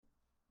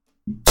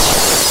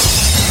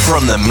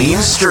From the mean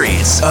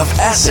streets of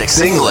Essex,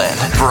 England,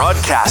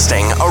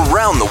 broadcasting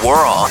around the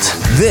world,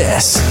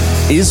 this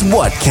is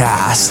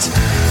Whatcast.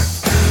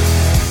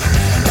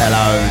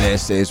 Hello,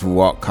 this is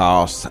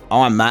Whatcast.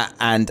 I'm Matt,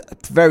 and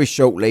very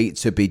shortly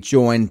to be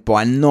joined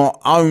by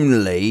not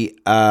only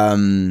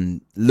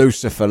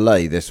Lucifer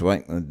Lee this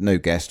week, a new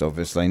guest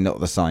obviously, not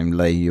the same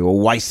Lee you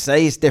always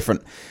see, it's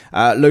different.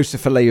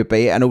 Lucifer Lee will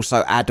be, and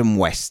also Adam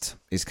West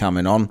is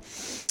coming on.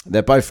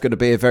 They're both going to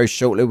be here very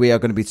shortly. We are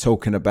going to be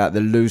talking about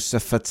the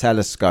Lucifer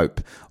telescope,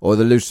 or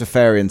the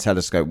Luciferian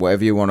telescope,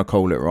 whatever you want to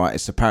call it, right?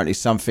 It's apparently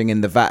something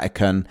in the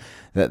Vatican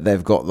that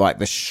they've got like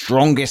the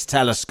strongest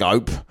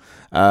telescope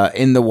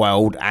in the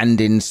world and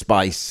in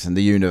space and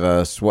the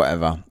universe,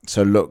 whatever,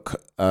 to look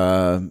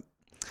into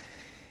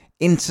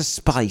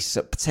space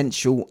at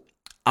potential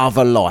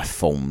other life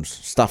forms,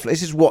 stuff.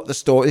 This is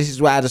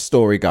how the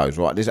story goes,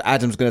 right?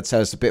 Adam's going to tell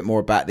us a bit more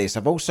about this.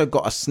 I've also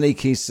got a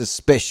sneaky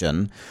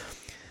suspicion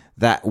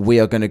that we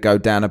are going to go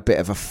down a bit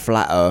of a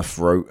flat earth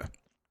route,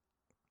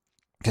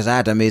 because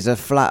Adam is a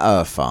flat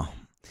earther,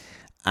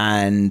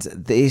 and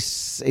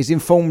this has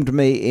informed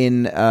me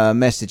in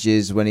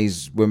messages when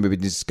we've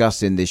been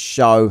discussing this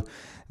show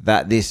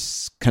that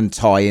this can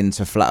tie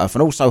into flat earth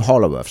and also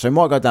hollow earth. So we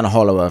might go down a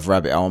hollow earth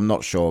rabbit hole, I'm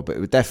not sure, but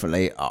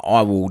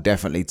I will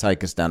definitely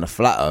take us down a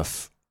flat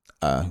earth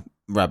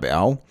rabbit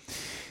hole,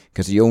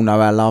 because you all know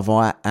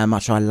how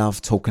much I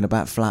love talking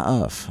about flat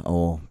earth,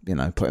 or, you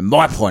know, putting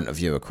my point of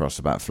view across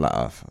about flat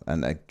earth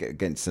and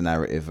against the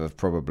narrative of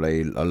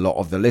probably a lot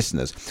of the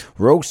listeners.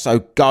 We're also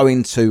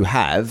going to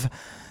have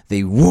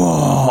the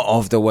War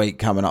of the Week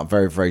coming up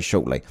very, very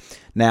shortly.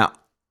 Now,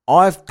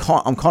 I'm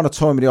kind of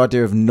toying with the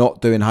idea of not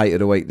doing Hate of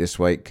the Week this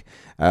week.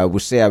 We'll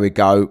see how we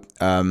go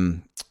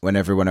when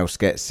everyone else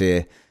gets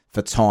here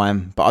for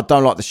time. But I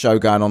don't like the show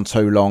going on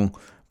too long,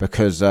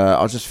 because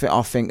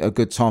I think a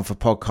good time for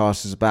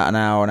podcasts is about an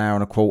hour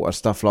and a quarter,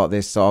 stuff like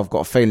this. So I've got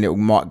a feeling it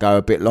might go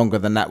a bit longer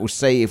than that. We'll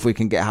see if we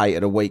can get Hate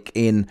of the Week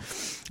in.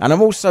 And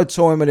I'm also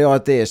toying with the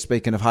idea,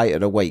 speaking of Hate of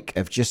the Week,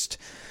 of just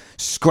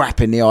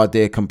scrapping the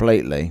idea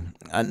completely.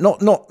 And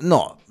not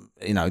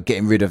you know,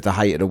 getting rid of the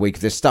Hate of the Week.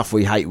 If there's stuff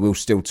we hate, we'll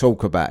still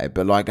talk about it.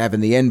 But like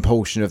having the end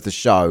portion of the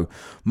show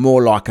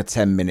more like a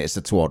 10 minutes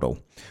of twaddle.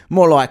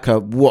 More like a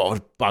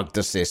what bugged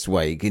us this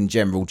week in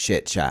general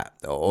chit-chat,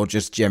 or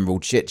just general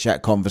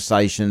chit-chat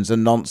conversations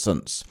and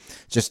nonsense.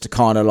 Just to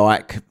kind of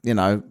like, you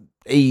know,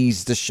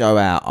 ease the show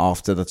out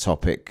after the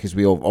topic, because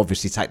we all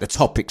obviously take the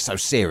topic so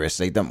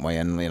seriously, don't we?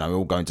 And, you know, we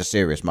all go into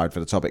serious mode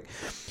for the topic.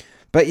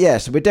 But yeah,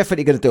 so we're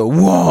definitely going to do a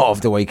War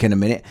of the Week in a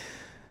minute.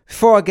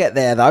 Before I get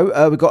there,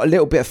 though, we've got a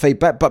little bit of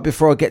feedback. But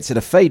before I get to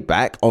the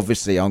feedback,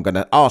 obviously, I'm going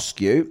to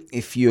ask you,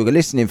 if you're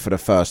listening for the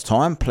first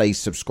time, please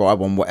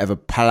subscribe on whatever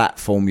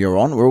platform you're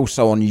on. We're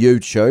also on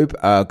YouTube.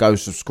 Go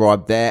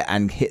subscribe there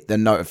and hit the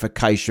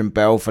notification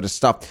bell for the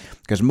stuff,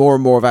 because more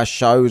and more of our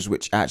shows,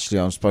 which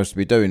actually I'm supposed to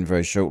be doing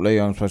very shortly,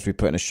 I'm supposed to be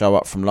putting a show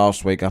up from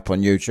last week up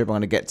on YouTube. I'm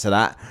going to get to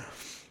that.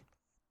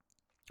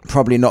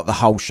 Probably not the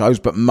whole shows,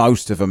 but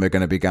most of them are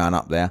going to be going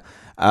up there.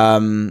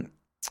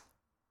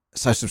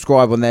 So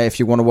subscribe on there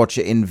if you want to watch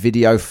it in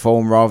video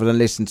form rather than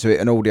listen to it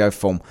in audio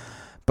form.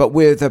 But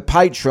with the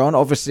Patreon,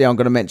 obviously I'm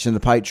going to mention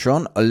the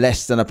Patreon,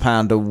 less than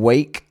 £1 a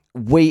week.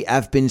 We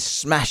have been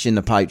smashing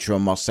the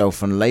Patreon,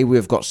 myself and Lee.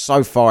 We've got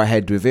so far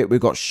ahead with it. We've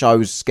got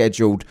shows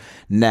scheduled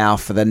now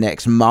for the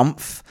next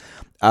month.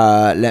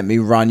 Let me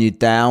run you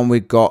down.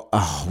 We've got,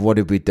 what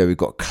did we do? We've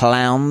got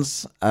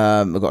clowns.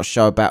 We've got a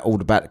show about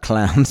the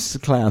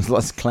clowns.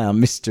 Lots of clown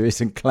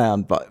mysteries and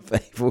clown, but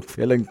evil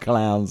villain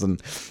clowns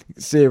and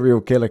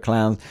serial killer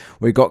clowns.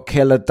 We've got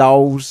killer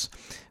dolls.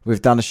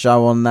 We've done a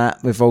show on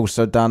that. We've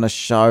also done a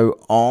show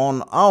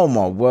on, oh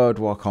my word,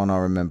 why can't I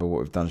remember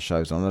what we've done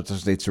shows on? I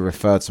just need to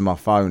refer to my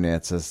phone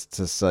here to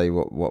see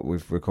what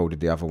we've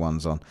recorded the other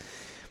ones on.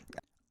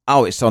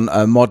 Oh, it's on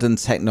modern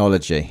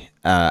technology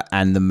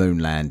and the moon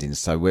landing.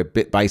 So we're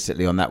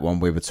basically on that one.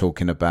 We were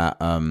talking about,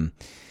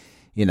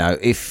 you know,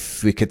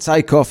 if we could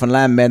take off and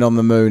land men on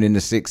the moon in the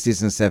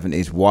 60s and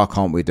 70s, why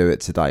can't we do it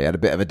today? I had a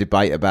bit of a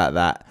debate about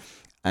that.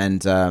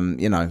 And,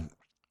 you know,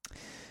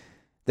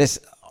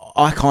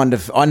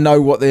 I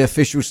know what the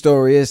official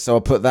story is, so I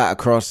put that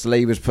across.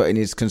 Lee was putting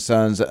his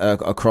concerns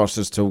across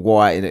as to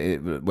why,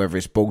 whether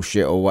it's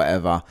bullshit or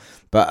whatever.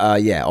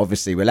 But yeah,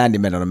 obviously we're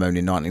landing men on the moon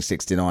in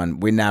 1969.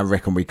 We now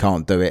reckon we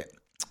can't do it.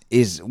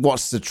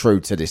 What's the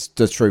truth to this?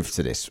 The truth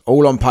to this,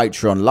 all on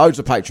Patreon, loads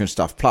of Patreon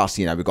stuff. Plus,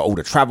 you know, we've got all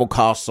the travel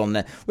casts on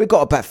there. We've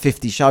got about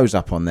 50 shows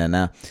up on there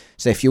now.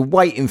 So if you're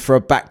waiting for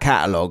a back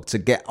catalogue to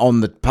get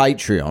on the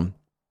Patreon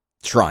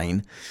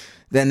train,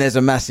 then there's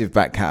a massive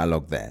back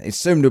catalogue there. It's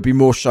soon there'll be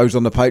more shows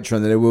on the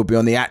Patreon than there will be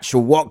on the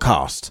actual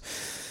Whatcast.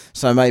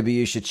 So maybe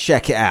you should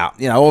check it out.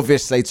 You know,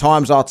 obviously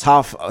times are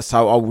tough,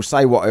 so I will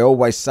say what I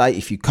always say: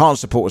 if you can't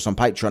support us on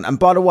Patreon, and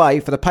by the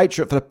way, for the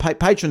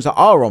patrons that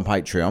are on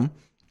Patreon,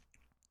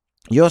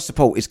 Your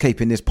support is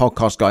keeping this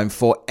podcast going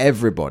for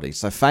everybody.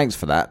 So thanks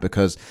for that,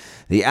 because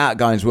the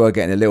outgoings were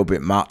getting a little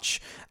bit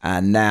much.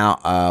 And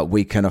now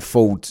we can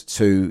afford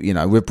to,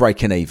 we're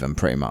breaking even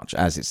pretty much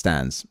as it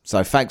stands.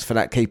 So thanks for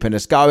that, keeping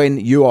us going.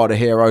 You are the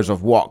heroes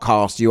of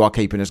Whatcast. You are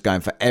keeping us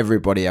going for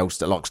everybody else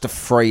that likes to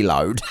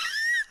freeload.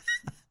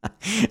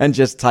 And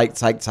just take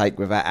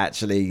without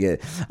actually...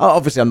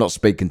 obviously, I'm not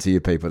speaking to you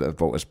people that have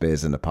bought us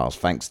beers in the past.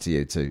 Thanks to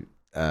you too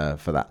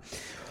for that.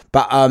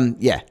 But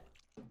yeah.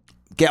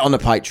 Get on the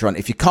Patreon.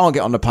 If you can't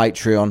get on the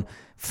Patreon,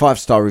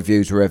 5-star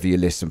reviews wherever you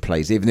listen,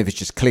 please. Even if it's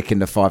just clicking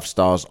the 5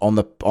 stars on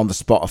the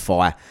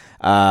Spotify,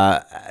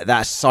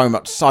 that's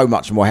so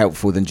much more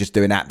helpful than just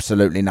doing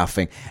absolutely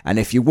nothing. And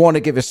if you want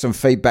to give us some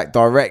feedback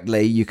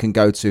directly, you can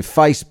go to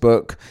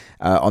Facebook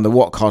on the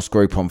Whatcast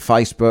group on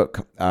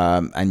Facebook,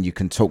 and you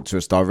can talk to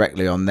us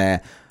directly on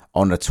there.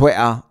 On the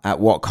Twitter at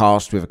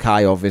Whatcast with a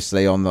K,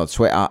 obviously, on the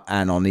Twitter,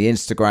 and on the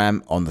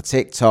Instagram, on the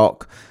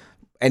TikTok,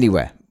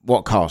 anywhere.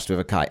 Whatcast with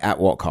a K, at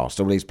Whatcast,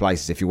 all these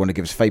places if you want to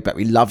give us feedback.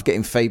 We love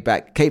getting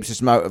feedback. Keeps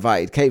us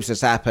motivated, keeps us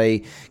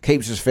happy,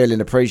 keeps us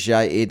feeling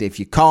appreciated. If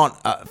you can't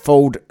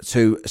afford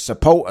to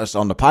support us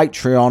on the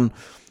Patreon,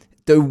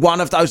 do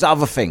one of those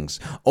other things.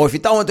 Or if you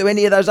don't want to do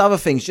any of those other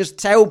things, just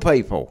tell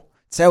people.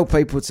 Tell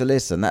people to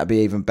listen. That'd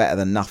be even better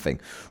than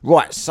nothing.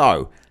 Right,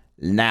 so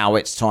now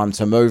it's time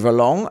to move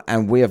along,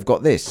 and we have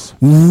got this.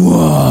 What?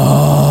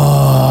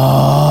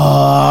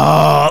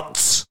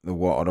 The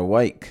What of the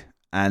Week.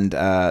 And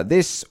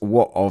this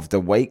What of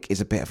the Week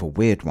is a bit of a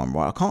weird one,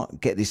 right? I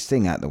can't get this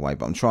thing out of the way,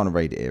 but I'm trying to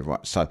read it here,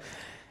 right? So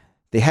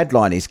the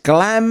headline is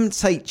Glam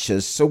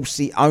Teacher's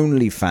Saucy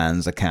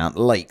OnlyFans account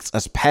leaked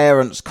as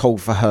parents call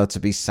for her to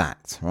be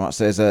sacked, right?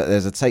 So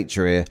there's a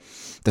teacher here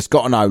that's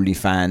got an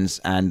OnlyFans,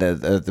 and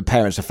the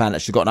parents are found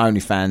that she's got an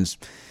OnlyFans.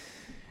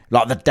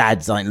 Like the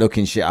dads ain't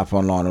looking shit up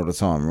online all the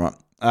time, right?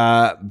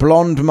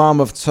 Blonde mum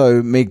of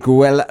two,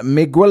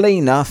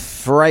 Miguelina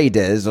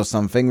Fredes or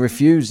something,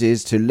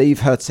 refuses to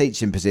leave her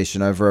teaching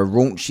position over a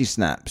raunchy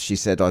snap. She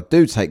said, I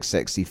do take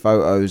sexy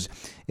photos.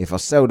 If I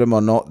sell them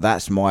or not,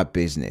 that's my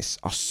business.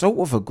 I sort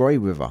of agree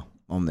with her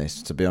on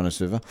this, to be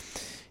honest with her.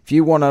 If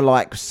you want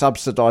to,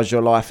 subsidise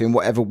your life in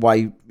whatever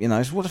way,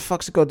 what the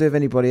fuck's it got to do with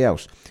anybody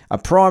else? A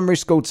primary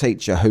school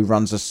teacher who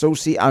runs a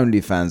saucy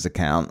OnlyFans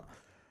account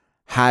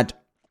had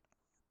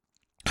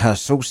her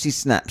saucy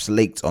snaps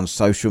leaked on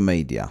social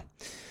media.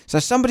 So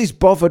somebody's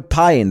bothered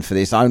paying for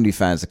this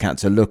OnlyFans account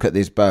to look at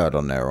this bird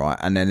on there, right?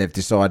 And then they've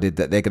decided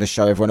that they're going to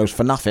show everyone else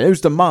for nothing.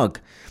 Who's the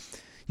mug?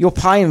 You're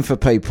paying for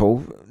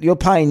people. You're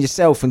paying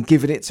yourself and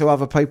giving it to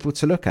other people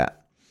to look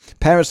at.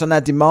 Parents are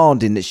now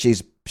demanding that she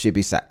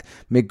be sacked.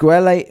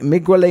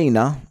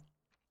 Miguelina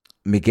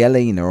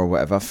or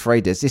whatever,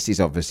 Fredes, this is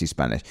obviously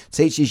Spanish,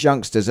 teaches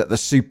youngsters at the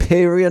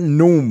Superior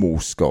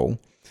Normal School.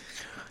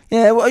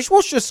 Yeah,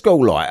 what's your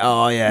school like?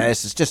 Oh, yeah,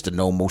 it's just a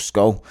normal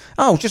school.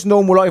 Oh, just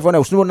normal like everyone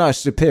else. No,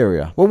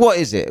 superior. Well, what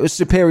is it? It was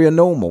Superior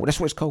Normal. That's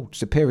what it's called,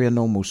 Superior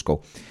Normal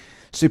School.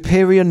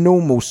 Superior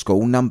Normal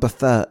School number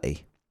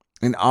 30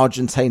 in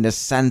Argentina's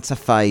Santa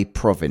Fe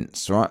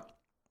province, right?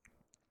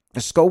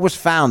 The school was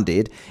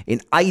founded in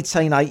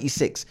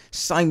 1886.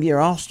 Same year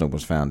Arsenal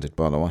was founded,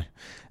 by the way.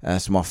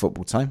 That's my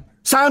football team.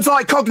 Sounds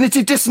like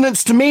cognitive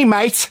dissonance to me,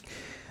 mate.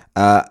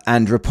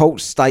 And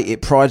reports state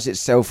it prides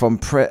itself on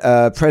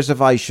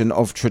preservation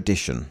of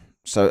tradition.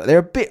 So they're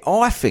a bit,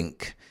 I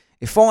think,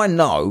 if I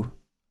know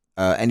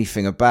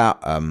anything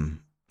about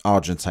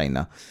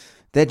Argentina,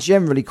 they're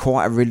generally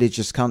quite a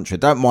religious country.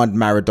 Don't mind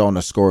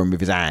Maradona scoring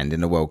with his hand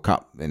in the World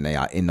Cup in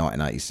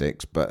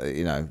 1986, but,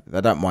 they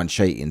don't mind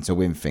cheating to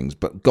win things.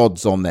 But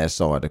God's on their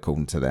side,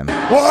 according to them.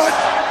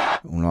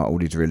 What? All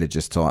these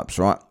religious types,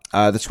 right?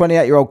 The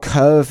 28-year-old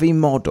curvy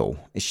model.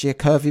 Is she a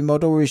curvy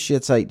model or is she a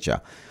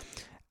teacher?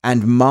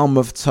 And mum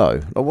of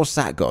two. What's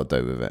that got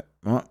to do with it?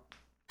 Right?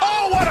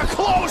 Oh, what a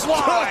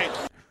clothesline!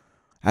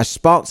 Has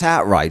sparked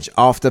outrage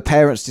after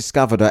parents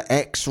discovered her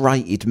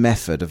X-rated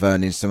method of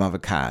earning some other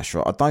cash.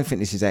 Right? I don't think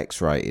this is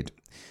X-rated.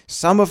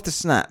 Some of the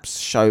snaps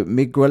show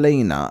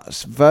Miguelina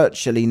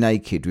virtually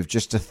naked with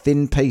just a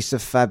thin piece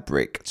of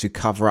fabric to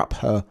cover up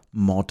her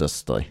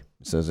modesty.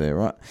 It says here,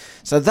 right?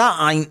 So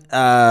that ain't...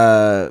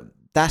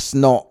 that's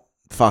not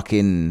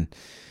fucking...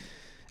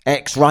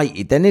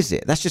 X-rated then, is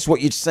it? That's just what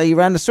you'd see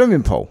around the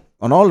swimming pool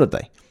on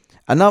holiday.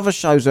 Another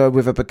shows her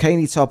with a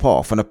bikini top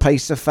off and a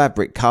piece of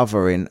fabric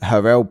covering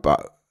her elbow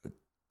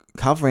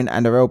covering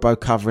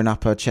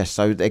up her chest.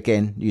 So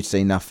again, you'd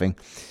see nothing.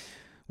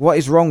 What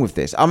is wrong with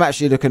this? I'm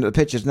actually looking at the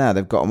pictures now.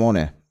 They've got them on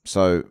here.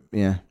 So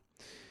yeah,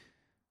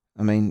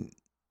 I mean,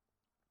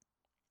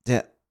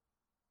 yeah,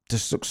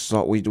 just looks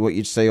like what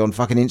you'd see on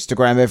fucking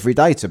Instagram every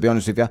day, to be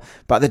honest with you.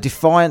 But the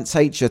defiant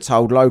teacher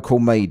told local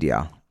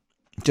media.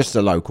 Just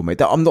the local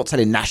media. I'm not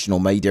telling national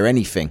media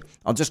anything.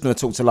 I'm just going to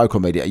talk to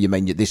local media. You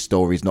mean this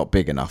story's not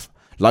big enough?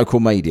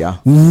 Local media.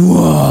 What?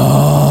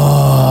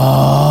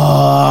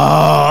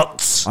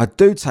 I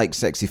do take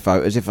sexy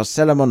photos. If I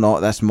sell them or not,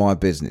 that's my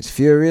business.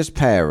 Furious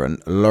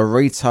parent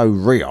Lorito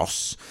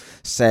Rios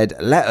said,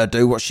 let her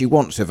do what she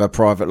wants with her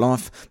private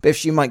life, but if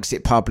she makes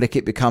it public,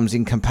 it becomes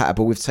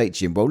incompatible with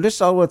teaching. Well,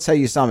 listen, I will tell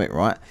you something,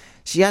 right?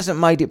 She hasn't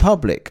made it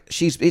public.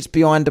 It's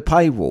behind a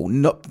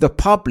paywall. The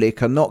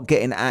public are not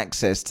getting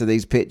access to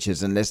these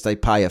pictures unless they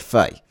pay a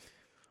fee.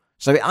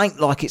 So it ain't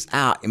like it's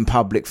out in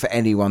public for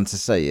anyone to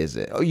see, is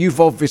it?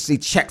 You've obviously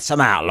checked them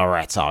out,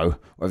 Loretto,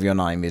 whatever your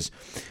name is.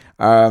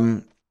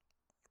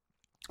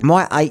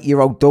 My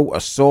 8-year-old daughter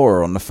saw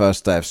her on the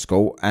first day of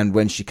school and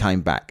when she came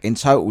back. In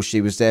total,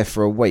 she was there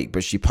for a week,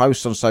 but she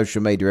posts on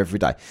social media every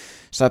day.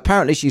 So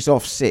apparently she's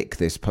off sick,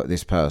 this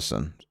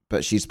person,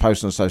 but she's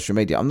posting on social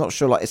media. I'm not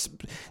sure, it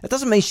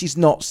doesn't mean she's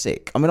not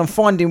sick. I mean, I'm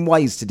finding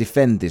ways to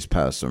defend this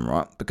person,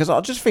 right? Because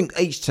I just think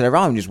each to their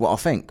own is what I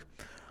think.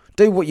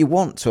 Do what you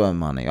want to earn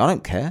money. I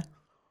don't care.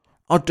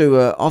 I've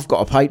got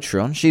a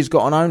Patreon. She's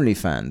got an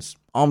OnlyFans.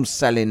 I'm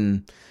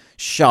selling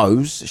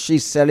shows.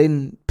 She's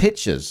selling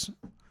pictures.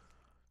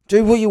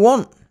 Do what you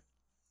want.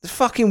 The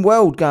fucking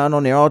world going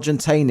on here,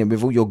 Argentina,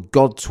 with all your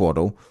god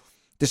twaddle.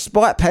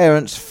 Despite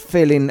parents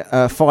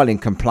filing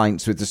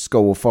complaints with the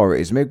school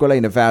authorities,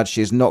 Miguelina vowed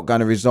she is not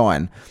going to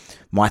resign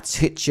my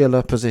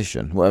titular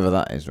position, whatever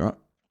that is, right?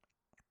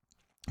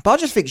 But I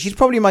just think she's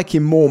probably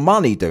making more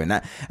money doing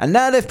that. And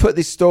now they've put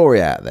this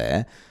story out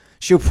there,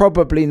 she'll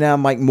probably now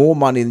make more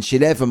money than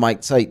she'd ever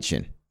make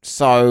teaching.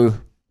 So,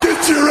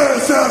 Get your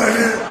ass out of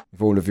here!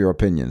 with all of your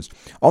opinions.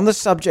 On the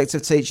subject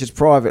of teachers'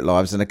 private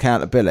lives and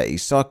accountability,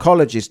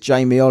 psychologist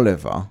Jamie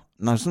Oliver,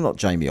 no, it's not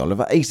Jamie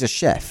Oliver, he's a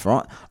chef,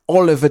 right?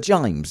 Oliver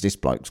James, this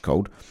bloke's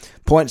called,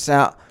 points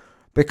out,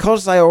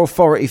 because they are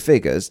authority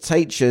figures,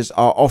 teachers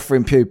are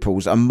offering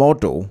pupils a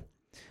model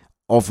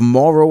of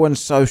moral and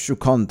social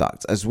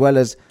conduct, as well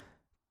as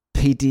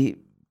pedagogy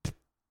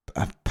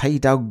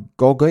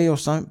or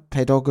something.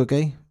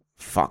 Pedagogy?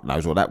 Fuck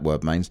knows what that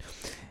word means.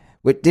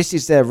 This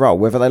is their role,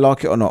 whether they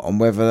like it or not, and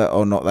whether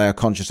or not they are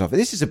conscious of it.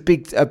 This is a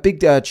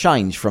big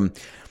change from.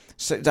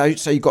 So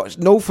you got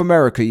North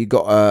America, you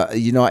got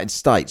United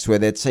States, where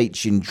they're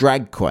teaching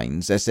drag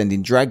queens. They're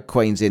sending drag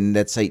queens in.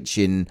 They're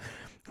teaching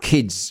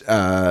kids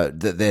that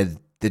they're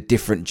the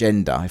different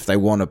gender if they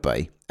want to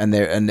be. And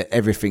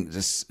everything,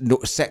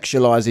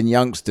 sexualizing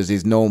youngsters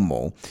is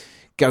normal.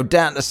 Go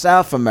down to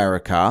South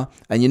America,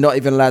 and you're not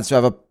even allowed to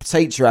have a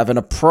teacher having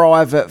a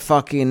private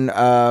fucking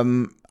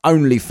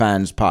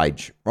OnlyFans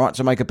page, right,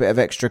 to make a bit of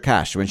extra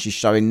cash when she's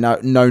showing no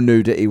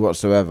nudity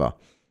whatsoever.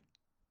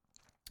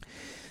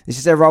 This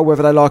is their role,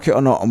 whether they like it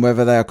or not, and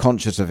whether they are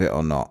conscious of it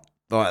or not.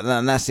 Right,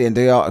 and that's the end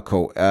of the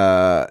article.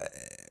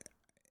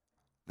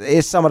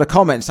 Here's some of the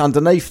comments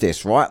underneath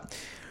this, right?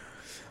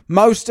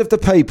 Most of the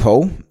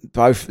people,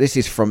 this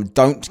is from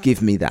Don't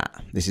Give Me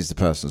That. This is the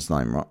person's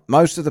name, right?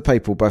 Most of the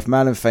people, both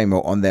male and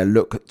female, on there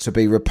look to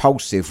be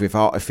repulsive with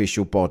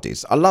artificial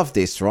bodies. I love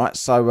this, right?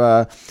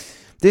 So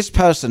this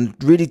person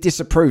really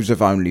disapproves of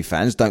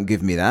OnlyFans. Don't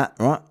Give Me That,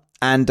 right?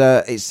 And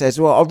it says,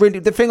 well,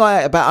 the thing I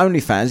hate about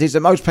OnlyFans is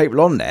that most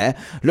people on there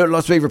look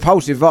like to be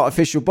repulsive with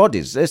artificial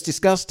bodies. That's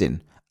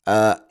disgusting.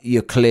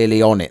 You're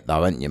clearly on it,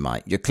 though, aren't you,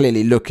 mate? You're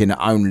clearly looking at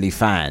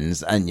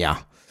OnlyFans, aren't you?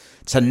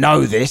 To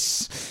know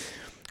this.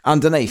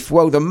 Underneath,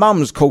 well, the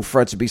mum's called for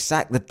her to be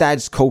sacked. The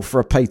dad's called for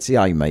a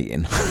PTA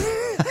meeting.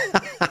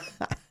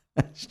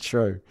 That's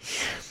true.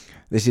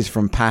 This is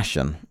from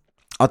Passion.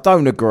 I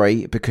don't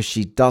agree because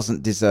she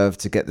doesn't deserve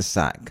to get the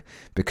sack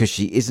because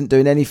she isn't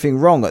doing anything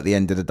wrong at the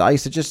end of the day,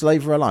 so just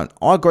leave her alone.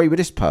 I agree with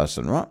this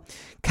person, right?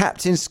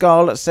 Captain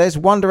Scarlet says,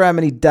 wonder how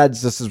many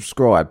dads are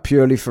subscribed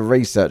purely for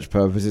research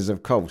purposes,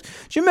 of course.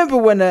 Do you remember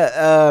when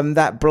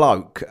that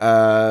bloke...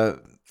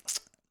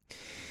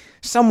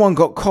 someone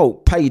got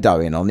caught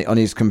pedoing on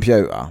his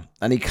computer,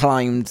 and he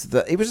claimed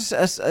that it was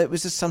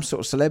just some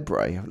sort of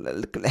celebrity.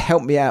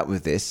 Help me out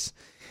with this.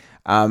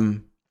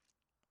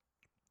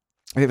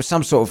 It was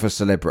some sort of a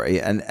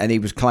celebrity, and he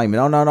was claiming,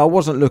 "Oh no, I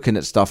wasn't looking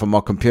at stuff on my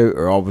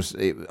computer. It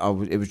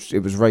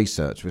was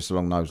research." It's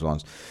along those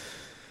lines.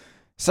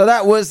 So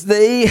that was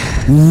the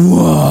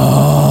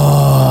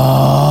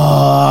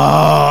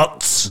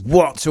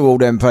what to all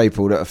them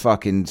people that are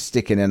fucking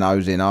sticking their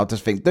nose in. I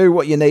just think, do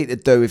what you need to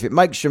do. If it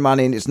makes you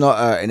money and it's not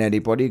hurting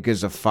anybody, who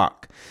gives a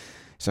fuck?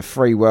 It's a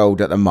free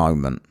world at the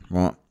moment,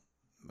 right?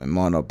 It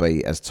might not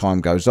be as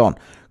time goes on.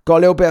 Got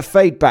a little bit of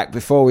feedback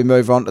before we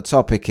move on to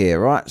topic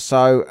here, right?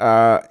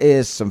 So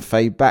here's some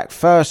feedback.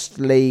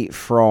 Firstly,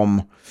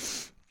 from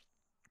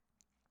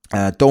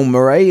Dawn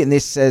Marie, and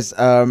this says,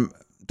 Dawn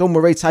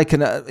Marie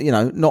taking a,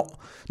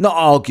 not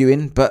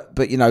arguing, but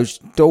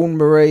Dawn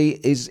Marie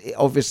is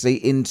obviously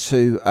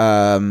into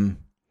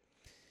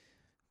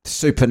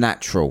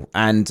supernatural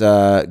and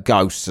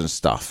ghosts and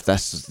stuff.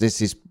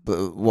 This is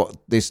what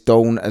this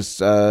Dawn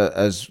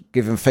has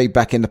given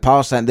feedback in the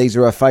past, and these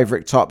are her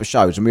favourite type of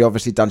shows. And we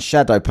obviously done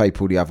Shadow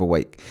People the other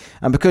week,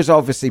 and because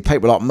obviously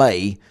people like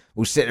me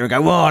will sit there and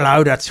go, "Whoa,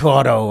 load of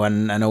twaddle,"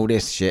 and all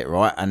this shit,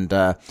 right? And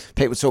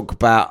people talk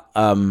about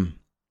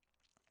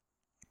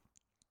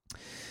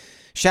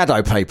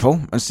Shadow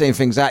People and seeing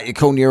things out your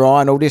corner of your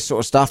eye and all this sort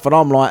of stuff, and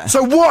I'm like,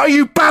 so what are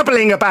you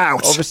babbling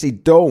about? Obviously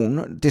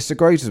Dawn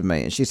disagrees with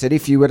me, and she said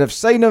if you would have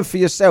seen them for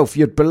yourself,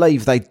 you'd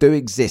believe they do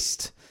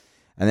exist.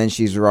 And then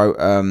she's wrote,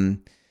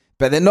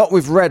 but they're not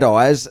with red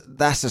eyes.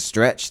 That's a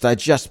stretch. They're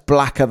just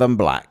blacker than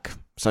black.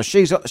 So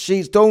she's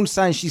Dawn's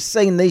saying she's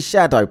seen these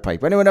shadow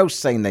people. Anyone else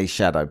seen these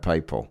shadow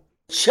people?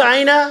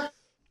 China?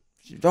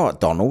 All right,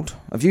 Donald.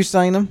 Have you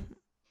seen them?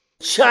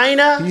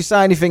 China? Can you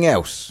say anything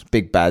else,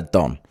 Big Bad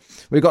Don?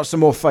 We've got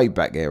some more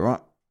feedback here, right?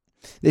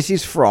 This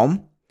is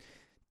from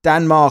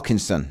Dan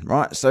Markinson,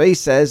 right? So he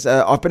says,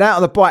 I've been out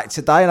on the bike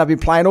today and I've been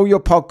playing all your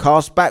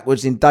podcasts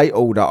backwards in date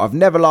order. I've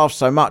never laughed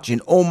so much in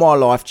all my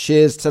life.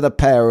 Cheers to the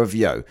pair of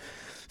you.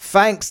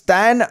 Thanks,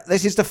 Dan.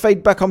 This is the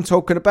feedback I'm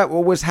talking about. We're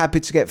always happy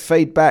to get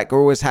feedback.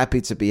 We're always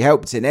happy to be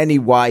helped in any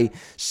way.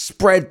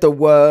 Spread the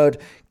word.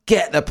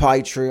 Get the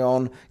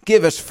Patreon.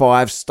 Give us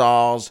 5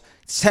 stars.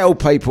 Tell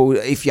people,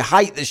 if you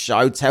hate the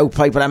show, tell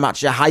people how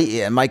much you hate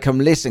it and make them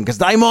listen because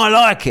they might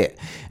like it.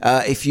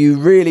 If you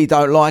really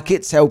don't like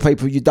it, tell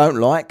people you don't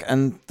like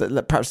and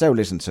perhaps they'll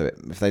listen to it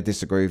if they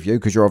disagree with you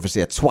because you're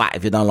obviously a twat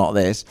if you don't like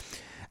this.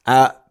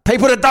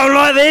 People that don't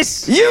like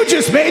this, You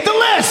just made the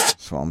list!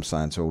 that's what I'm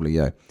saying to all of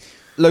you.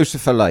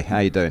 Lucifer Lee, how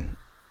you doing?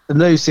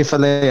 Lucifer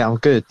Lee, I'm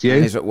good.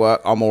 You? He's at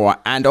work. I'm all right.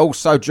 And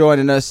also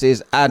joining us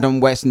is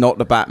Adam West, not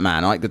the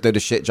Batman. I like to do the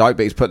shit joke,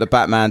 but he's put the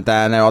Batman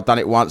down there. I've done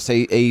it once.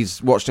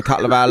 He's watched a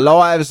couple of our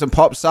lives and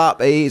pops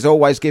up. He's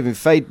always giving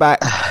feedback.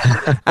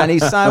 And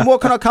he's saying,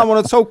 what can I come on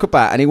and talk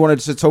about? And he wanted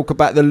to talk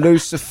about the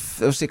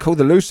Lucifer, what's it called?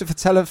 The Lucifer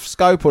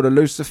telescope or the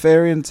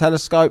Luciferian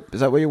telescope?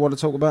 Is that what you want to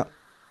talk about?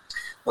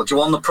 Well, do you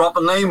want the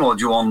proper name or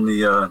do you want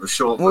the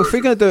short Well, if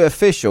we're going to do it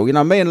official, you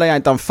know, me and Lee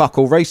ain't done fuck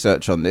all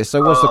research on this, so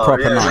what's the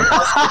proper name?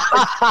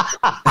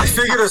 I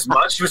figured as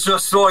much, which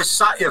was so I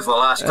sat here for the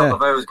last couple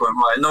of hours going,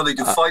 right, I know they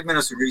do 5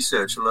 minutes of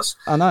research, so let's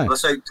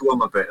outdo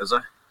them a bit, is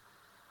it?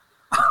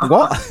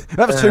 What?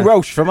 That was too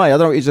Welsh for me. I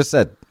don't know what you just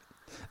said.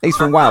 He's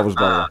from Wales,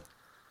 by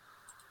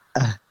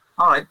the way.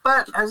 All right,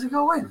 but how's it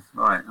going?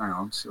 All right, hang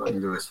on, see what I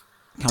can do this.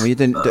 Come on, you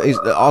didn't.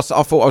 I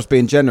thought I was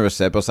being generous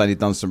there by saying he'd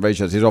done some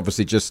research. He's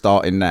obviously just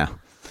starting now.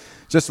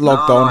 Just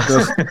logged on.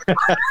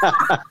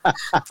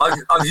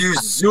 I've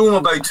used Zoom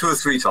about 2 or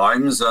 3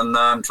 times, and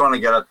I'm trying to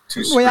get it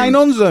to screen. We ain't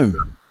on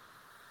Zoom.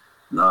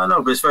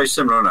 No, but it's very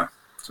similar now.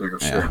 So you can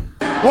see it.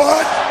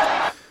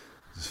 What?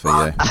 It's for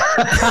you.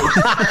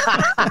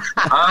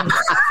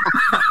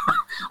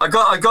 I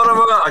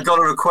got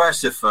a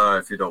request if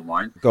you don't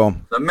mind. Go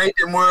on. The mate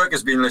in work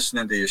has been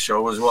listening to your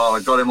show as well.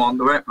 I got him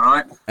onto it,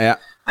 right? Yeah.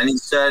 And he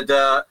said,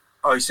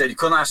 he said he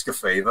couldn't ask a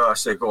favour. I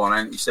said, go on.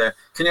 And he said,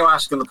 can you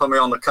ask him to put me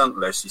on the cunt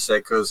list? He said,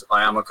 because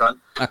I am a cunt.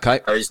 Okay.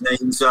 His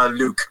name's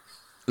Luke.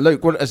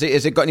 Luke, what has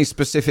it got any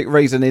specific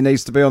reason he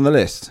needs to be on the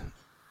list?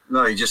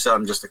 No, he just said,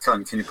 I'm just a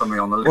cunt. Can you put me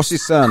on the list? What's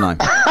his surname?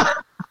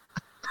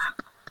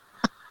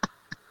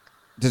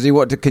 Does he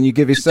can you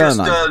give his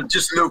surname?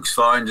 Just Luke's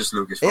fine. Just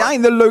Luke is fine. It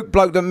ain't the Luke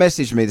bloke that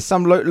messaged me.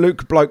 Some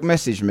Luke bloke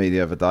messaged me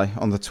the other day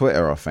on the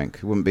Twitter, I think.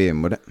 It wouldn't be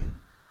him, would it?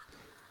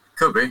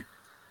 Could be.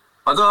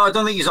 I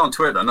don't think he's on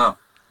Twitter, no.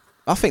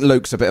 I think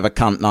Luke's a bit of a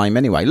cunt name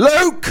anyway.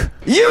 Luke!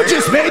 You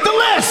just made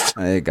the list!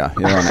 There you go.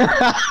 You're on it.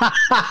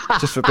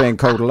 Just for being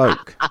called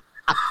Luke.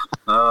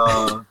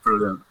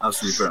 Brilliant.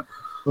 Absolutely brilliant.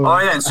 Oh,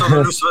 yeah, and so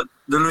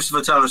the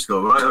Lucifer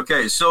telescope, right?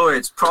 Okay, so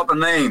its proper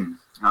name,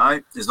 all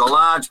right, is the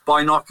Large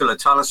Binocular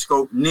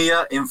Telescope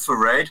Near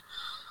Infrared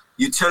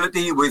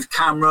Utility with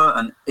Camera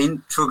and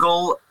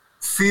Integral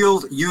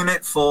Field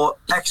Unit for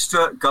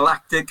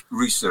Extragalactic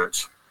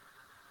Research.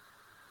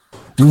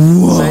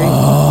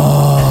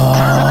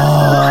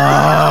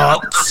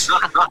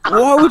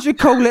 Why would you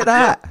call it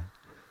that?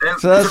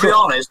 To be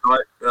honest,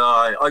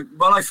 right,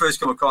 when I first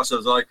come across it, I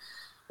was like,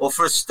 well,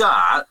 for a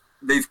start,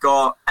 they've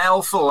got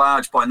L for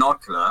large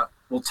binocular.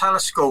 Well,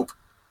 telescope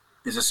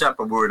is a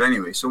separate word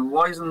anyway, so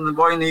why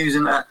are they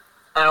using that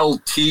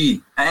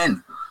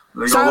LTN?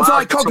 Sounds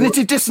like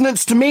cognitive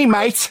dissonance to me,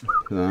 mate.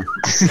 No.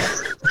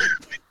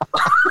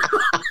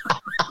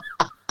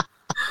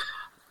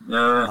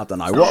 I don't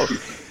know.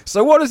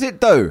 So what does it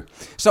do?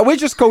 So we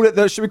just call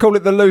it should we call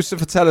it the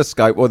Lucifer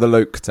telescope or the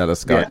Luke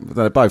telescope? Yeah.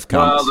 They're both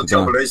cunts. Well, the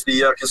trouble is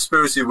the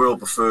conspiracy world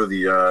prefer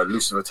the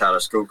Lucifer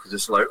telescope because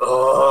it's like,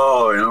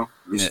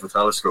 Lucifer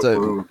telescope.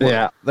 So,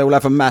 they will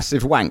have a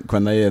massive wank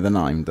when they hear the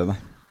name, do they?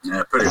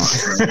 Yeah, pretty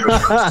much.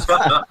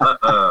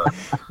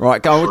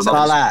 Right, go on.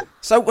 That.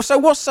 So what's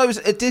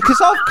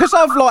because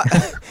I've like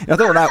I don't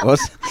know what that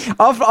was.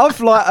 I've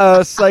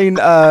like seen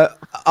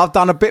I've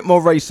done a bit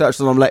more research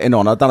than I'm letting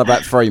on. I've done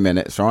about 3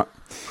 minutes, right?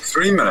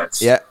 3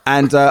 minutes. Yeah,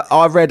 and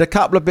I read a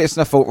couple of bits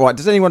and I thought, right,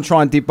 does anyone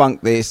try and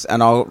debunk this?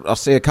 And I'll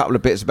see a couple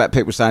of bits about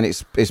people saying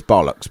it's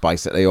bollocks,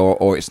 basically,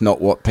 or it's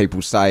not what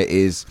people say it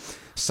is.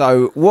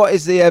 So what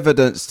is the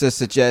evidence to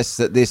suggest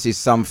that this is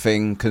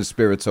something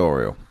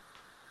conspiratorial?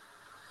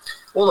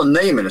 Well, the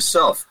name in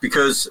itself,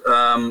 because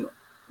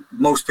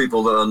most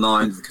people that are now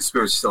into the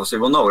conspiracy stuff say,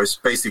 well, no, it's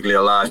basically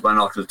a large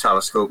binocular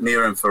telescope,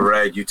 near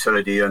infrared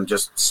utility, and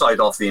just cite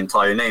off the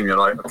entire name. You're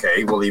like,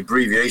 okay, well, the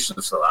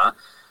abbreviations for that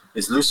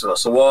is Lucifer.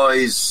 So why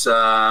is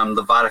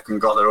the Vatican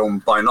got their own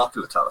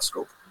binocular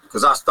telescope?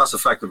 because that's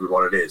effectively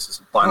what it is. It's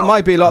a Well, binocular.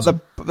 maybe like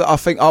I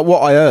think what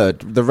I heard,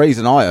 the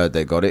reason I heard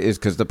they got it is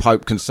because the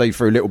Pope can see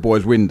through little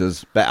boys'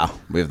 windows better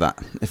with that.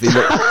 If he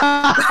look,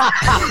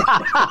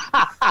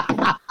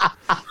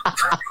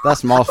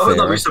 that's my I would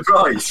not be theory.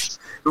 surprised.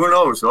 Who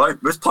knows, right?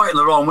 It's pointing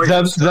the wrong way.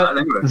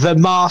 The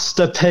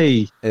Master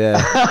P.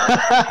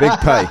 Yeah, Big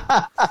P.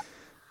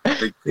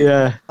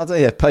 Yeah. I don't.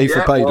 Yeah, P for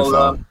Yeah, paedophile.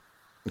 well,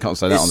 You can't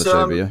say that on the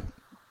trivia.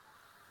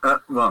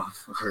 Well,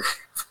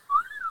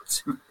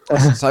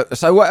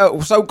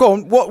 So go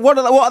on. What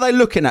are they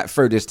looking at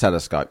through this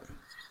telescope?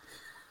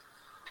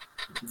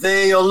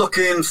 they are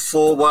looking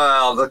for,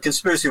 well, the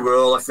conspiracy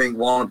world, I think,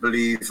 want to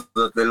believe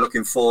that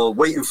they're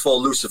waiting for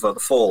Lucifer to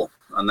fall.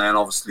 And then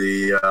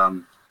obviously,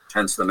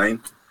 hence the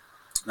name.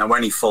 Now,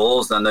 when he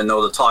falls, then they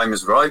know the time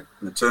is right.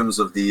 In terms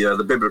of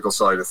the biblical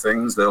side of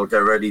things, they'll get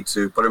ready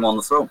to put him on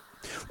the throne.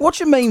 What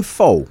do you mean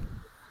fall?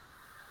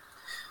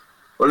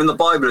 Well, in the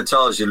Bible, it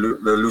tells you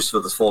the Lucifer,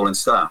 the fallen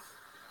star.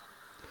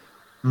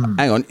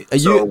 Hang on. Are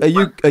So-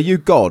 you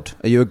God?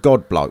 Are you a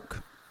God bloke?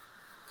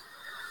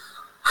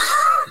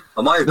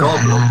 Am I a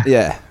god?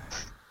 Yeah.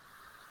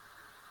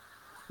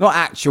 Not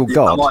actual Yeah,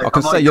 God. am I- I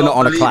can am say I you're not God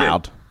on a believing?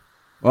 cloud.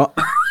 What?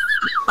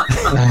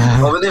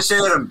 Well, with this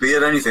hair and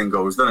beard, anything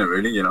goes, doesn't it?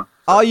 Really, you know.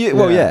 Are you?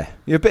 Well, yeah.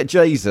 You're a bit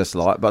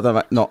Jesus-like,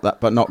 but not that.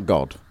 But not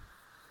God.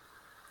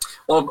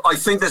 Well, I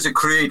think there's a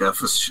creator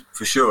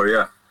for sure.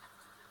 Yeah.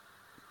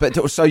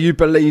 But so you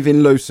believe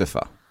in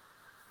Lucifer?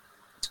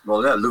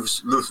 Well, yeah,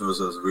 Lucifer's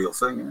a real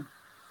thing. Yeah.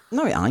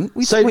 No, it ain't.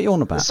 What So are you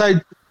on about? So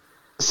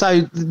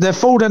the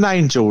fallen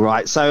angel,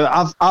 right? So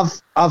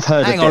I've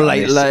heard. Hang a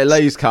bit on, this.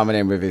 Lee's coming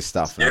in with his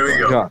stuff. Here we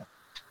go.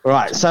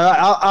 Right. So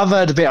I've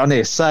heard a bit on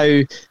this.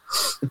 So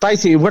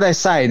basically, what they're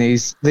saying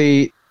is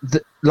the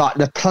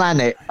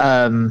planet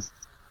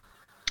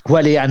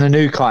where the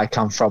Anunnaki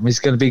come from is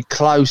going to be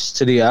close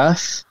to the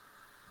Earth.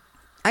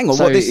 Hang on,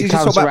 So what? This it is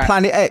talking comes about around-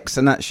 Planet X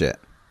and that shit.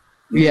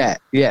 Yeah.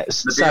 The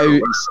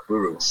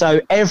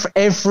So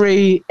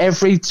every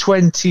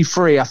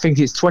 23, I think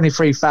it's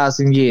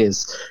 23,000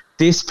 years,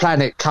 this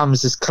planet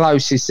comes as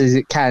closest as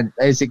it can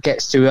as it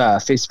gets to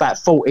Earth. It's about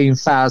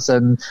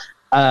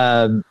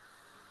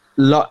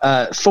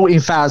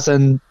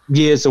 14,000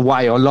 years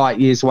away or light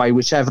years away,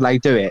 whichever they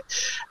do it.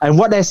 And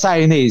what they're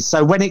saying is,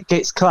 so when it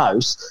gets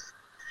close,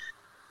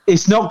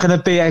 it's not going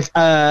to be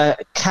a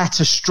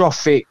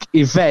catastrophic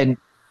event,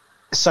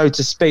 so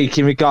to speak,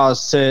 in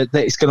regards to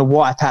that it's going to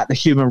wipe out the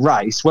human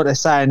race. What they're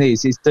saying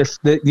is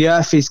the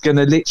Earth is going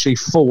to literally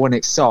fall on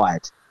its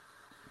side.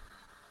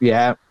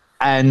 Yeah.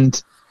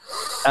 And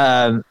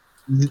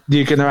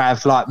you're going to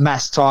have like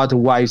mass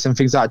tidal waves and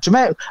things like that. Do you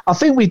remember, I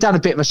think we've done a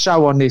bit of a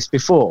show on this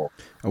before.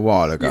 A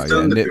while ago, You've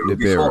done the Nibiru.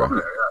 before, haven't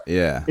you?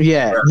 Yeah.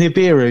 Yeah,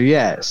 Nibiru,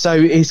 yeah. So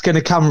it's going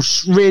to come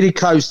really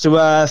close to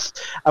Earth.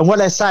 And what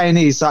they're saying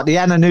is like the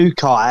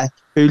Anunnaki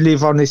who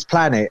live on this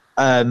planet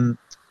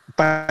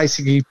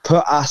basically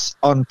put us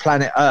on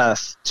planet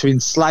Earth to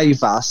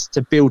enslave us,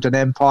 to build an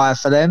empire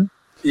for them.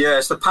 Yeah,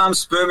 it's the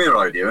panspermia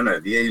idea, isn't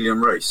it? The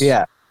alien race.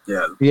 Yeah,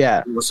 Yeah.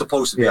 yeah, We're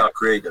supposed to be Yeah. our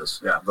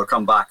creators. Yeah, they'll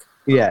come back.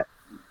 yeah.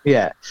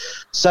 Yeah.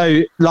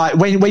 So like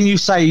when you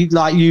say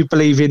like you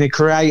believe in a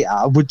creator,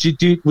 would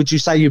you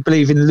say you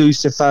believe in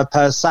Lucifer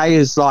per se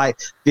as like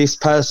this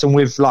person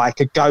with like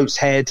a goat's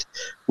head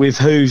with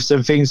hooves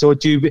and things, or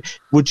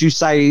would you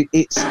say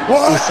it's a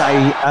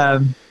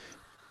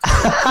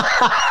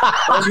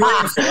I was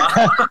waiting for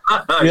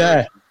that.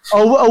 yeah,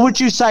 or would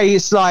you say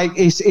it's like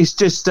it's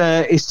just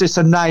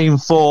a name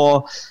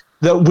for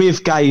that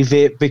we've gave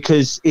it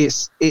because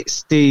it's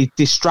the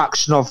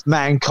destruction of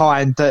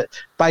mankind that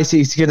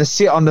basically is going to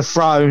sit on the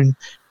throne?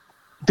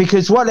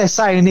 Because what they're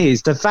saying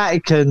is the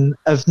Vatican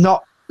have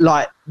not,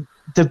 like,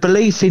 the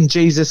belief in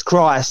Jesus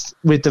Christ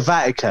with the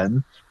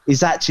Vatican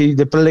is actually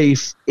the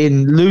belief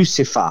in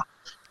Lucifer,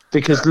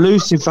 because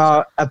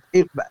Lucifer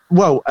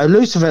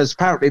Lucifer is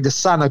apparently the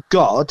son of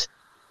God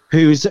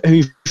who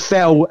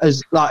fell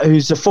as like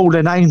who's a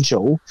fallen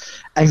angel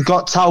and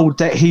got told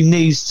that he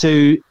needs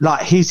to,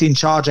 like, he's in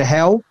charge of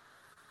hell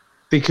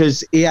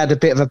because he had a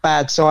bit of a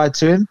bad side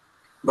to him.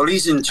 Well,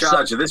 he's in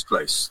charge of this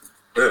place.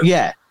 Earth.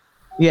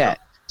 Yeah.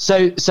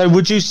 So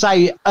would you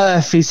say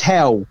Earth is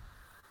hell?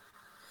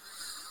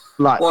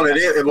 Like, Well, it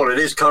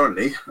is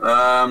currently.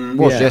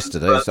 Was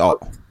yesterday. But, It's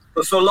hot.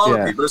 but for a lot Yeah.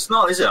 of people, it's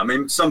not, is it? I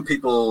mean, some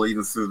people,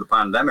 even through the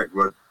pandemic,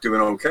 were doing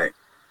okay.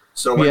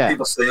 So when Yeah.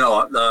 people say,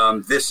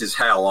 this is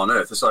hell on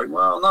earth, it's like,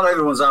 well, not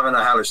everyone's having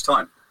a hellish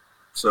time.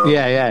 So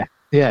yeah,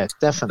 But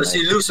definitely.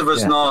 see,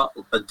 Lucifer's Yeah. not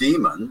a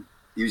demon;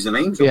 he was an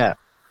angel.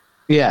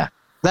 Yeah,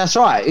 that's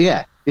right.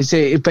 Yeah, but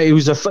he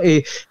was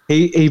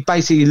he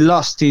basically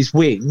lost his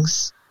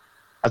wings.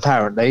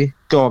 Apparently,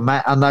 go on,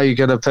 Matt. I know you're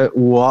going to put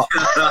what?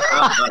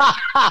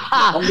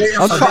 I'm waiting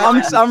for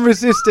that. I'm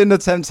resisting the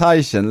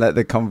temptation. Let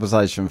the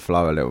conversation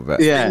flow a little bit.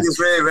 Yeah, Fingers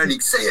very ready.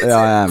 Say it. Yeah,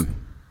 I am.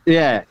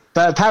 yeah.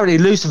 But apparently,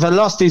 Lucifer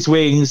lost his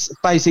wings.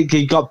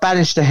 Basically, got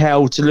banished to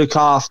hell to look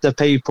after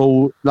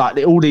people, like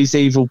all these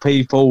evil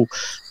people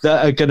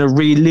that are going to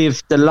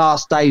relive the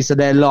last days of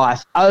their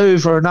life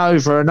over and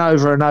over and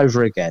over and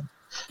over again.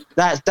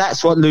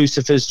 That's what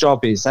Lucifer's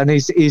job is, and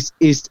is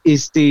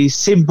the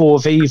symbol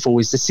of evil,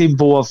 is the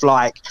symbol of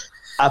like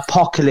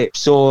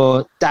apocalypse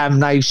or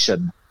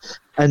damnation.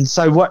 And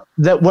so what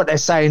they're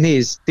saying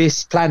is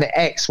this planet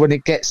X, when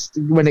it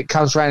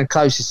comes around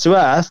closest to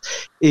Earth,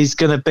 is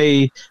going to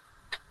be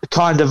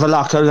kind of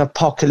like an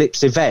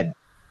apocalypse event.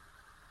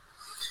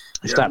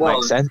 If that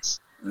makes sense.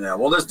 Yeah,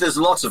 well, there's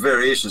lots of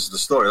variations to the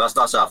story. That's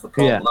half the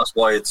problem. Yeah. That's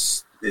why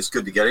it's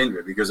good to get into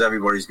it, because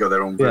everybody's got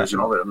their own version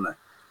of it, haven't they?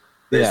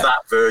 There's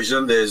that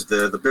version. There's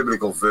the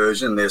biblical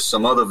version. There's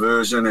some other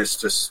version. It's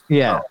just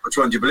which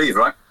one do you believe,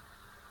 right?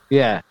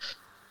 Yeah.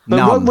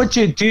 But what would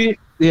you do?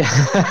 Yeah.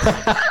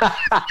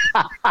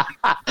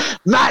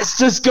 Matt's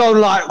just gone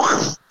like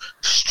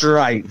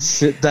straight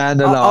down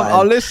the line.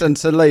 I listened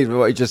to Lee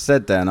what he just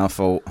said there, and I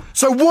thought.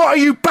 So what are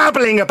you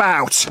babbling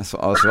about? That's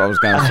what I was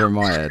going through in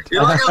my head.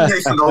 You like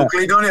Nathan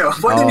Oakley, don't you?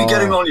 Why didn't you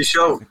get him on your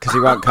show? Because he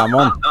won't come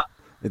on.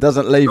 He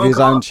doesn't leave his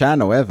own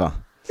channel ever.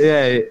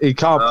 Yeah, he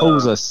can't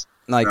pause us.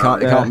 No, he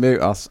can't. He can't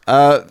mute us.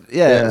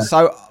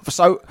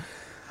 So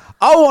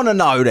I want to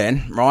know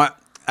then, right?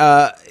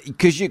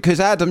 Because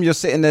Adam, you're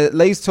sitting there,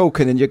 Lee's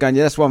talking, and you're going,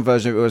 yeah, that's one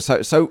version of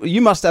it. So you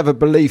must have a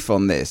belief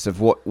on this of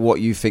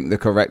what you think the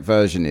correct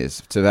version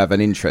is to have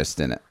an interest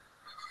in it.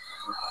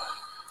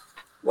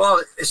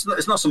 Well, it's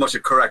not so much a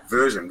correct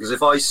version, because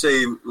if I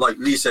say, like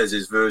Lee says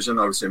his version,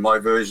 I would say my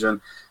version,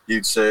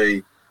 you'd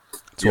say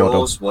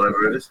yours,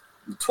 whatever it is,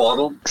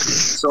 twaddle.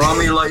 So I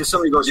mean, like if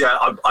somebody goes, yeah,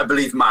 I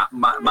believe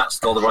Matt's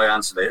got the right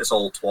answer there, it's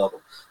all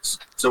twaddle.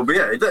 So but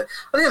yeah, at the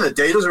end of the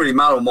day, it doesn't really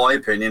matter what my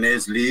opinion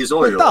is, Lee's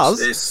or yours.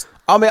 It does.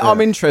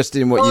 I'm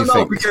interested in what you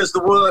think. Because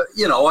the word,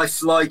 I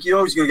feel like you're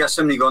always going to get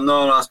somebody going,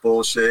 no, that's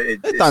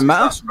bullshit. It don't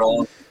matter. That's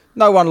wrong.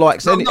 No one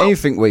likes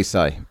anything we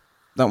say.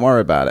 Don't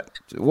worry about it.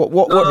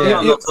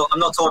 I'm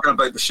not talking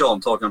about the show.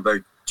 I'm talking about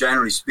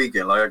generally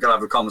speaking. Like I got to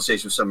have a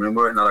conversation with someone and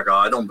we're like,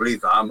 I don't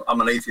believe that. I'm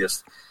an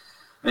atheist.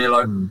 And you're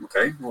like,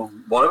 okay, well,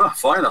 whatever,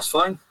 fine, that's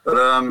fine. But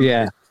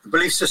the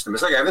belief system,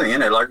 it's like everything,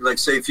 isn't it? Like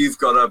say if you've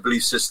got a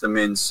belief system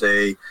in,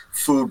 say,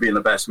 food being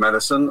the best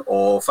medicine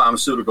or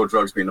pharmaceutical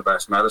drugs being the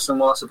best medicine,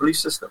 well, that's a belief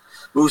system.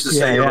 Who's to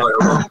say you're right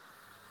or wrong?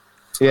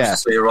 Who's to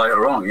say you're right or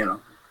wrong,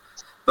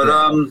 But,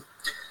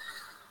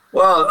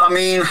 well, I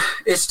mean,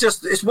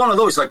 it's one of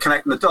those, like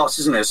connecting the dots,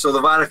 isn't it? So the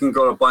Vatican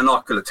got a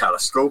binocular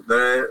telescope.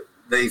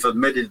 They've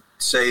admitted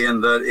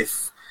saying that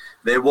if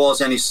there was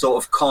any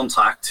sort of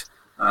contact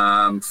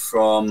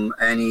from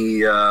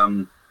any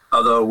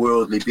other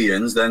worldly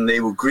beings, then they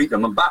will greet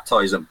them and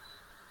baptize them.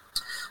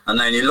 And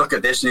then you look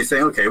at this and you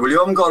think, okay, well, you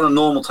haven't got a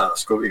normal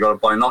telescope, you've got a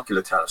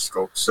binocular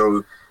telescope,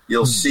 so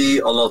you'll see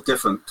a lot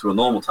different to a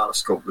normal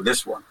telescope with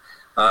this one.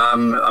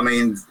 I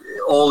mean,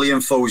 all the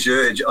info's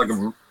here. I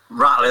can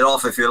rattle it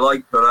off if you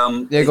like, but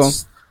go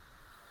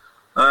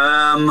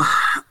on.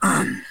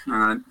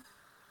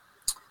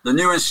 The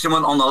new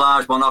instrument on the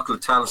large binocular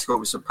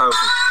telescope is a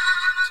powerful.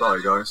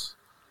 Sorry, guys.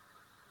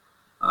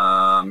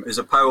 Is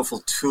a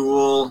powerful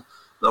tool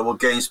that will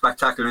gain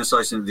spectacular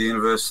insights into the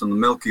universe from the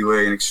Milky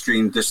Way and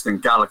extreme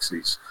distant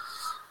galaxies.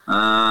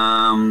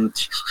 Hang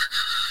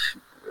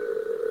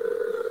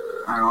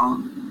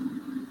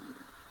on.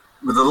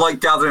 With the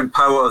light-gathering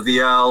power of the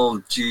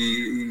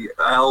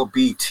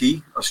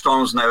LBT,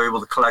 astronomers are now able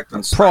to collect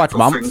and Pride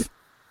Month.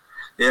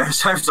 Yeah,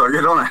 sounds like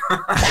it, doesn't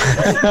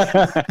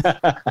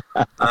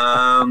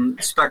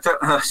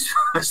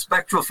it?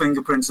 Spectral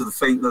fingerprints of the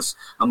faintest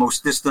and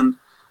most distant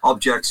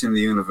objects in the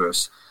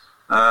universe.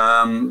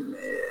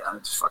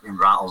 It just fucking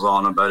rattles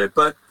on about it,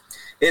 but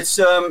it's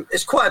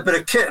quite a bit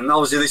of kit, and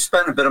obviously they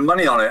spent a bit of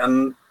money on it,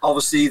 and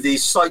obviously the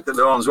site that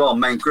they're on as well,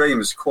 Mount Graham,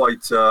 is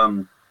quite.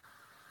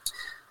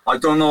 I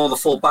don't know the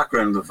full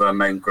background of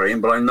Mount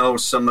Graham, but I know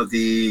some of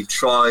the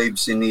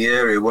tribes in the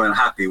area weren't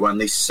happy when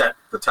they set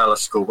the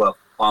telescope up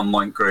on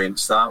Mount Graham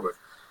to start with,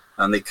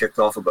 and they kicked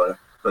off about it.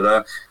 But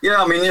I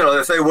mean,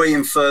 if they're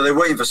waiting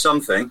for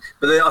something,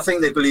 but I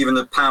think they believe in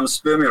the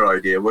panspermia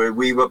idea, where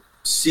we were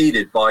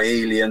seeded by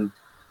alien,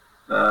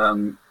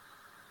 our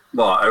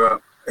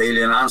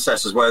alien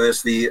ancestors, whether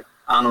it's the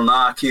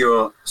Anunnaki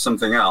or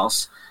something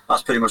else.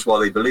 That's pretty much what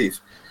they believe.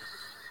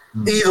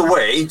 Either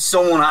way,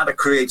 someone had to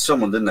create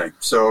someone, didn't they?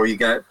 So you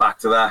get back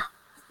to that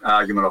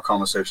argument or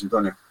conversation,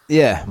 don't you?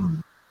 Yeah,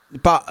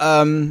 but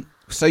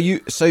so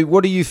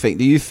what do you think?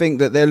 Do you think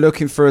that they're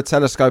looking for a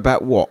telescope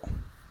at what?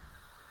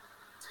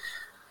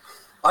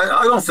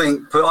 I don't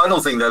think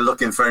they're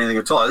looking for anything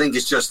at all. I think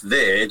it's just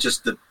there, it's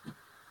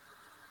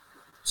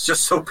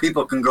just so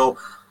people can go,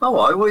 oh,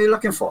 what are you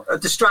looking for? A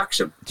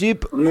distraction.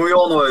 We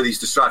all know how these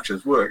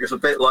distractions work. It's a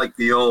bit like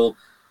the old,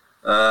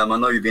 I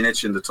know you've been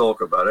itching to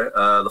talk about it,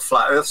 the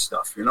flat earth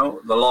stuff, A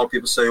lot of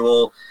people say,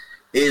 well,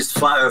 is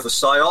flat earth a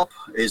psyop?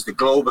 Is the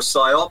globe a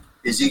psyop?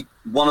 Is he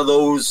one of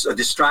those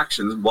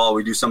distractions while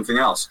we do something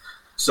else?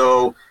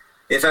 So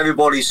if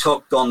everybody's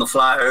hooked on the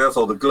flat earth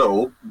or the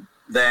globe,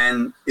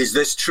 then is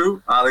this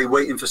true? Are they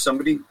waiting for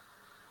somebody?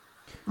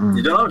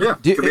 You don't know, yeah.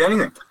 Could be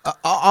anything.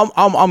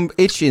 I'm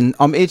itching.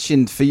 I'm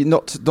itching for you.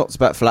 Not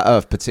about flat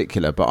Earth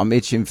particular, but I'm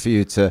itching for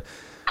you to.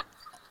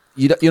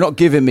 You're not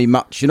giving me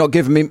much. You're not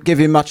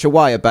giving much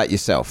away about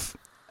yourself.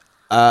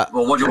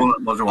 Well, what do you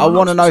want? I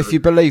want to know if you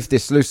believe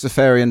this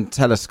Luciferian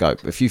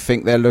telescope. If you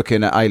think they're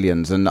looking at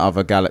aliens and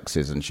other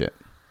galaxies and shit.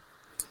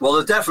 Well,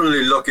 they're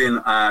definitely looking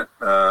at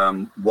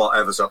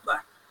whatever's up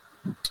there,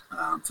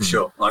 for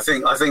sure. I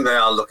think they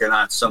are looking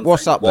at something.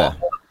 What's up there?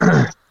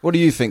 What do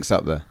you think's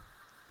up there?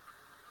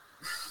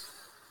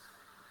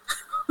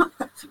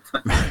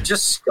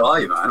 Just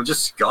sky, man.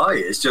 Just sky.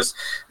 It's just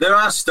there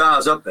are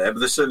stars up there, but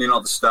they're certainly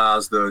not the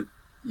stars that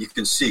you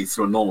can see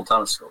through a normal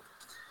telescope.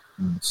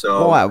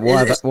 So why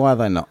are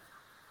they not?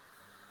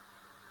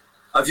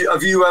 Have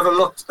you ever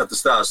looked at the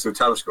stars through a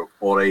telescope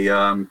or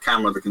a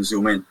camera that can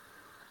zoom in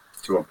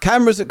to them?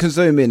 Cameras that can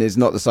zoom in is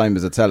not the same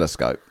as a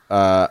telescope.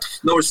 No,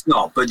 it's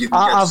not. But you can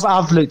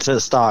I've looked at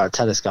a star at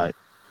telescope.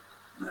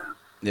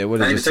 Yeah, what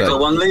did any you say?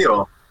 particular one, Lee?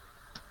 Or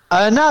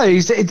No,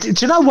 do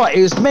you know what?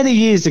 It was many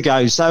years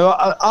ago,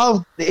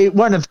 so it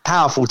wasn't a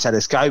powerful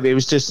telescope. It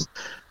was just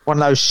one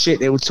of those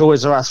shit little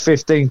Toys R Us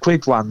 15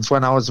 quid ones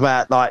when I was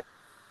about like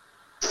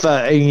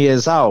 13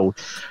 years old.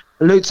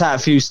 I looked at a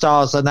few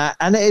stars on that,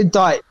 and it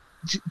like,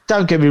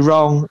 don't get me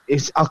wrong,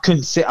 I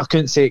couldn't see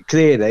it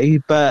clearly,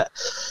 but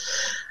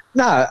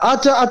no,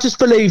 I just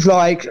believe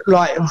like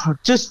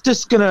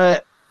just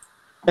gonna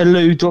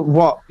allude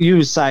what you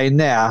were saying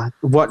there,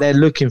 what they're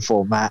looking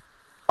for, Matt.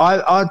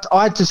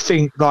 I just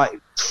think like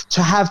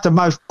to have the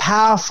most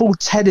powerful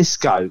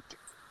telescope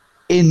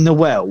in the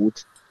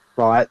world,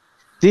 right?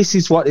 This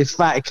is what this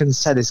Vatican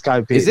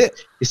telescope is. Is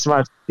it?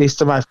 It's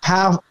the most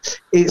powerful.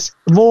 It's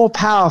more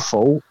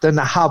powerful than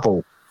the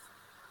Hubble.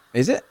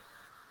 Is it?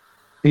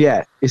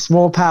 Yeah, it's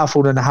more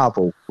powerful than the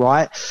Hubble,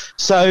 right?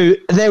 So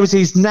there was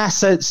these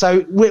NASA.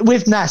 So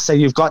with NASA,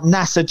 you've got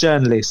NASA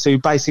journalists who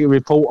basically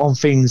report on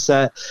things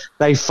that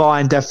they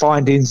find, their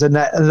findings, and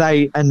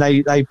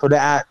they put it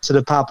out to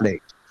the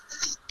public.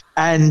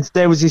 And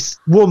there was this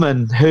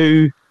woman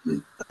who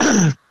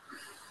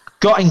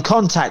got in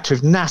contact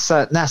with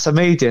NASA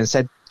media and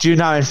said, "Do you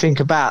know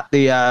anything about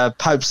the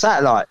Pope's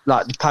satellite,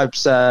 like the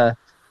Pope's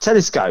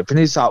telescope?" And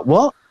he's like,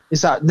 "What?"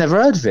 He's like,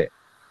 "Never heard of it,"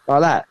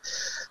 like that.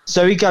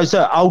 So he goes,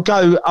 "Look, I'll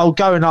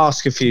go and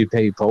ask a few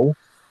people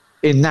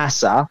in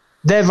NASA."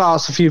 They've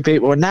asked a few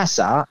people in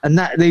NASA, and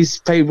these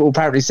people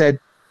apparently said,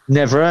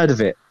 "Never heard of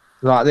it,"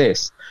 like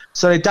this.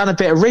 So they've done a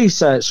bit of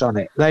research on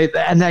it.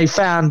 They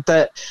found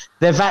that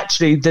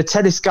the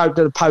telescope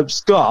that the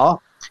Pope's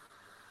got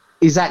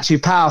is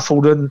actually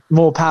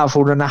more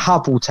powerful than a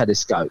Hubble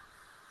telescope.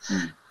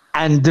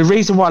 And the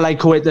reason why they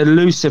call it the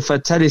Lucifer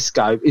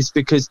telescope is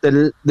because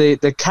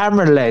the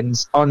camera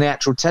lens on the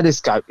actual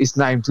telescope is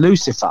named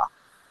Lucifer.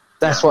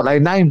 That's what they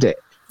named it.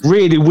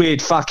 Really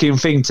weird fucking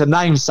thing to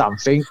name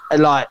something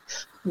like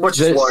which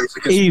is why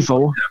it's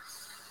evil.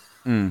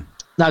 Yeah.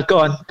 No, go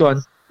on.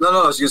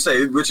 No, I was going to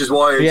say, which is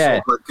why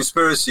it's like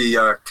conspiracy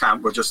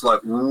camp were just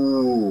like,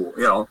 ooh,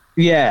 you know.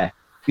 Yeah.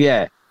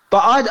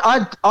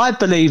 But I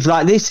believe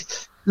like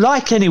this,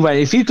 like anywhere,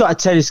 if you've got a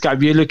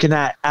telescope, you're looking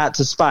out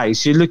to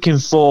space. You're looking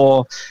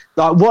for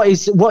like what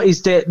is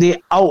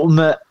the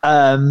ultimate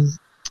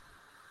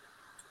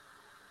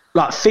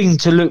like thing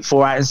to look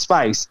for out in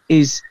space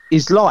is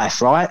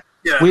life, right?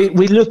 Yeah.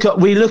 We look at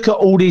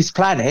all these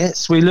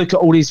planets. We look at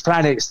all these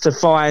planets to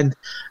find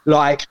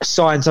like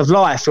signs of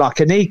life, like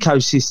an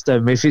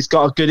ecosystem. If it's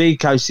got a good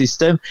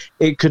ecosystem,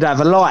 it could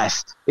have a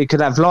life. It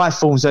could have life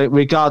forms,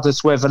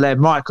 regardless whether they're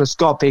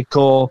microscopic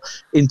or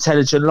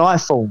intelligent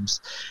life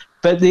forms.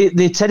 But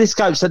the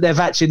telescopes that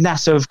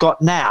NASA have got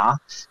now,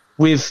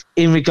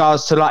 in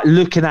regards to like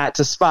looking out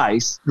to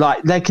space,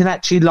 like they can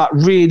actually like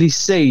really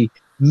see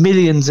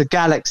millions of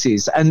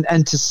galaxies,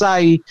 and to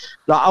say,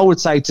 like I would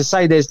say, to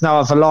say there's no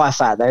other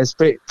life out there is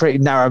pretty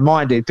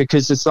narrow-minded,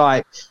 because it's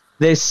like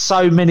there's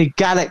so many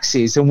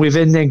galaxies, and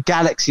within them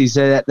galaxies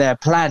there are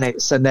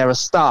planets and there are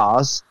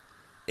stars.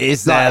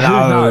 Is there like,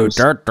 who knows?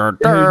 Who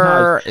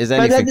knows? Is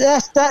anything?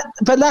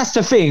 But that's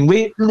the thing.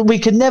 We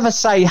can never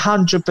say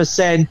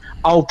 100%.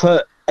 I'll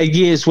put a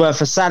year's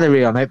worth of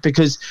salary on it,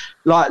 because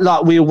like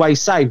we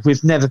always say,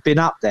 we've never been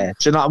up there.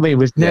 Do you know what I mean?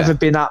 We've never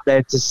been up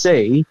there to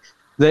see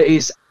that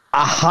it's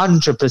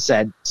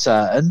 100%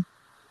 certain.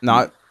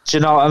 No. Do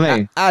you know what I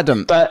mean?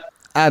 Adam,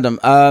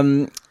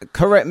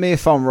 correct me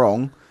if I'm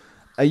wrong.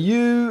 Are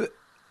you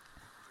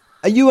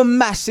a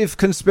massive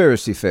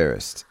conspiracy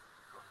theorist?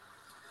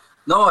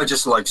 No, I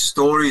just like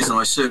stories, and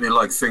I certainly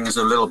like things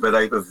a little bit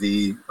out of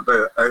the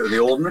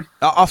ordinary.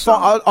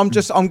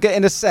 I'm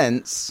getting a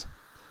sense,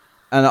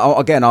 and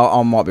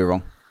I might be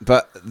wrong,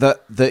 but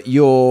that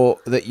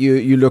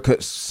you look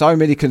at so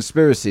many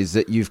conspiracies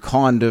that you've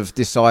kind of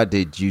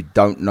decided you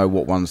don't know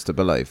what ones to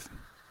believe.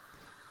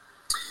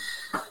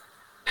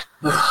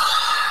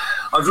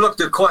 I've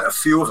looked at quite a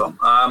few of them,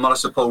 and I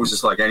suppose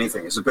it's like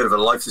anything. It's a bit of a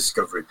life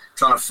discovery,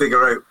 trying to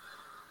figure out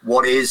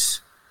what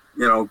is,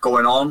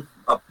 going on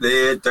up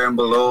there, down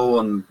below,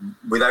 and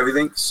with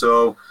everything.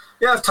 So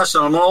yeah, I've touched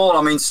on them all.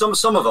 I mean, some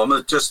of them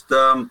have just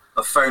have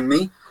found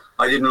me.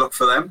 I didn't look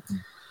for them.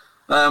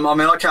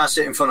 I can't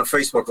sit in front of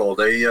Facebook all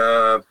day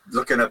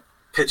looking at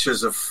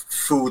pictures of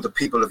food that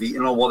people have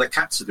eaten or what their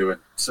cats are doing.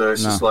 So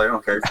it's just like,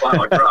 okay, fine,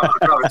 I'll grab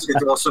it to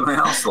do something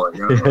else. Like,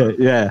 you know?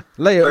 Yeah.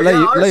 Lee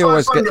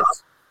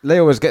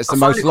always gets the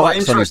most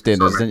likes on his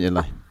dinners, sorry. didn't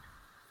you, Lee?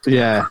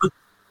 Yeah.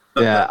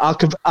 Yeah.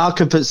 I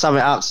could put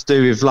something up to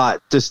do with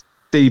like just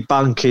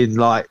debunking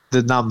like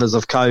the numbers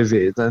of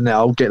COVID, and then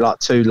I'll get like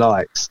 2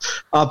 likes.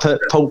 I put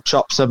pork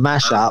chops and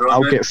mash up,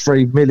 I'll get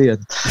 3 million.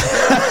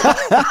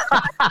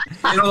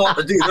 You know what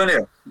to do, don't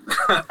you?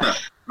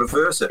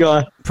 Reverse it.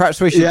 Perhaps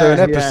we should do an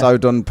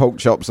episode on pork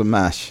chops and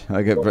mash.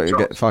 I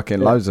get fucking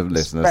loads of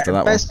listeners to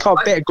that best one.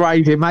 Bit of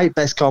gravy, mate.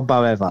 Best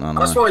combo ever.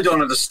 That's what I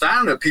don't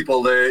understand. That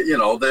people,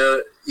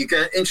 you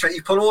get interested.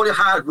 You put all your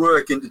hard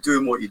work into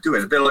doing what you're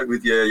doing. A bit like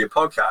with your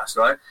podcast,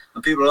 right?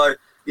 And people are like,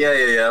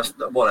 yeah,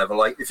 whatever.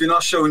 Like, if you're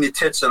not showing your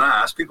tits and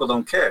ass, people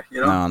don't care.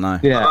 You know? No.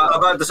 Yeah.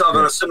 I've had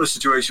a similar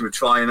situation with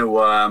trying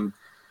to.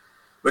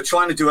 We're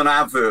trying to do an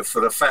advert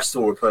for a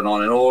festival we're putting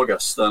on in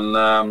August, and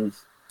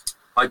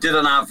I did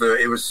an advert.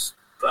 It was,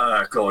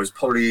 it was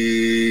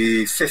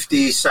probably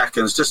 50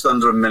 seconds, just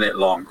under a minute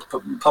long,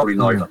 probably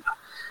not even that.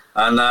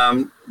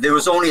 And there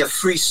was only a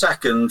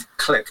 3-second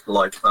click,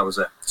 like, that was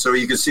it. So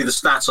you can see the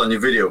stats on your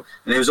video,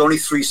 and it was only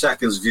 3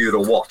 seconds viewed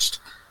or watched.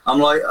 I'm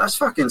like, that's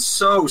fucking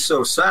so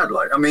sad.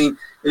 Like, I mean,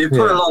 you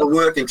put a lot of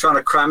work in trying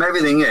to cram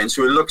everything in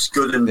so it looks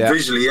good and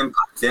visually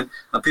impacting,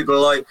 and people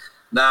are like,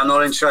 nah, I'm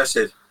not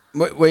interested.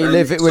 We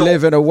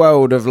live in a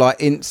world of like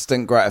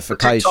instant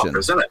gratification,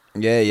 isn't it?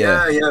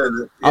 Yeah.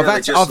 I've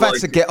had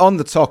to get on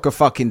the talk of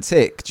fucking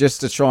tick just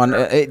to try and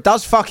it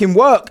does fucking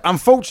work.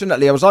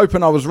 Unfortunately, I was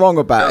hoping I was wrong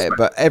about it,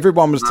 but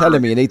everyone was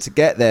telling me you need to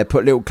get there,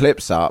 put little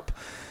clips up,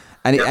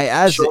 and it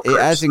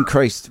has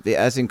increased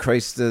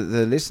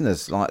the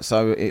listeners. Like,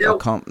 so I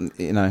can't,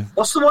 you know.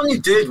 What's the one you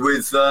did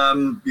with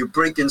you're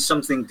breaking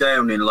something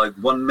down in like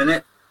 1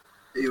 minute?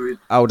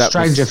 That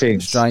Stranger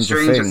Things. Stranger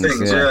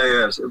Things.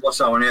 Yeah. What's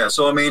that one? Yeah.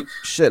 So I mean,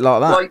 shit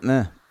like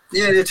that.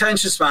 The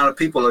attention span of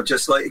people are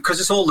just like,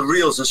 because it's all the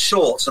reels and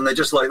shorts, and they're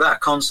just like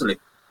that constantly.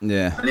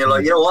 Yeah. And you're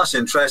like, well, that's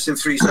interesting.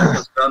 3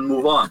 seconds, and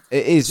move on.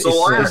 It is. So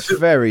it's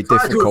very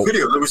difficult. I do a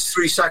video that was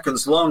 3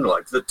 seconds long,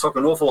 like that took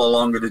an awful lot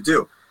longer to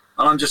do,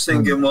 and I'm just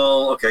thinking,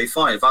 well, okay,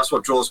 fine. If that's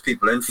what draws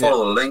people in,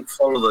 follow the link,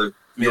 follow the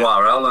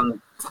URL,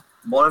 and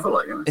whatever,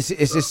 like, you know. It's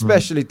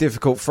especially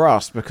difficult for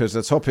us because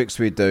the topics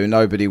we do,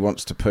 nobody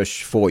wants to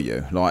push for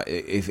you. Like,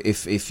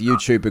 if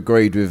YouTube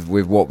agreed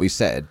with what we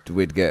said,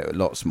 we'd get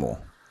lots more.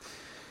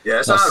 Yeah,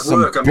 it's That's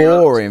hard work. some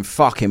boring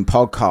fucking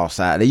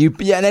podcasts out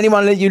there. And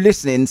anyone that you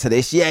listening to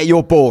this,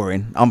 you're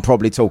boring. I'm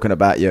probably talking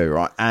about you,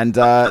 right? And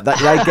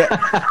they get,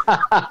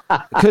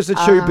 because the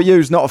Tuber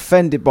U's not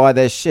offended by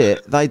their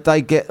shit.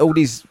 They get all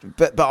these,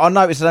 but I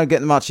notice they don't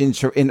get much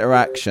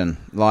interaction.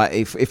 Like,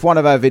 if one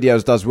of our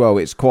videos does well,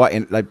 it's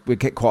we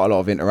get quite a lot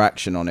of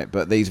interaction on it.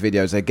 But these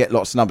videos, they get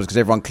lots of numbers because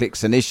everyone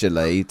clicks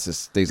initially to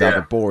these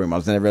other boring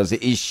ones, and they realise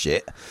it is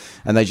shit,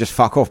 and they just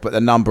fuck off. But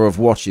the number of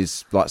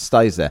watches like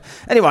stays there.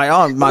 Anyway,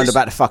 I'm moaned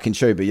about the fucking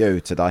Tuber U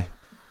today.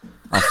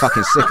 I'm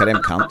fucking sick of them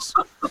cunts.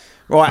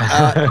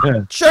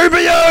 Right, Tuber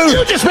U!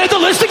 You just made the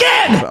list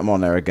again! Put them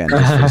on there again,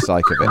 just for the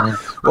sake of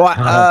it.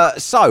 Right,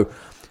 so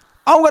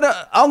I'm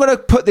gonna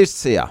put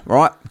this to you.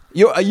 Right,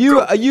 are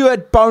you a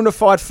bona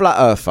fide flat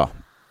earther?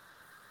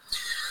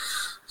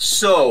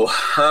 So,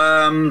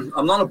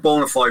 I'm not a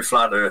bona fide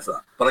flat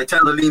earther, but I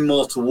tend to lean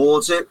more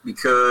towards it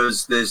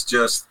because there's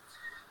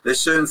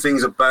certain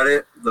things about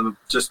it that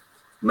just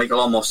make a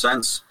lot more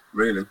sense,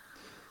 really.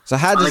 So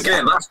how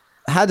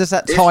does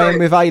that tie in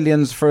with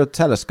aliens for a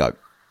telescope?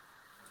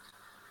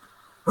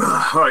 All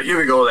right, here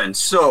we go then.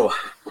 So,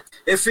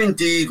 if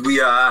indeed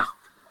we are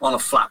on a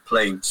flat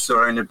plane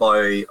surrounded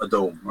by a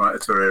dome, right, a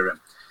terrarium,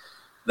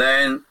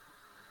 then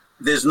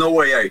there's no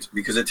way out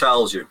because it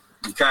tells you.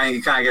 You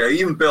can't get out.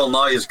 Even Bill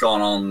Nye has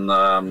gone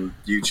on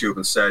YouTube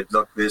and said,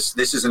 look, this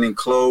is an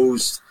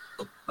enclosed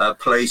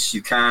place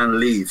you can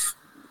leave.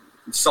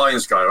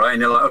 Science guy, right?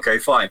 And you're like, okay,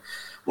 fine.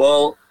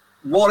 Well,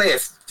 what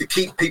if, to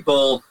keep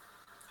people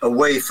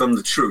away from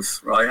the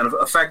truth, right? And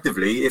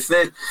effectively, if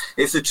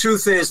the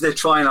truth is they're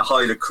trying to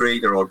hide a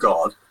creator or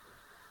God,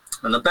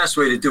 then the best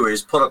way to do it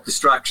is put up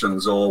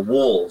distractions or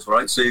walls,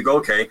 right? So you go,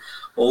 okay,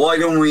 well, why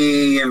don't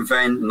we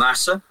invent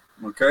NASA?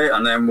 Okay,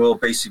 and then we'll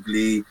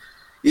basically,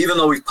 even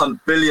though we've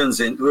pumped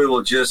billions into it,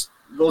 we'll just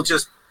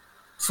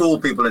fool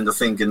people into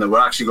thinking that we're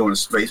actually going to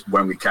space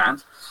when we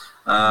can't.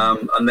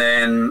 And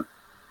then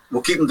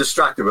we'll keep them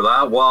distracted with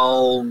that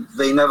while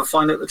they never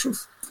find out the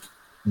truth.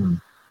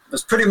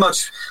 That's pretty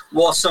much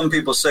what some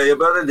people say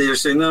about it. They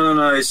just say,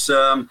 no, it's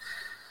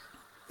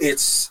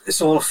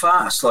all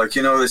fast. Like,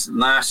 you know, this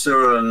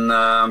NASA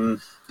and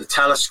the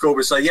telescope.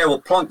 It's like, yeah, we'll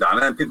plonk that,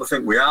 and then people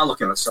think we are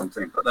looking at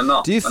something, but they're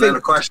not. Do you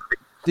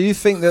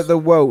think that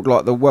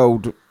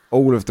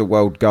all of the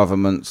world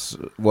governments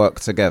work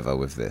together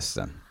with this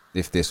then,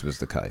 if this was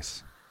the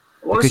case?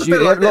 Well, because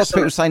lots of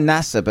people say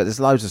NASA, but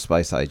there's loads of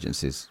space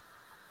agencies.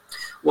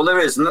 Well, there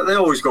is. They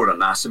always go to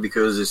NASA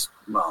because it's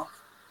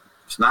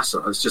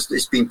NASA.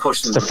 It's been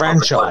pushed into the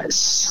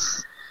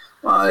franchise.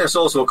 Well, it's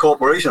also a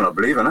corporation, I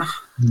believe, isn't it?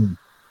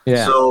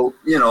 Yeah. So,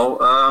 you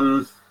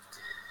know,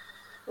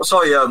 Oh,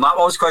 sorry, Matt,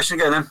 what was the question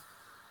again then?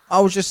 I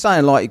was just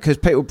saying, like, because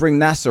people bring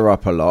NASA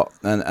up a lot,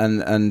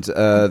 and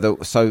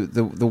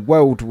the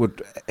world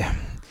would,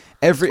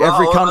 every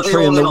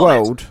country in the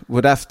world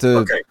would have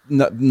to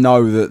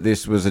know that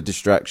this was a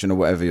distraction or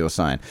whatever you're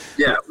saying.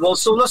 Yeah, well,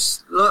 so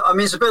I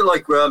mean, it's a bit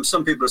like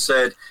some people have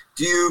said,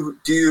 do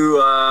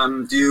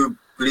you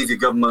believe your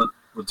government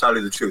would tell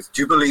you the truth?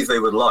 Do you believe they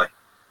would lie?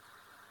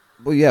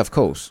 Well, yeah, of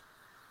course.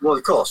 Well,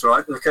 of course,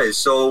 right? Okay,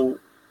 so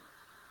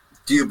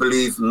do you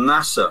believe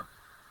NASA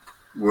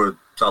would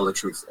tell the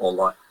truth or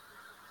lie?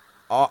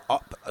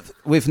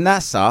 With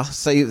NASA,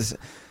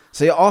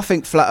 see, I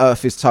think flat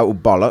Earth is total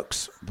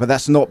bollocks, but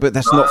that's not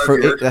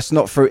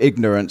through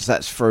ignorance.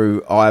 That's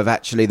through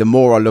the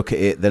more I look at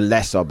it, the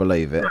less I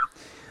believe it,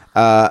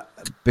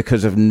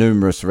 because of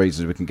numerous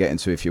reasons we can get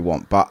into if you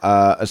want. But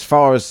as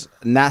far as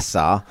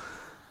NASA,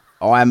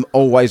 I'm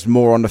always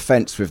more on the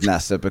fence with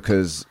NASA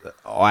because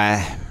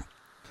I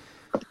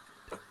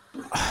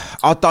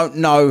don't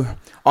know.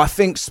 I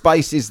think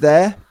space is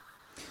there.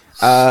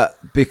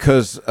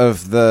 Because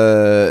of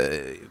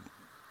there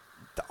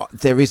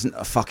isn't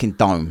a fucking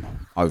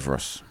dome over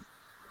us.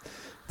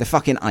 There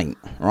fucking ain't,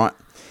 right?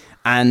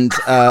 And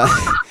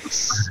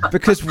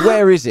because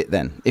where is it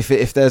then?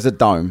 If there's a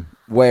dome,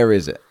 where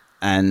is it?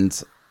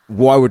 And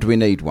why would we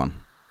need one?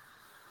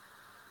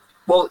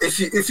 Well,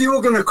 if you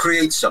were going to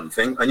create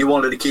something and you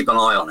wanted to keep an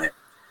eye on it,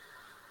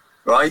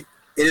 right?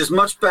 It is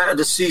much better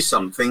to see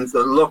something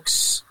that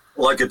looks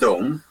like a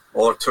dome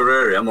or a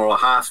terrarium or a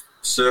half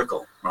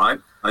circle, right?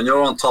 And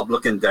you're on top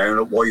looking down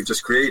at what you've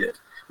just created.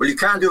 Well, you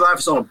can't do that if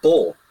it's on a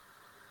ball.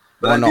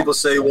 But why then not? People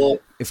say, well...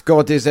 If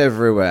God is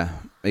everywhere,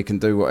 he can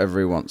do whatever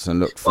he wants and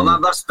look for... Well,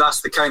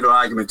 that's the kind of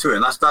argument to it.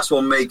 And that's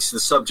what makes the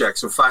subject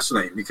so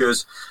fascinating.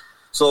 Because,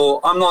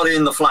 so I'm not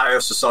in the Flat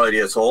Earth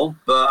Society at all,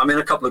 but I'm in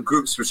a couple of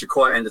groups which are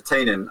quite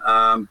entertaining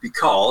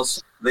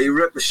because they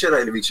rip the shit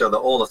out of each other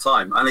all the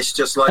time. And it's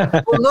just like,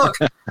 oh, look,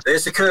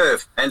 there's the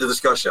curve, end of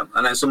discussion.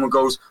 And then someone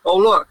goes, oh,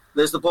 look,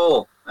 there's the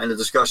ball, end of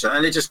discussion.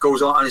 And it just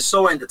goes on, and it's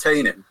so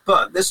entertaining.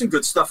 But there's some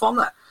good stuff on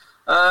there.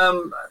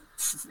 And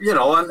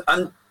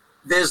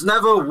there's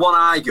never one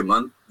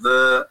argument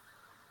that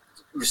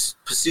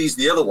precedes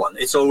the other one.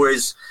 It's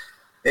always,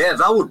 yeah,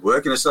 that would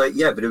work. And it's like,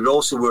 yeah, but it would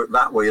also work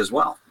that way as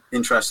well,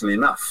 interestingly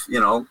enough,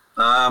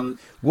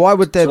 Why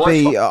would there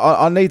be...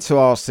 I need to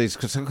ask these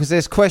because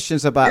there's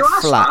questions about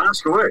flat.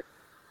 Ask away.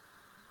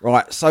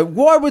 Right, so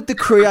why would the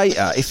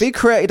creator, if he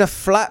created a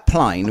flat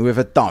plane with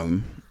a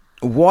dome,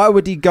 why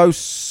would he make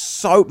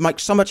so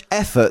much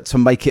effort to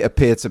make it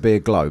appear to be a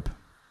globe?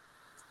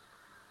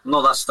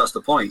 No, that's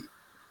the point.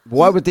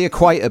 Why would the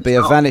equator be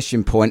a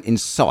vanishing point in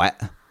sight,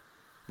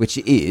 which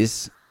it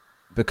is,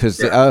 because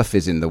the Earth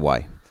is in the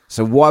way?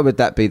 So why would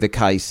that be the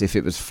case if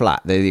it was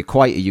flat? The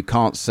equator, you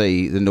can't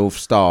see the North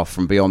Star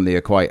from beyond the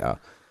equator.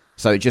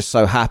 So it just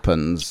so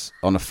happens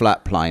on a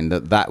flat plane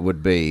that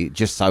would be,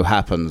 just so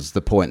happens,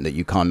 the point that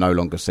you can no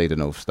longer see the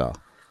North Star.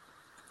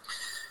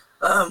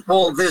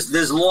 Well,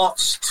 there's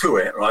lots to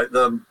it, right?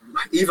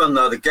 Even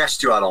the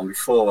guest you had on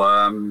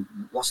before,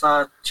 what's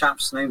that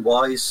chap's name?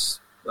 Wise?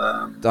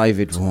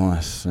 David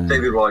Weiss. Yeah.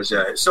 David Weiss,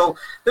 yeah. So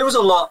there was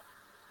a lot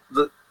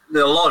that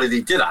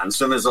he did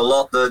answer, and there's a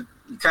lot that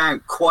you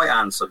can't quite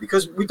answer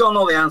because we don't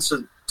know the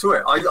answer to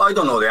it. I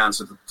don't know the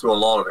answer to a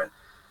lot of it.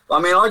 I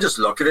mean, I just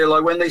look at it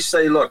like when they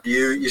say, look,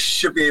 you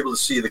should be able to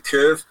see the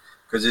curve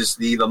because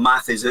the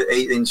math is at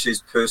 8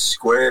 inches per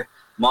square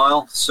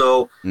mile.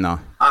 So no,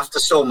 after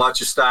so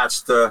much, it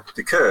starts to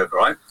curve,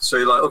 right? So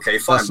you're like, okay,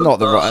 fine. That's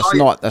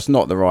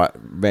not the right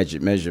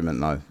measurement,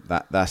 though.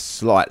 That's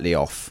slightly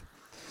off.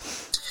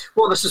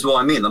 Well, this is what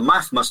I mean. The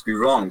math must be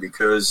wrong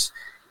because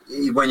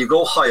when you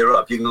go higher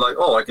up, you can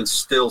I can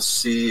still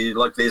see,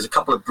 like, there's a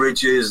couple of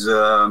bridges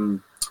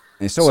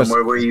it's always,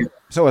 somewhere where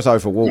it's always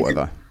over water,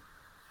 though.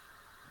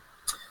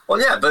 Well,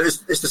 yeah, but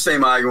it's the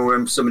same argument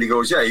when somebody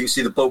goes, yeah, you can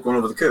see the boat going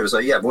over the curve. It's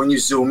like, yeah, but when you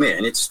zoom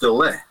in, it's still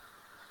there.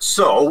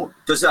 So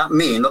does that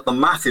mean that the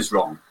math is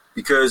wrong?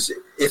 Because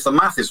if the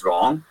math is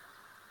wrong,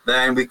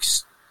 then we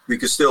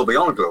could still be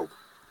on a globe.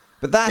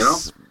 But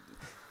that's...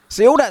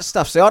 See, all that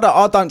stuff,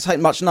 I don't take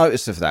much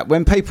notice of that.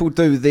 When people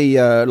do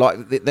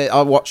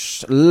I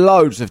watch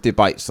loads of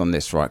debates on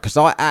this, right? Because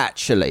I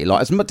actually,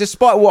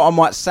 despite what I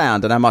might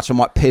sound and how much I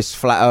might piss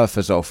flat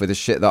earthers off with the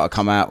shit that I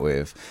come out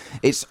with,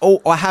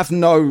 I have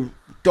no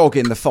dog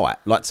in the fight.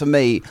 Like, to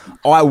me,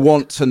 I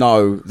want to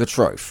know the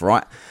truth,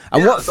 right?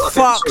 And what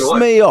fucks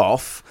me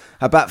off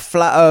about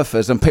flat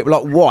earthers and people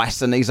like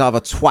Weiss and these other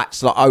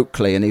twats like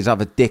Oakley and these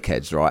other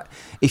dickheads, right?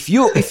 If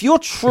you're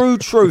true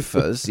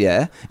truthers,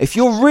 yeah, if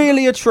you're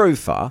really a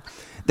truther,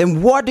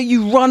 then why do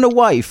you run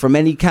away from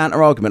any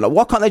counter argument? Like,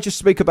 why can't they just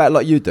speak about it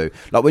like you do?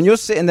 Like, when you're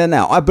sitting there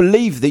now, I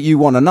believe that you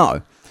want to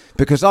know.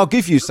 Because I'll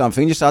give you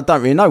something, you say, I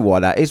don't really know why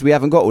that is. We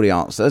haven't got all the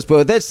answers.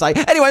 But they'd say,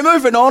 anyway,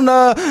 moving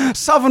on,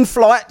 Southern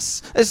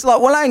flights. It's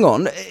like, well, hang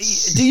on.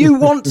 Do you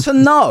want to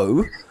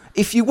know?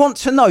 If you want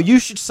to know, you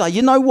should say,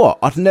 you know what?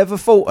 I've never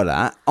thought of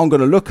that. I'm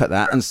going to look at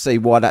that and see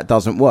why that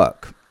doesn't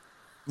work.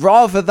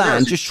 Rather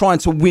than just trying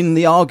to win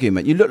the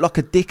argument. You look like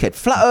a dickhead.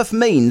 Flat Earth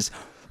means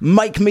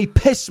make me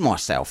piss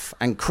myself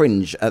and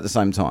cringe at the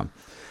same time.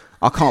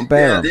 I can't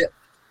bear them.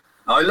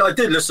 I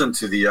did listen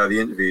to the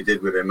interview you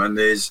did with him, and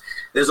there's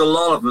a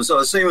lot of them.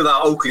 So same with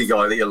that Oakley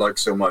guy that you like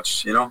so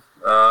much, you know.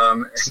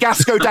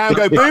 Gas go down,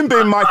 go boom,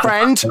 boom, my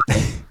friend.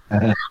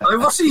 I mean,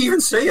 what's he even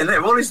saying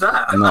there? What is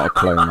that? Not a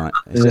clue, mate.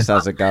 He just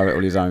has a go at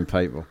all his own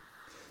people.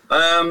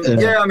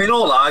 Yeah, I mean,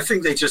 all that. I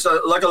think they just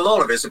like a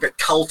lot of it's a bit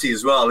culty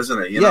as well,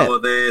 isn't it? You know,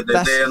 they're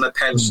there on the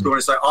pedestal. And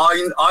it's like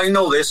I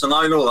know this and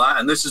I know that,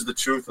 and this is the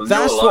truth. And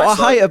that's what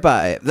I hate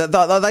about it.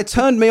 They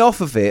turned me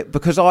off of it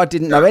because I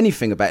didn't know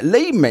anything about it.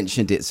 Lee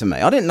mentioned it to me.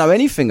 I didn't know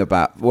anything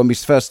about when we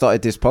first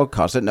started this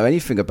podcast. I didn't know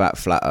anything about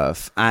flat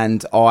Earth,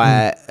 and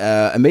I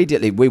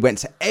immediately we went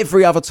to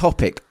every other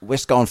topic.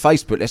 Let's go on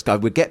Facebook. Let's go.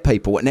 We get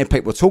people, and then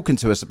people were talking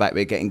to us about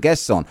we're getting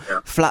guests on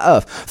flat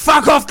Earth.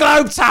 Fuck off,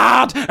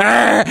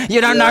 globetard!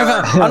 You don't know.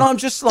 And I'm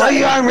just like,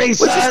 we're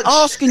just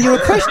asking you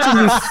a question,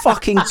 you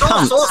fucking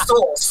cunt.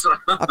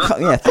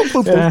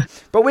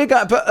 But we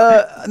got,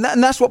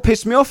 and that's what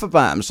pissed me off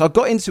about him. So I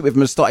got into it with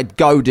him and started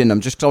goading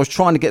him just because I was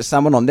trying to get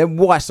someone on. Then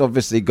Weiss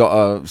obviously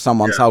got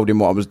someone told him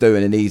what I was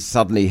doing, and he's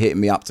suddenly hitting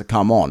me up to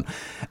come on.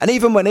 And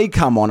even when he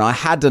come on, I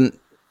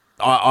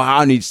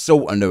only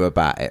sort of knew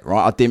about it,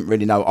 right? I didn't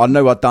really know. I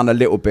knew I'd done a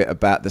little bit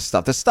about the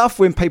stuff. The stuff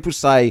when people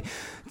say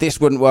this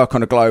wouldn't work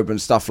on a globe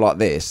and stuff like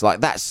this,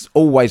 like that's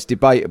always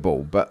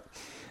debatable. But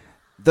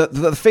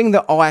the thing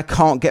that I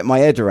can't get my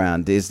head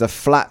around is the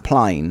flat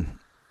plane,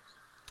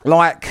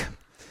 like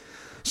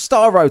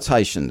star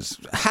rotations.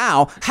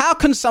 How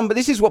can somebody,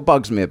 this is what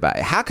bugs me about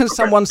it. How can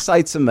someone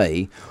say to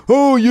me,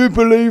 oh, you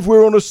believe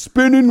we're on a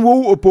spinning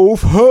water ball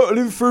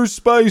hurtling through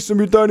space and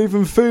we don't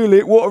even feel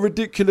it? What a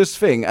ridiculous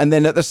thing. And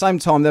then at the same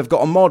time, they've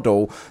got a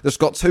model that's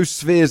got two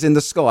spheres in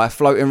the sky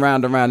floating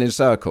round and round in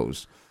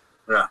circles.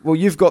 Yeah. Well,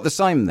 you've got the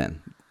same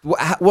then.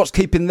 What's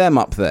keeping them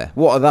up there?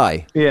 What are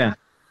they? Yeah.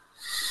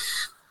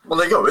 Well,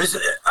 there you go.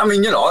 I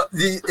mean, you know,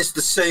 it's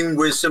the same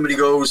where somebody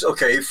goes,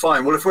 okay,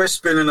 fine. Well, if we're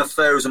spinning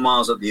 1,000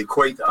 miles at the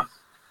equator,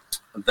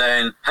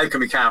 then how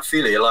come we can't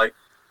feel it? You're like,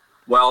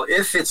 well,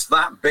 if it's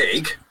that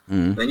big,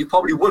 then you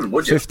probably wouldn't,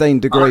 would you? 15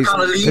 degrees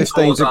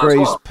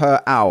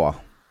per hour.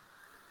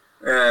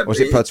 Or was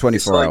it per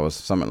 24 hours?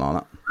 Something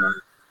like that.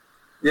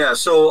 Yeah,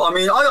 so, I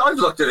mean, I've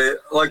looked at it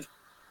like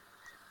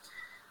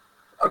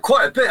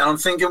quite a bit, and I'm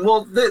thinking,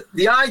 well,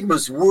 the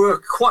arguments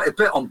work quite a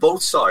bit on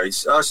both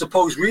sides. I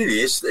suppose really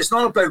it's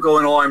not about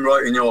going, oh, I'm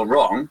right and you're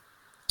wrong.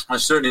 I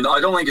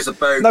don't think it's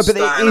about. No, but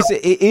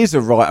it is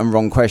a right and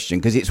wrong question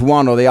because it's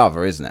one or the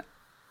other, isn't it?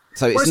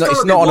 So it's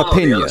not an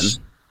opinion.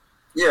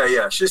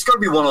 Yeah. So it's got to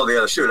be one or the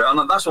other, sure.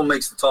 And that's what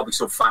makes the topic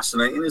so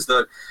fascinating is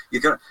that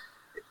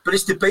but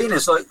it's debating.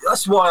 It's like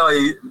that's why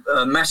I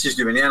messaged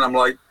you in the end. I'm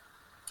like,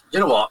 you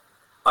know what?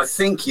 I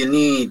think you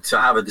need to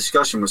have a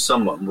discussion with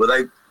someone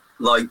without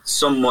like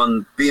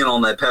someone being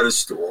on their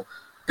pedestal,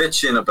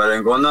 bitching about it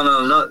and going,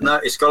 no,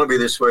 it's got to be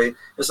this way.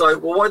 It's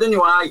like, well, why don't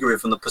you argue it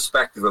from the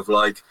perspective of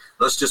like,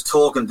 let's just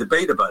talk and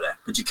debate about it.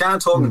 But you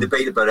can't talk and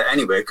debate about it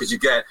anyway because you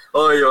get,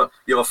 oh,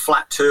 you're a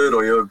flat turd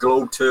or you're a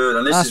globe turd,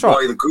 and this is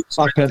why the group's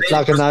like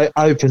an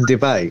open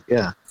debate,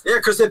 yeah. Yeah,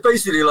 because they're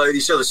basically like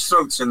each other's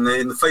throats in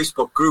the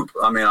Facebook group.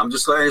 I mean, I'm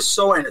just like, it's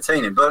so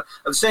entertaining, but at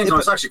the same time,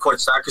 it's actually quite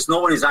sad because no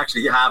one is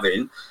actually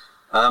having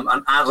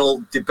an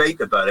adult debate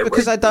about it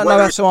because they don't know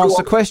how to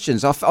answer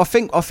questions. I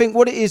think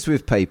what it is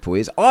with people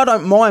is I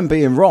don't mind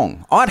being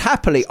wrong.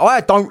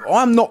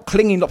 I'm not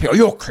clinging up here.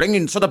 You're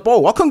clinging to the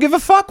ball. I couldn't give a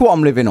fuck what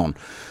I'm living on.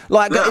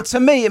 Like to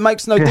me, it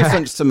makes no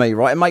difference to me,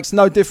 right? It makes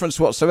no difference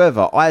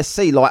whatsoever. I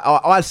see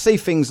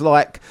things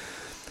like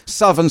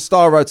southern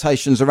star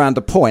rotations around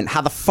a point. How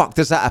the fuck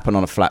does that happen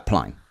on a flat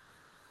plane?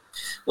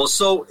 Well,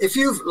 so if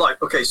you've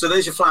so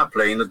there's your flat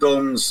plane, the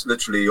dome's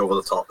literally over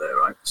the top there,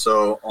 right?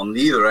 So on the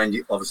either end,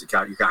 you obviously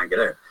can't get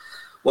out.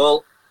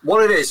 Well,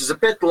 what it is a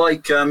bit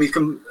like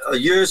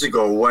years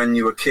ago when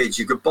you were kids,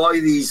 you could buy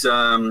these. They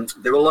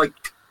were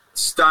like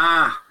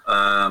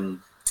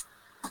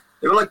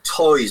they were like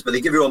toys, but they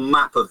give you a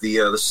map of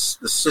the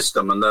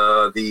system and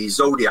the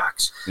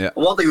zodiacs. Yeah.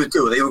 And what they would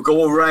do, they would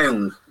go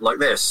around like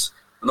this,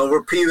 and over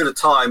a period of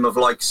time of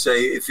like,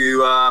 say, if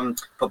you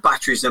put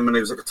batteries in and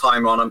there was like a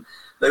timer on them.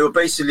 They were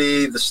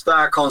basically, the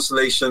star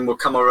constellation will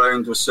come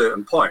around to a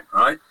certain point,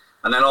 right?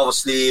 And then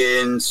obviously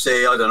in,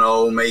 say, I don't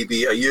know,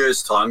 maybe a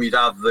year's time, you'd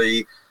have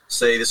the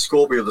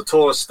Scorpio, the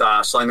Taurus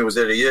star sign that was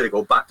there a year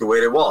ago, back to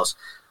where it was.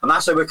 And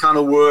that's how it kind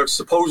of works,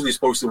 supposedly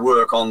supposed to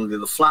work on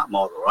the flat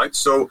model, right?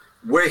 So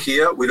we're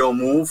here, we don't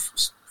move,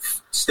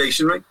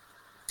 stationary.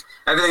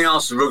 Everything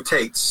else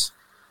rotates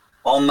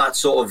on that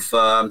sort of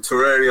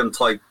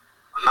terrarium-type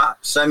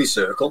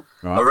semicircle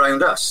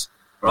around us,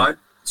 right?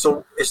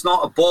 So it's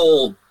not a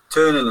ball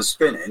turning and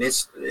spinning.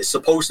 It's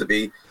supposed to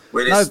be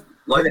where it's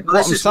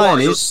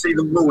you'll see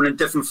the moon in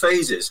different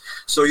phases.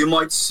 So you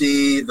might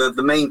see the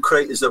main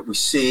craters that we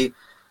see,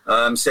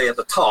 say at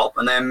the top,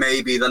 and then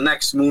maybe the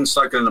next moon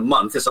cycle in a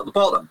month is at the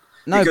bottom.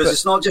 No, because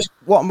it's not just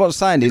what I'm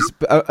saying is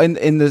at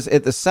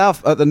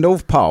the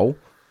North Pole,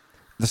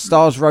 the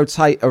stars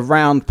rotate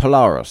around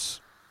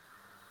Polaris.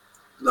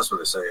 That's what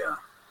they say. Yeah.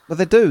 Well,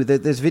 they do.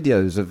 There's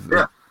videos of.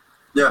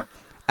 Yeah.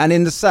 And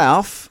in the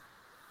south,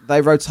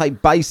 they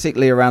rotate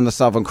basically around the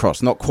Southern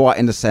Cross, not quite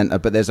in the centre,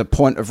 but there's a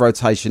point of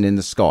rotation in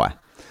the sky.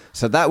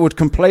 So that would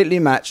completely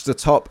match the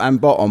top and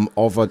bottom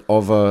of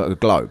a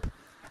globe.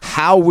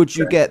 How would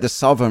you get the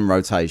southern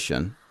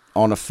rotation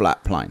on a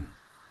flat plane?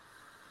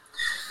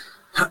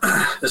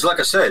 It's like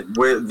I said,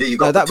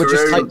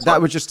 that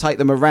would just take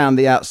them around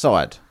the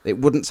outside. It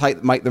wouldn't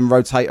make them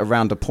rotate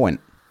around a point.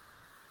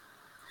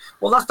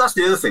 Well, that's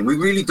the other thing. We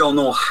really don't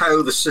know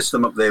how the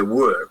system up there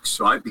works,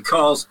 right?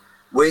 Because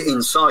we're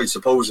inside,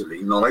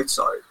 supposedly, not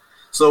outside.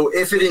 So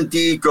if it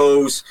indeed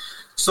goes...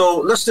 So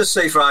let's just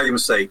say, for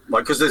argument's sake,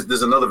 like, because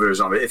there's another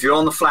version of it. If you're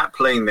on the flat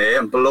plane there,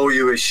 and below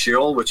you is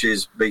Sheol, which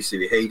is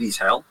basically Hades,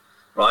 hell,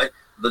 right?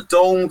 The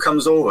dome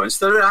comes over.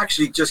 Instead of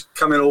actually just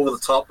coming over the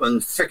top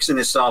and fixing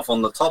itself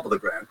on the top of the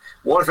ground,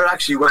 what if it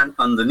actually went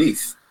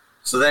underneath?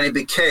 So then it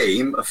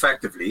became,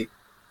 effectively,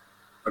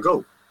 a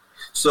globe.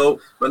 So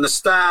when the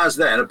stars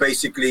then are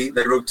basically,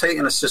 they rotate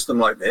in a system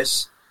like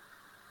this,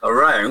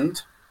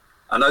 around,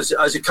 and as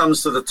it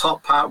comes to the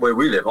top part where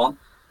we live on,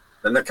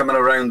 then they're coming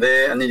around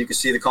there, and then you can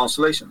see the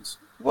constellations.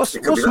 What's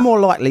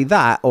more likely,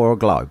 that or a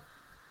globe?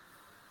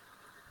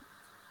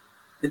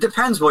 It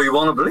depends what you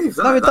want to believe.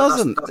 No, it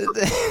doesn't.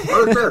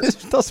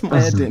 It does my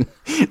head in.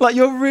 Like,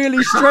 you're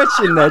really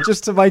stretching there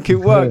just to make it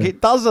work. It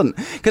doesn't.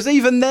 Because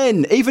even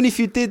then, even if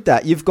you did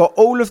that, you've got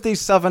all of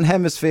these southern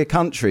hemisphere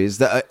countries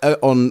that are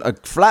on a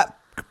flat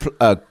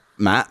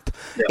map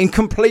in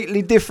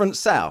completely different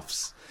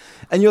souths.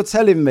 And you're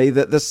telling me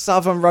that the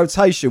southern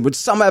rotation would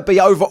somehow be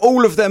over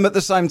all of them at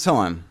the same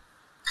time?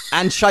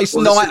 And chase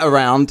night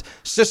around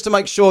just to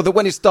make sure that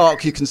when it's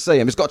dark you can see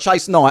them. It's got to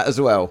chase night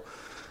as well.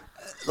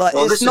 Like,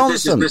 it's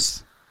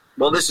nonsense.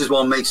 This is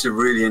what makes it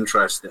really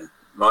interesting,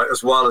 right?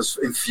 As well as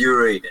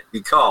infuriating,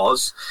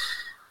 because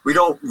we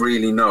don't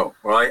really know,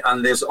 right?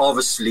 And there's a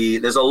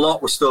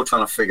lot we're still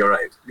trying to figure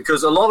out,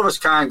 because a lot of us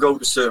can't go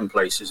to certain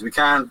places. We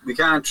can't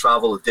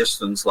travel a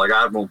distance like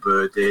Admiral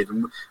Byrd did,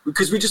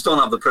 because we just don't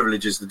have the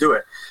privileges to do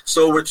it.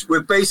 So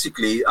we're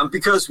basically, and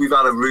because we've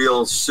had a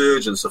real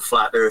surgence of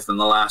flat Earth in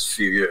the last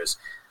few years,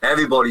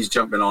 everybody's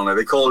jumping on it.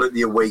 They call it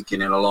the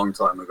awakening a long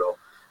time ago.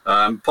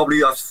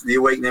 Probably after the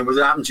awakening was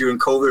happened during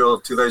COVID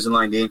or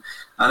 2019,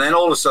 and then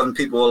all of a sudden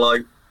people were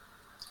like,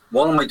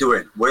 what am I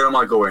doing? Where am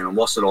I going? And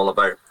what's it all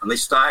about? And they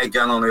started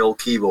getting on the old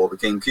keyboard,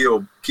 became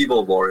keyboard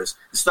warriors.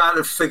 They started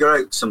to figure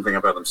out something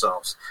about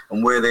themselves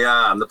and where they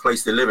are and the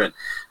place they live in.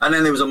 And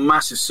then there was a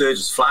massive surge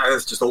as flat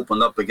Earth just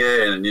opened up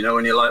again. And,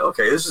 and you're like,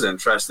 okay, this is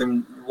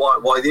interesting.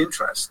 Why the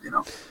interest,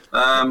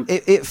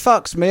 It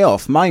fucks me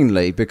off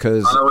mainly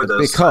because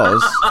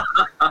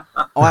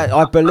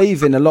I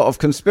believe in a lot of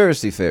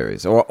conspiracy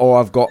theories,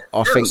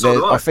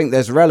 I think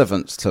there's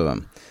relevance to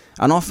them.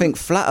 And I think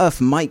Flat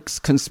Earth makes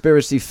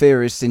conspiracy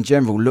theorists in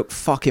general look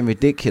fucking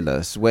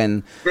ridiculous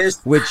when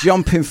we're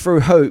jumping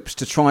through hoops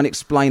to try and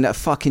explain a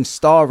fucking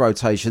star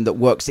rotation that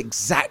works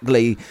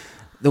exactly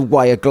the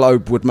way a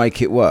globe would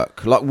make it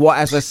work. Like, what,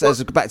 as I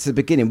said, back to the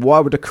beginning,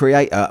 why would a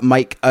creator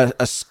make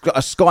a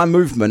sky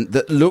movement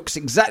that looks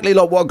exactly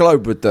like what a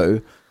globe would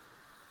do?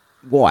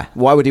 Why?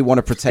 Why would he want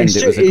to pretend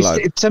it was a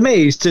globe? To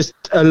me, it's just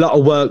a lot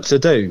of work to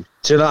do.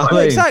 Do you know what I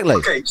mean? Exactly.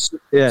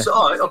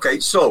 Okay,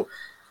 so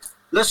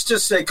let's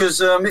just say, because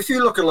if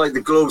you look at like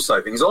the globe side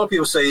of things, a lot of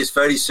people say it's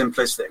very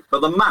simplistic,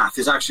 but the math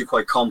is actually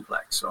quite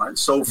complex, right?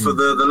 So for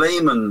the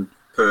layman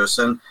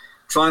person,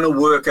 trying to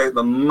work out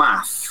the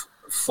math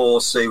for,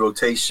 say,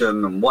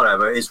 rotation and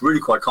whatever is really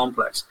quite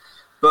complex.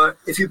 But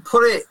if you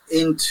put it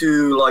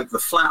into like the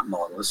flat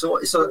model,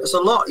 it's a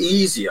lot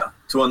easier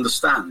to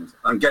understand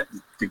and get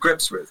the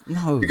grips with.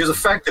 No. Because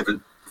effectively,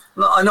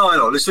 I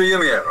know. So hear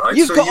me out, right?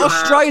 You've got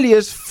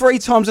Australia's 3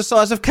 times the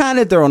size of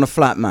Canada on a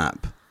flat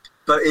map.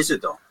 But is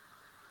it though?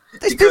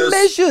 It's been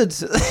measured.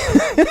 Do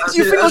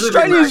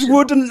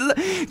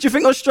you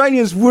think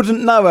Australians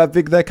wouldn't know how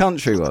big their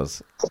country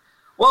was?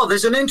 Well,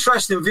 there's an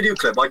interesting video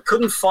clip. I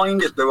couldn't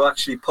find it. They were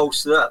actually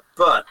posted up,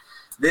 but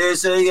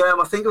there's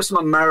I think it was some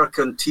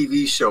American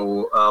TV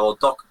show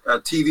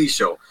TV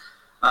show,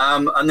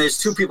 and there's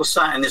 2 people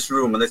sat in this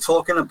room and they're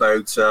talking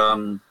about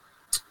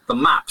the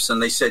maps,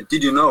 and they said,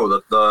 "Did you know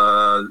that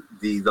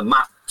the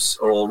maps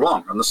are all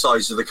wrong and the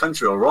size of the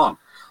country are wrong?"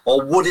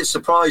 Or would it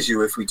surprise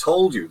you if we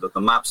told you that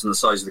the maps and the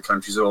size of the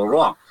countries are all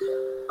wrong?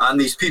 And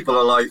these people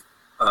are like,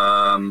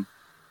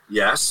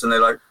 yes. And they're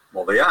like,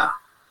 well, they are.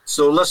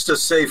 So let's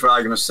just say, for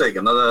argument's sake,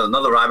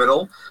 another rabbit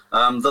hole,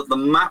 that the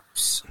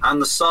maps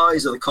and the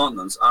size of the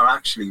continents are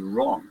actually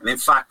wrong. And in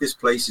fact, this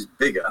place is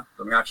bigger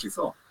than we actually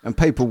thought. And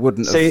people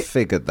wouldn't have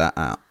figured that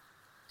out.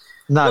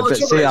 No, but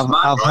see,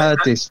 I've heard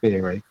this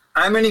theory.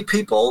 How many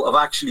people have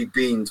actually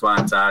been to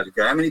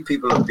Antarctica? How many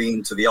people have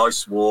been to the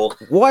ice wall?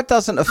 Why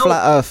doesn't a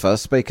flat earther,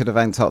 speaking of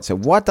Antarctica,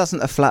 why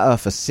doesn't a flat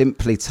earther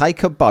simply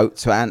take a boat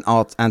to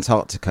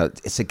Antarctica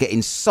to get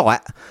in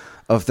sight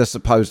of the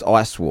supposed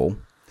ice wall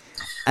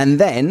and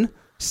then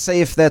see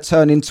if they're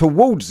turning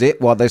towards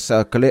it while they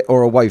circle it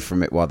or away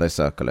from it while they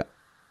circle it?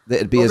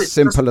 It'd be as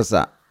simple as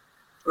that.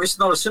 It's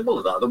not as simple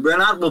as that.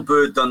 When Admiral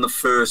Byrd done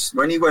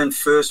when he went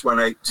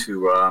out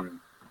to...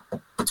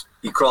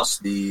 he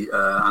crossed the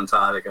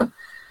Antarctica.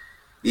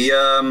 He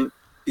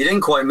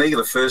didn't quite make it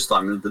the first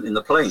time in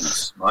the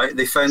planes, right?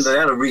 They found they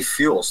had to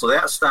refuel, so they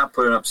had to start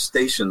putting up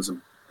stations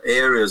and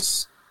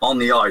areas on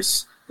the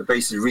ice to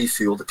basically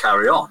refuel to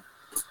carry on.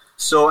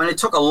 So, and it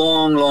took a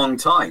long, long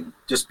time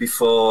just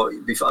before I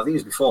think it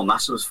was before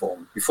NASA was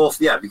formed.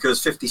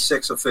 Because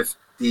 56 or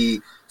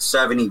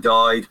 57 he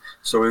died,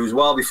 so it was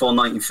well before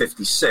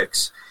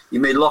 1956. He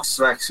made lots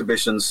of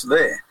exhibitions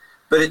there,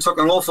 but it took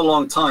an awful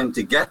long time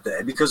to get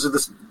there because of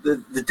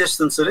the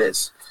distance it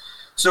is.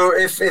 So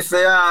if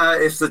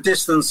the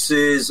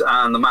distances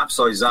and the map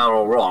sizes are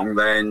all wrong,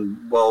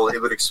 then well, it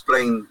would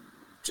explain.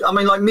 I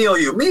mean, like me or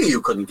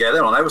you couldn't get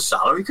there on our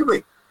salary, could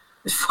we?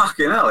 It's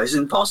fucking hell. It's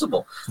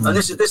impossible. And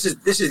this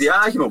is the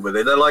argument with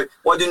it. They're like,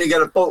 why don't you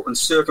get a boat and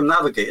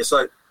circumnavigate? It's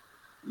like,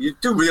 you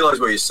do realize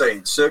what you're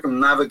saying.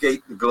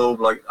 Circumnavigate the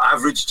globe like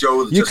average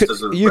Joe.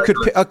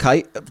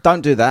 Okay,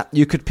 don't do that.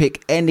 You could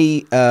pick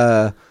any.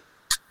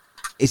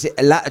 Is it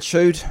a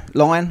latitude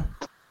line?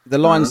 The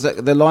lines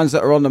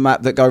that are on the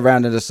map that go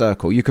round in a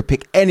circle. You could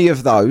pick any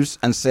of those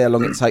and see how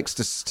long it takes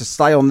to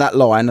stay on that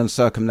line and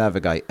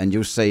circumnavigate. And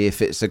you'll see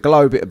if it's a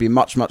globe, it'll be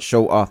much, much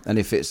shorter. And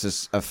if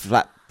it's a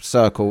flat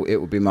circle, it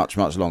will be much,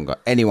 much longer.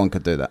 Anyone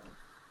could do that.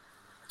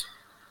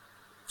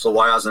 So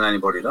why hasn't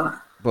anybody done it?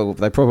 Well,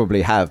 they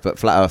probably have, but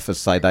flat earthers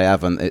say they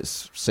haven't.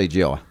 It's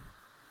CGI.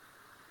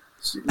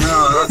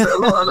 No,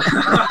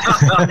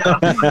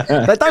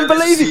 they don't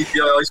believe it.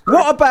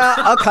 What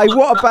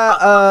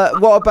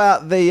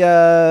about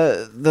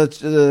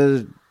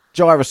the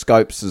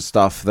gyroscopes and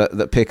stuff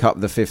that pick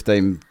up the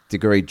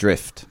 15-degree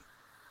drift?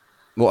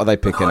 What are they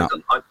picking up?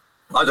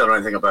 I don't know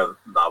anything about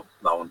that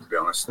one, to be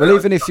honest. Well,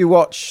 even if you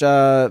watch,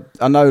 I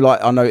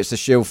know it's a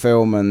shield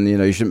film, and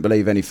you shouldn't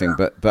believe anything.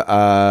 Yeah.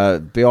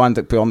 But beyond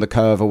the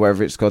curve or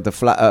wherever it's called, the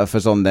flat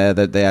earthers on there,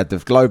 they had the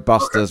Globe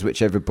Busters,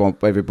 which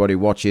everybody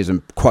watches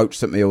and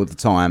quotes at me all the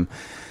time.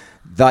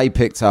 They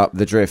picked up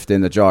the drift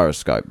in the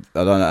gyroscope,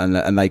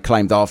 and they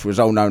claimed afterwards,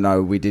 "Oh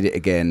no, we did it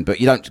again." But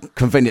you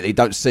conveniently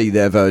don't see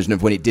their version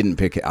of when it didn't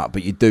pick it up,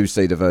 but you do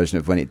see the version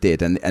of when it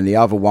did. And the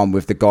other one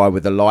with the guy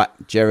with the light,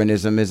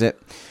 Jeranism, is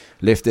it?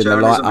 Lifting the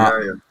light up,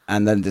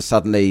 and then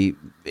suddenly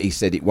he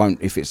said it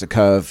won't. If it's a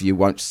curve,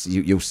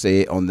 you'll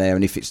see it on there,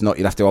 and if it's not,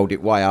 you'll have to hold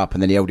it way up.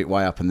 And then he held it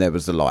way up, and there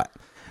was the light.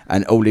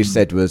 And all he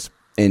said was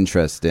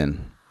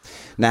interesting.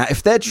 Now,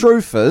 if they're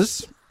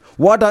truthers,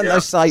 why don't they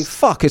say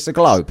fuck? It's a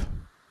globe.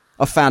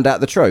 I found out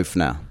the truth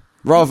now,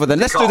 rather than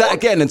let's do that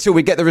again until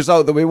we get the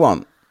result that we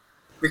want.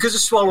 Because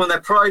it's swallowing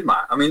their pride,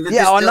 Matt. I mean,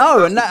 I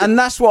know, and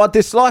that's what I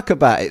dislike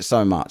about it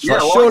so much. Yeah,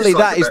 surely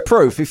that is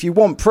proof. If you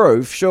want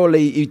proof,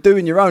 surely you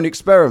doing your own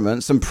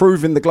experiments and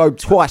proving the globe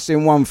twice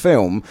in one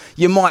film,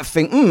 you might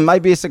think,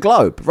 maybe it's a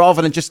globe,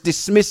 rather than just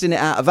dismissing it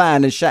out of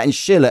hand and shouting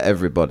shill at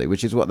everybody,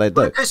 which is what they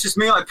do. It pisses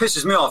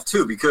me off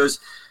too, because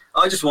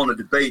I just want to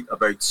debate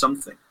about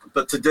something.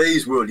 But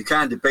today's world, you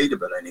can't debate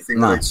about anything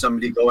without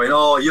somebody going,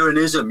 "Oh, you're an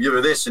ism, you're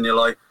a this," and you're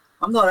like,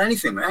 I'm not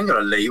anything, man. I ain't got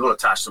a label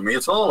attached to me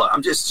at all.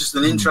 I'm just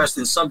an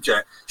interesting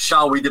subject.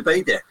 Shall we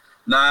debate it?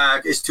 Nah,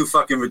 it's too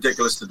fucking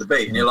ridiculous to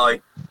debate. And you're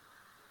like,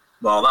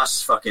 well,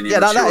 that's fucking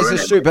immature, that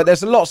is true. But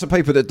there's lots of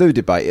people that do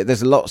debate it.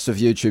 There's lots of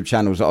YouTube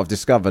channels that I've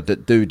discovered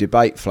that do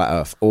debate Flat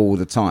Earth all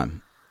the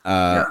time.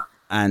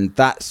 And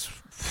that's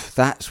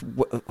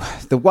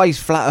the way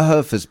Flat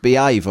Earthers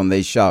behave on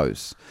these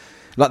shows.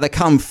 Like they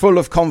come full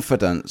of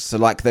confidence, so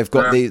like they've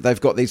got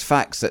these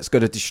facts that's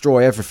going to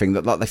destroy everything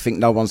that they think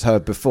no one's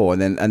heard before,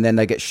 and then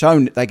they get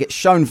shown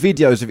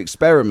videos of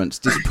experiments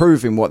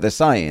disproving what they're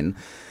saying,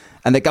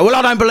 and they go, "Well,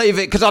 I don't believe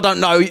it because I don't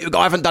know,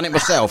 I haven't done it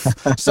myself,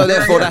 so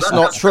therefore that's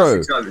not true."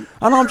 Exactly.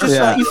 And I'm just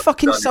like, you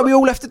fucking. Exactly. So we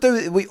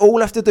all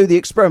have to do the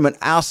experiment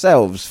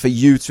ourselves for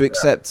you to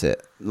accept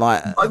it.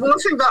 Like,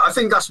 I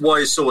think that's why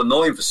it's so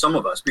annoying for some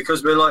of us,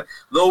 because we're like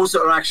those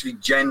that are actually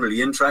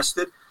generally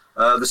interested,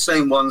 the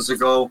same ones that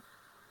go,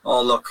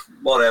 "Oh, look,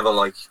 whatever,"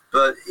 like,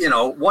 but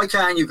why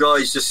can't you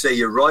guys just say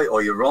you're right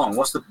or you're wrong?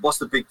 What's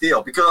the big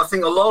deal? Because I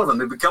think a lot of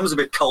them, it becomes a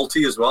bit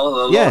culty as well.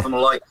 A lot of them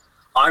are like,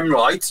 "I'm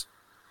right,"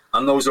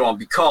 and those are on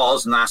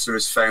because NASA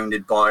is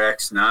founded by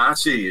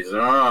ex-Nazis.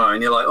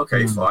 And you're like,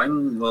 okay,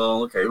 fine.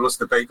 Well, okay, let's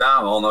debate that.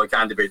 Oh, no, I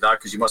can't debate that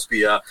because you must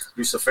be a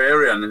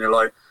Luciferian. And you're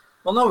like,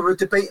 well, no, we're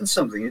debating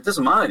something. It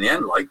doesn't matter in the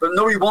end, like, but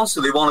nobody wants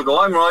to. They want to go,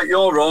 "I'm right,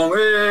 you're wrong.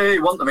 Hey,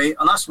 want to me."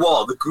 And that's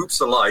what the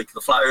groups are like, the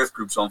Flat Earth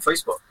groups on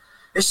Facebook.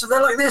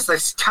 They're like this.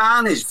 There's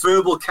carnage,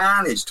 verbal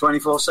carnage,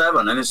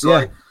 24/7, and it's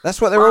like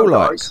that's what they're all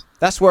like. Guys.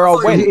 That's where I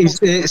went.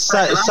 It's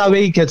so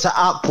eager to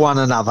up one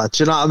another.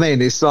 Do you know what I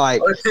mean? It's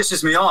like it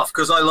pisses me off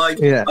because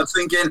I'm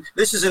thinking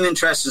this is an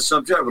interesting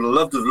subject. I would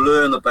love to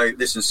learn about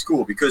this in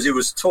school because it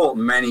was taught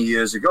many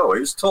years ago. It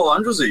was taught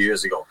hundreds of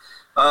years ago.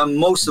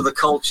 Most of the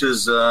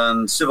cultures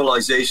and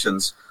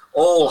civilizations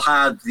all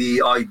had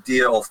the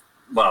idea of,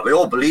 well, they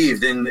all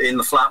believed in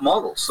the flat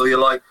model. So you're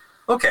like,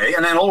 okay,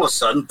 and then all of a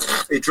sudden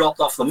it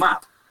dropped off the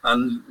map,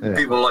 and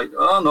people are like,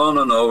 "Oh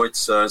no,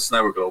 it's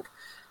now a globe,"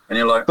 And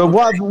you're like, But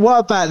okay.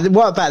 what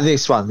about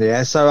this one?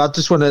 Yeah, so I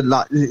just want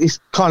to it's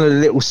kind of a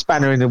little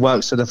spanner in the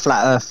works of the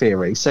flat Earth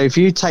theory. So if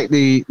you take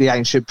the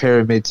ancient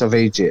pyramids of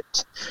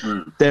Egypt,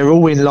 they're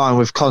all in line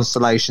with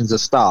constellations of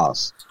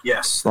stars.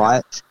 Yes.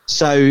 Right.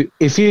 So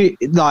if you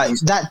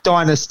that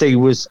dynasty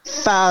was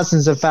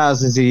thousands and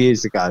thousands of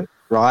years ago.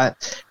 Right.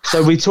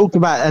 So we talk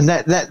about, and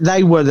that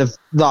they were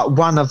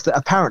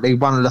apparently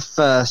one of the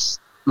first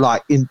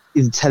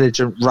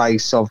intelligent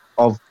race of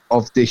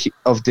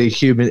the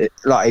human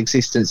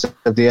existence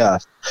of the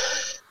Earth.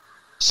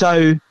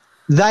 So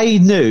they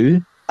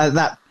knew at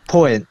that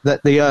point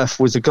that the Earth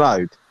was a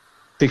globe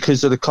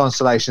because of the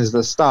constellations of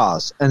the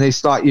stars. And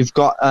it's like you've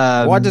got.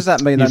 Why does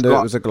that mean they knew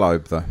it was a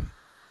globe, though?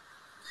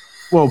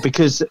 Well,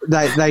 because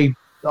they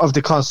of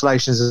the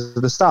constellations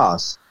of the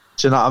stars.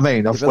 Do you know what I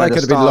mean? But they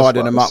could have been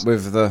lighting them up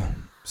with the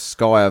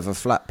sky of a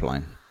flat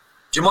plane.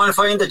 Do you mind if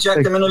I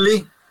interject a minute,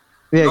 Lee?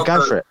 Yeah,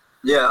 go for it.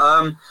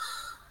 Yeah.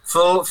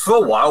 For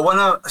a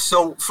while,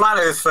 so Flat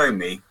Earth found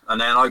me,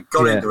 and then I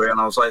got into it, and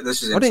I was like,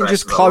 "This is." Why didn't you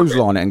just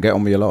clothesline it and get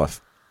on with your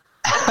life?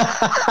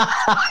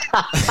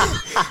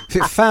 If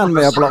it found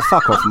me, I'd be like,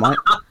 "Fuck off, mate."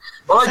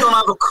 Well, I don't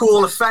have a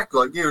cool effect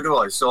like you, do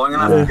I? So I'm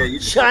gonna have to get you.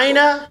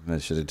 China. I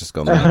should have just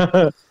gone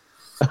there.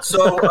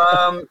 So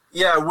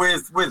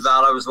with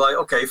that, I was like,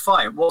 okay,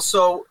 fine. Well,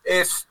 so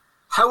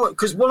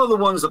because one of the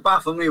ones that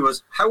baffled me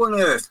was how on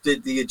earth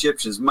did the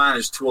Egyptians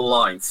manage to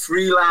align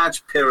 3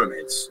 large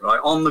pyramids right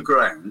on the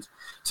ground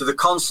to the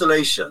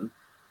constellation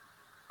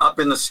up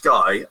in the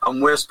sky,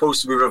 and we're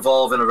supposed to be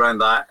revolving around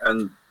that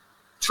and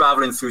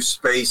traveling through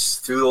space,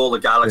 through all the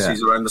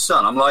galaxies around the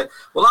sun. I'm like,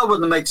 well, that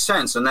wouldn't make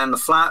sense. And then the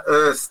flat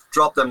Earth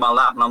dropped in my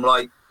lap, and I'm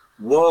like,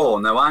 whoa,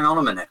 now hang on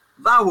a minute.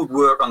 That would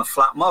work on a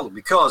flat model,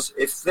 because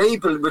if they,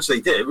 which they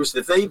did, was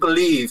if they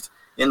believed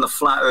in the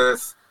flat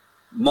Earth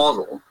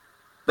model,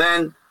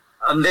 then,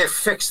 and they're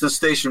fixed and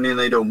stationary and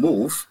they don't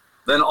move,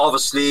 then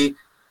obviously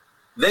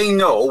they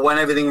know when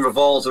everything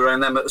revolves around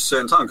them at a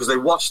certain time, because they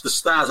watch the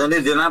stars, and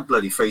they didn't have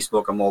bloody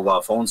Facebook and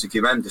mobile phones to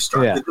keep them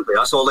distracted, did they?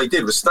 That's all they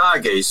did was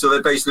stargaze. So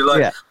they're basically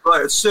like,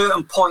 right, at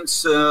certain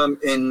points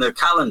in the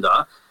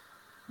calendar,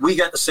 we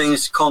get the same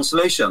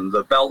constellation,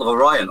 the Belt of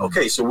Orion.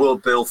 Okay, so we'll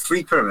build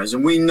 3 pyramids,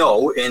 and we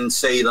know in,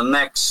 say, the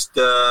next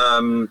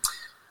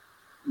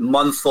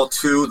month or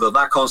two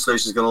that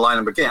constellation is going to line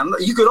up again.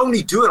 You could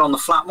only do it on the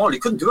flat model. You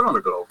couldn't do it on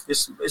the globe.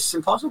 It's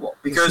impossible,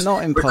 because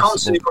we're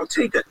constantly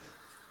rotating.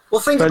 Well,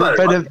 think about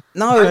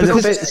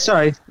it.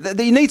 Sorry.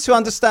 You need to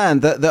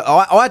understand that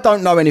I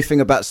don't know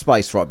anything about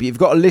space, right? But you've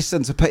got to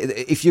listen to.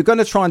 If you're going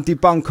to try and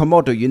debunk a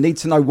model, you need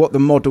to know what the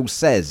model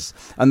says.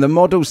 And the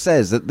model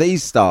says that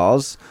these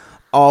stars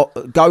are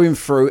going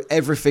through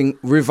everything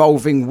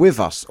revolving with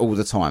us all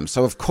the time.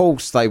 So, of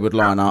course, they would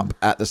line up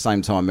at the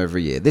same time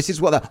every year. This is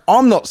what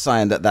I'm not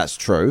saying that that's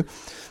true,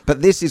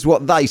 but this is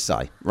what they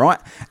say, right?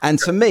 And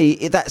to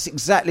me, that's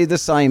exactly the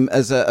same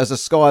as a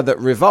sky that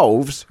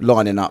revolves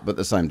lining up at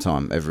the same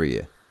time every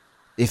year.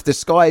 If the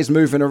sky is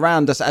moving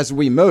around us as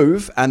we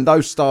move, and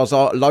those stars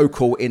are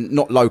local,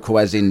 not local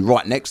as in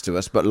right next to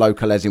us, but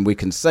local as in we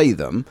can see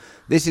them,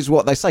 this is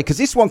what they say. Because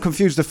this one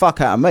confused the fuck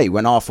out of me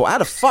when I thought, how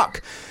the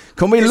fuck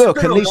can we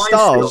look and these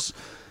stars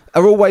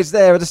are always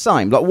there the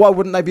same? Like, why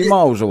wouldn't they be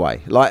miles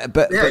away?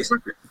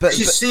 Exactly. But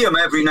you see them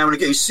every now and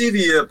again. You see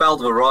the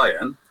Belt of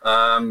Orion,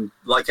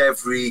 like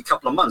every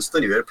couple of months,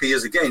 don't you? It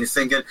appears again. You're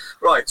thinking,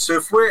 right, so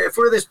if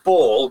we're this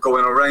ball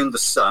going around the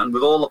sun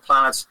with all the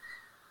planets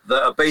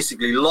that are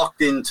basically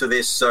locked into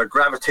this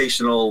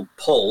gravitational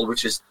pull,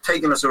 which is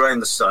taking us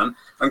around the sun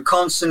and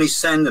constantly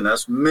sending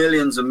us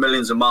millions and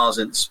millions of miles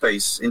into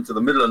space, into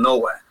the middle of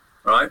nowhere,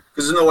 right?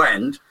 Because there's no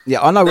end.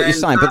 Yeah, I know what you're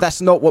saying, but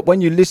that's not what,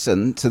 when you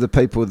listen to the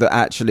people that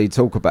actually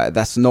talk about it,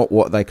 that's not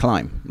what they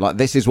claim. Like,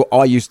 this is what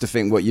I used to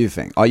think, what you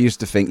think. I used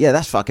to think, yeah,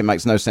 that fucking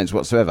makes no sense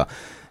whatsoever.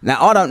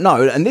 Now, I don't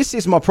know, and this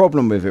is my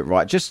problem with it,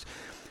 right? Just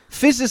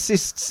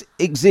physicists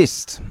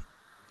exist,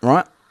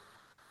 right?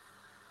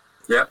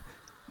 Yeah.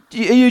 Are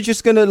you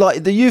just going to,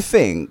 do you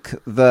think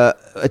that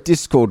a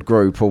Discord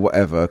group or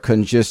whatever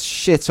can just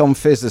shit on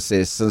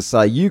physicists and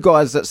say, you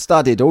guys that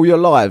studied all your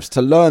lives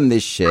to learn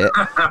this shit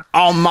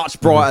are much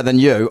brighter than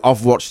you?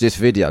 I've watched this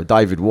video,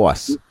 David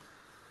Weiss.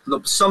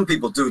 Look, some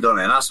people do, don't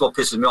they? And that's what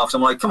pisses me off.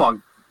 I'm like, come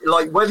on.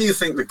 Like, whether you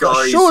think the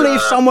guys... Surely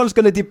if someone's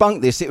going to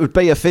debunk this, it would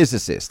be a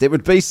physicist. It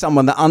would be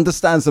someone that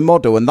understands the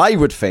model, and they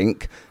would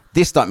think,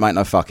 this don't make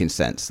no fucking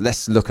sense.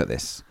 Let's look at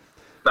this.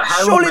 But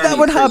surely that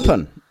would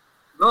happen.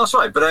 No, that's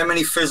right. But how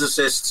many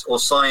physicists or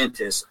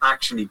scientists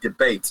actually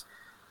debate?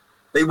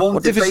 They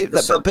won't debate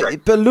the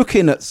subject. But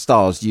looking at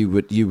stars, you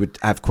would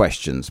have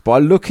questions. By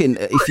looking,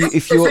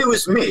 if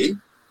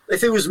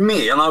it was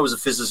me, and I was a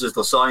physicist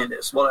or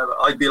scientist, whatever,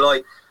 I'd be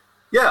like,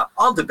 yeah,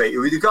 I'll debate it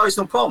with you guys,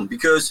 no problem,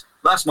 because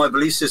that's my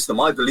belief system.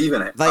 I believe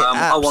in it. They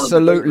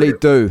absolutely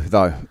do,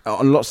 though.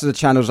 On lots of the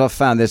channels I've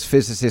found, there's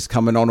physicists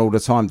coming on all the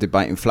time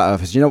debating flat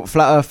earthers. You know what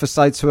flat earthers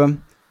say to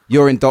them?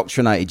 You're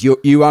indoctrinated.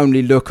 You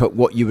only look at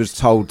what you was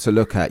told to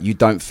look at. You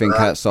don't think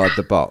outside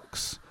the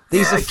box.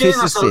 These are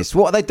physicists.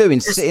 What are they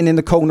doing? Sitting in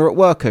the corner at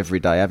work every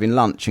day, having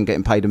lunch and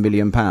getting paid £1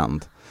 million.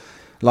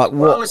 Like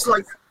what? Well,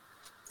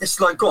 it's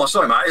like, go on,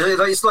 sorry, Matt.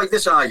 It's like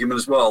this argument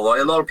as well.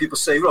 Right? A lot of people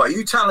say, right,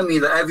 you telling me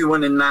that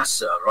everyone in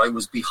NASA, right,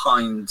 was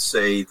behind,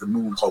 say, the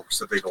moon hoax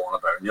that they go on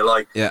about? And you're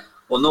like, yeah.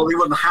 Well, no, they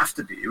wouldn't have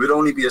to be. It would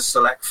only be a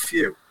select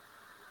few,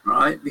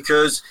 right?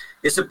 Because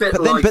it's a bit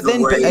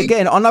but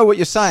again, I know what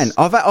you're saying.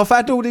 I've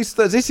had all these.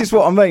 This is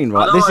what I mean,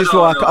 right? This is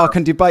why I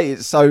can debate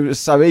it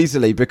so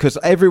easily, because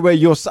everywhere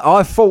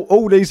I thought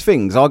all these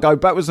things. I go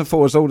backwards and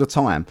forwards all the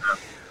time. Yeah.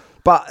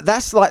 But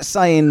that's like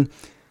saying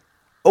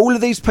all of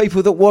these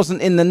people that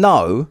wasn't in the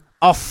know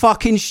are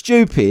fucking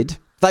stupid.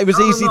 They was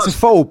easy to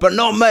fool, but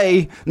not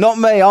me. Not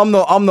me. I'm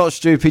not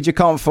stupid. You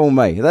can't fool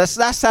me.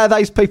 That's how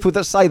those people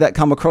that say that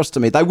come across to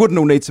me. They wouldn't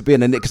all need to be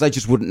in it because they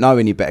just wouldn't know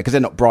any better because they're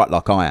not bright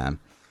like I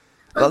am.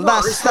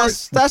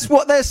 That's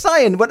what they're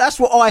saying, but that's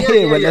what I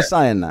hear when they're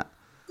saying that.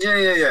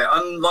 Yeah.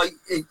 And like,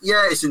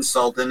 it's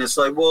insulting. It's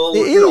like, well, it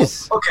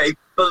is. Okay,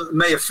 but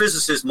a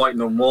physicist might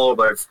know more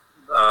about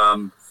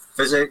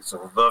physics,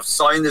 or the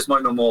scientists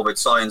might know more about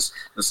science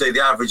than, say, the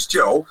average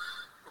Joe.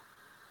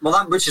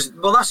 Well,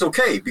 that's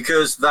okay,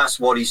 because that's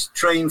what he's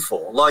trained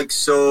for. Like,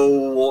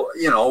 so,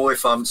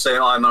 if I'm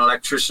saying I'm an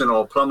electrician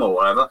or a plumber or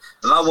whatever,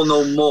 then I will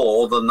know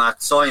more than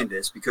that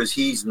scientist because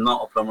he's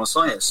not a plumber or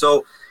scientist.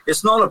 So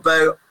it's not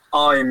about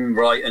I'm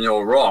right and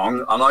you're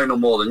wrong and I know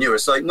more than you.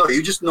 It's like, no,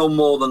 you just know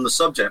more than the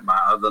subject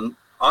matter than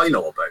I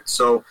know about.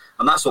 So,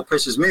 and that's what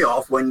pisses me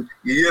off when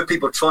you hear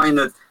people trying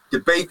to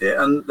debate it,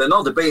 and they're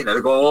not debating it.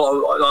 They're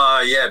going,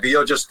 but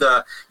you're just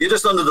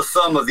under the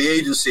thumb of the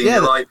agency. Yeah.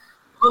 And you're like,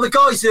 well, the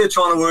guy's there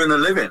trying to earn a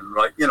living,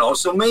 right?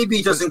 So maybe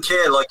he doesn't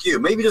care like you.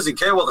 Maybe he doesn't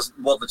care what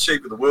the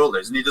shape of the world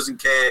is, and he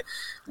doesn't care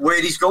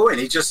where he's going.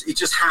 He's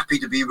just happy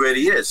to be where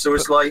he is. So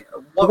it's like,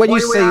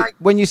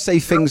 when you see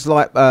things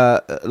like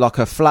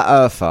a flat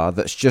earther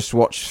that's just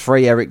watched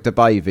 3 Eric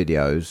Dubay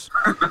videos,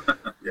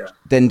 yeah,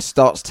 then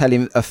starts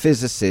telling a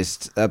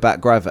physicist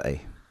about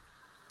gravity,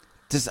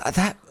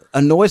 that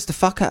annoys the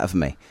fuck out of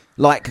me.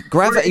 Like,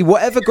 gravity,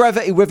 whatever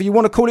gravity, whether you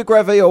want to call it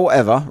gravity or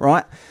whatever,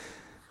 right?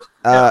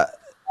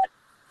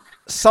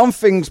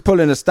 Something's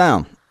pulling us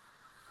down.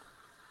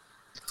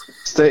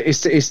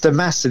 It's the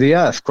mass of the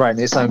Earth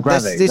creating its own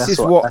gravity.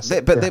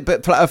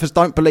 But flat earthers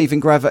don't believe in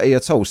gravity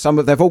at all.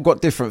 They've all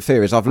got different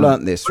theories. I've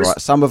learnt this, right?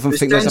 Some of them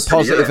think there's a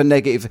positive and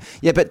negative.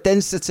 Yeah, but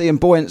density and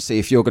buoyancy,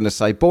 if you're going to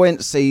say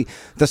buoyancy,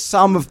 the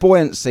sum of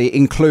buoyancy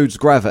includes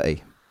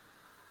gravity.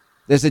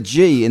 There's a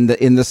G in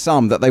the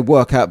sum that they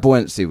work out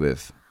buoyancy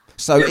with.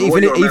 So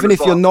even if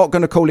you're not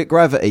going to call it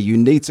gravity, you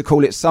need to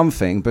call it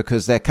something,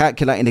 because they're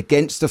calculating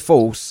against a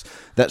force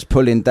that's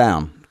pulling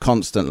down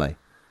constantly.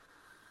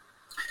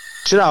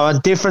 Do you know, on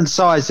different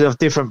sides of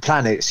different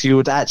planets, you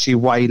would actually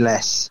weigh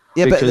less.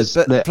 Yeah, but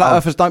flat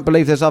earthers don't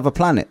believe there's other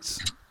planets.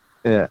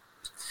 Yeah.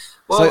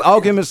 Well, so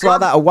arguments like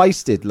that are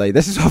wasted, Lee.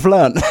 This is what I've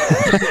learned.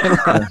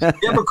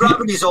 Yeah, but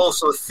gravity's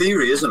also a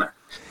theory, isn't it?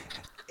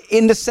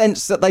 In the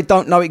sense that they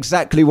don't know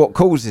exactly what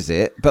causes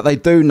it, but they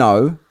do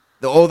know,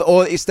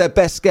 or it's their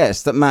best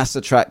guess, that mass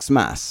attracts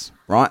mass,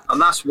 right?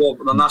 And that's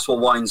what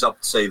winds up,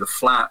 say, the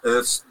flat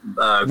Earth.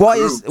 Why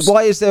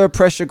is there a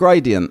pressure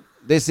gradient?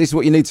 This is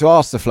what you need to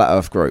ask the flat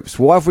Earth groups.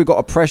 Why have we got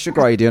a pressure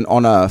gradient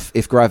on Earth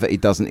if gravity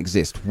doesn't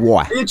exist?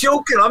 Why? Are you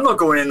joking? I'm not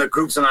going in the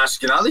groups and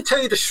asking. They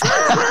tell you the truth.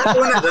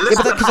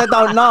 Because they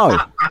don't know.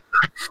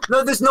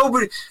 No,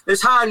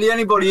 there's hardly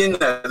anybody in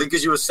there that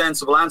gives you a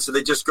sensible answer.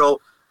 They just go,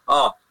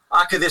 how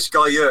could this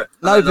guy here?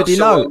 Nobody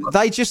knows.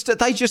 They just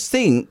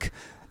think.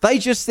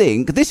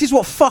 This is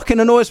what fucking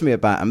annoys me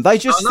about them. They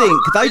just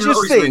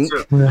think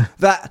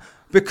that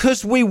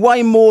because we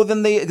weigh more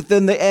than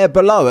the air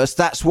below us,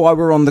 that's why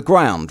we're on the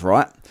ground,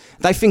 right?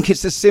 They think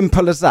it's as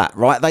simple as that,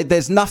 right?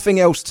 There's nothing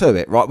else to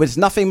it, right? There's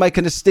nothing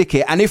making us stick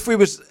it. And if we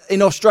was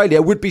in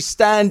Australia, we'd be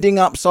standing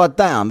upside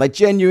down. They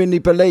genuinely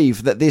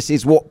believe that this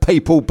is what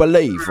people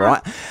believe,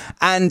 right?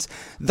 And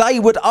they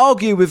would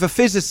argue with a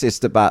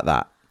physicist about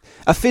that.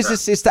 A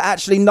physicist that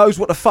actually knows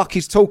what the fuck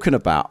he's talking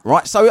about,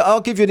 right? So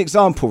I'll give you an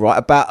example, right,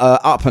 about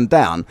up and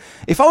down.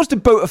 If I was to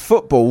boot a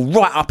football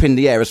right up in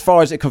the air as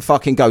far as it can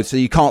fucking go so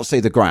you can't see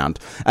the ground,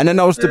 and then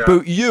I was to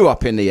boot you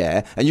up in the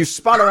air and you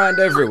spun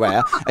around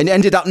everywhere and you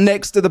ended up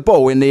next to the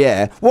ball in the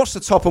air, what's the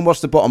top and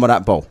what's the bottom of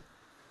that ball?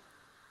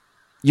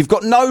 You've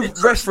got no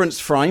reference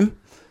frame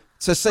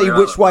to see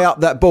which way up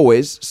that ball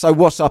is, so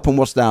what's up and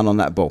what's down on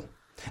that ball?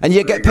 And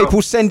you get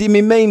people sending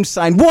me memes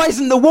saying, why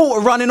isn't the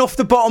water running off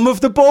the bottom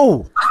of the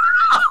ball?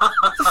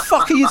 What the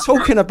fuck are you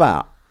talking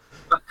about?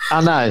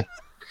 I know.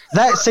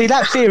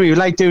 That theory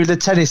they do with the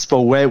tennis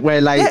ball where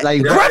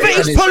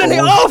gravity's pulling it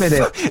off.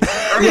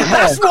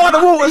 That's why the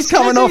water's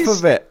coming off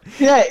of it.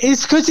 Yeah,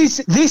 it's because it's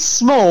this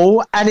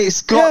small and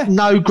it's got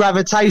no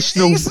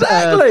gravitational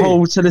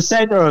pull to the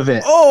centre of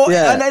it.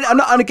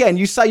 And again,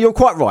 you say you're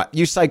quite right.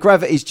 You say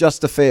gravity's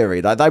just a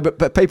theory.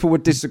 But people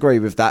would disagree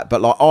with that.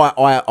 But like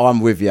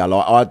I'm with you.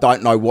 Like, I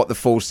don't know what the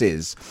force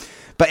is.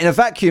 But in a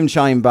vacuum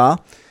chamber,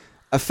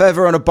 a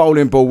feather and a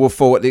bowling ball will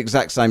fall at the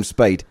exact same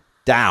speed.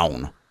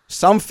 Down.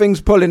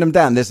 Something's pulling them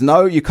down.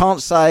 You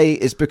can't say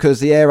it's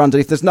because the air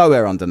underneath. There's no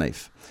air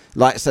underneath.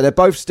 So they're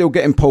both still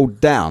getting pulled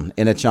down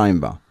in a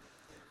chamber.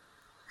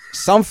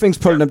 Something's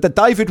pulling them. The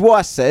David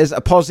Weiss says a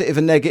positive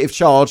and negative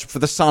charge for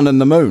the sun and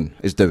the moon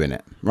is doing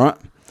it, right?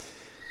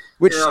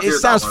 Which it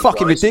sounds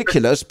fucking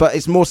ridiculous, but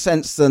it's more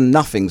sense than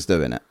nothing's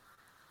doing it.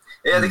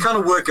 Yeah, they kind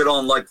of work it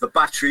on like the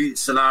battery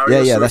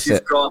scenario. Yeah, so that's if you've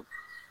it. got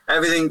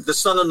everything, the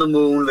sun and the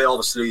moon, they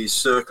obviously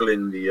circle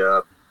in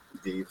the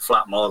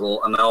flat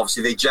model, and then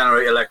obviously they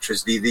generate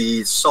electricity,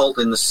 the salt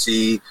in the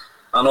sea,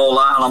 and all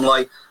that. And I'm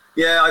like,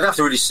 yeah, I'd have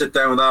to really sit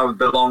down with that a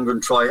bit longer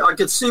and try. I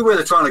could see where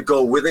they're trying to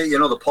go with it, you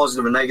know, the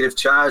positive and negative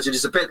charge. It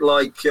is a bit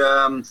like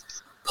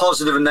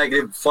positive and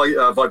negative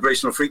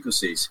vibrational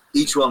frequencies.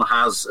 Each one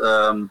has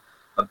a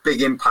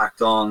big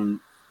impact on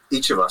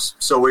each of us.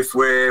 So if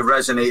we're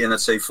resonating at,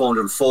 say,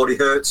 440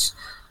 hertz,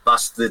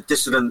 that's the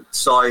dissonant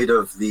side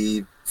of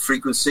the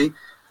frequency.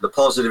 The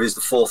positive is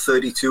the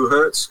 432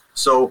 hertz.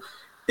 So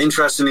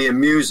interestingly, in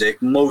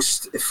music,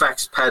 most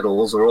effects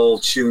pedals are all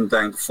tuned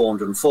down to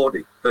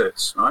 440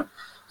 hertz, right?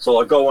 So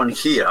I go on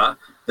here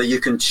that you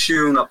can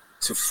tune up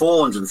to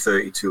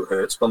 432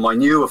 hertz, but my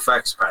new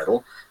effects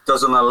pedal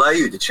doesn't allow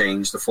you to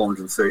change the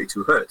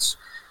 432 hertz.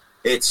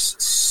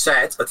 It's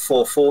set at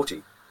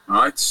 440,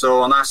 right?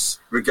 So, and that's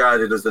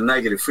regarded as the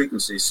negative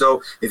frequency.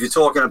 So if you're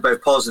talking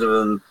about positive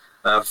and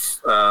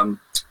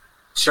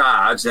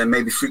charge, then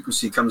maybe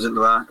frequency comes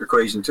into that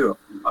equation too.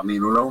 I mean,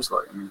 who knows?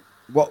 Like, I mean,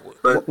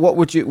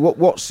 what's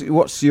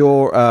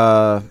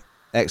your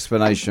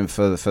explanation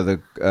for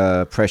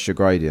the pressure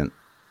gradient?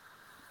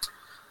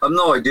 I have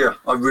no idea.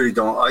 I really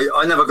don't.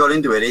 I never got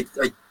into it.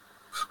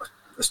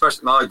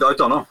 Especially, I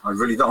don't know. I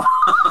really don't.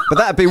 But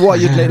that'd be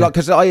what you'd like,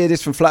 because I hear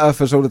this from flat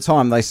earthers all the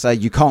time. They say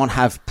you can't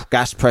have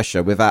gas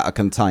pressure without a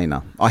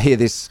container. I hear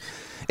this.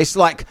 It's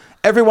like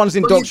everyone's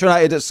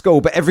indoctrinated at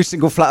school, but every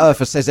single flat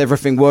earther says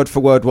everything word for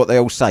word what they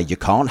all say. You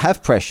can't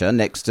have pressure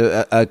next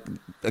to a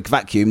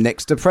vacuum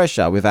next to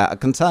pressure without a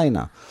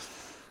container.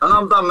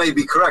 And that may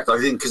be correct, I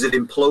think, because it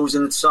implodes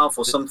in itself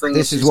or something.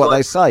 This is what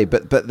they say,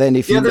 but then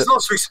if you there's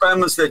lots of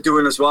experiments they're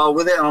doing as well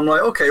with it, and I'm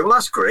like, okay, well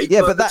that's great.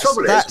 Yeah, but that's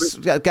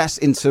gas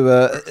into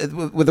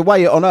with the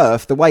way on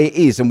Earth, the way it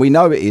is, and we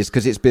know it is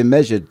because it's been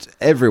measured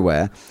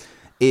everywhere.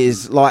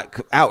 Is like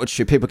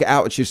altitude. People get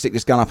altitude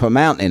sickness going up a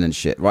mountain and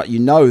shit, right? You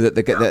know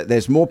that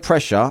there's more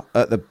pressure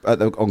at the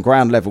on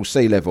ground level,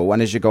 sea level,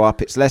 and as you go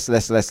up, it's less.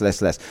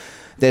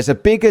 There's a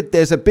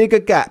bigger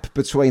gap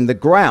between the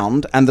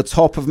ground and the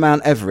top of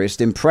Mount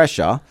Everest in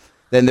pressure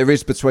than there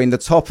is between the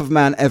top of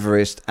Mount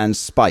Everest and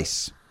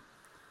space.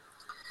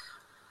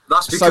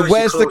 So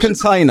where's the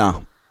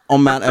container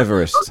on Mount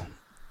Everest?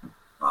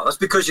 Well, that's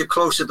because you're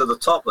closer to the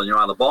top than you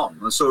are at the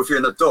bottom, and so if you're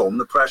in a dome,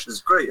 the pressure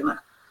is great, isn't it?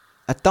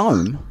 A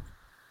dome?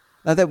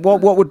 Now,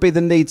 what would be the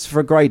needs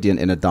for a gradient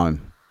in a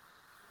dome?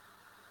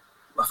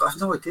 I have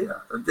no idea.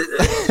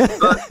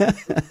 But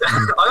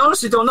I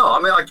honestly don't know.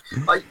 I mean,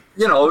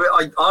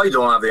 I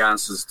don't have the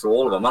answers to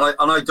all of them, and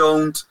I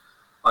don't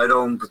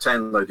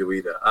pretend I do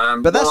either.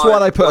 But that's why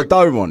they put a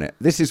dome on it.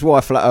 This is why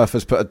flat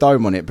earthers put a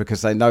dome on it,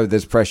 because they know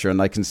there's pressure, and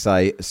they can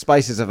say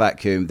space is a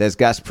vacuum. There's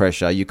gas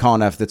pressure. You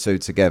can't have the two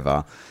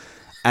together.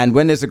 And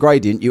when there's a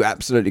gradient, you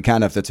absolutely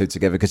can have the two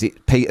together because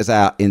it peters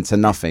out into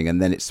nothing,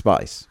 and then it's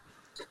space.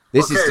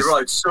 This is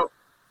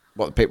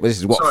what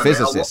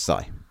physicists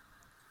say.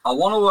 I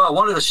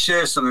wanted to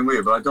share something with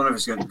you, but I don't know if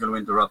it's going to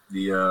interrupt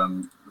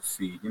the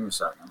feed. Give me a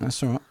second.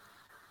 That's all right.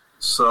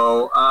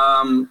 So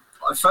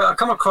I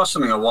come across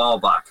something a while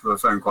back that I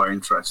found quite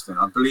interesting.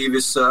 I believe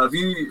it's have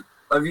you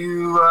do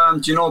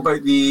you know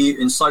about the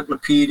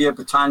Encyclopedia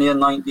Britannia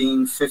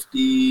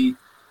 1958?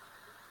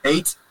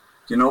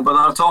 Do you know about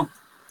that at all?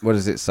 What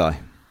does it say?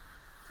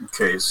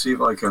 Okay, let's see if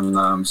I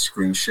can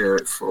screen share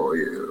it for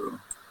you.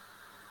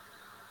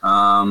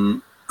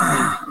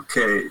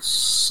 Okay,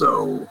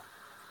 so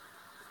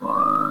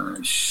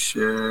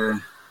share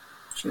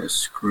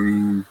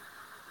screen.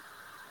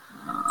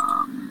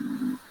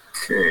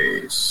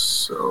 Okay,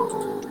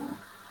 so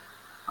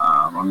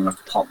I'm going to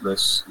pop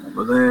this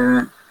over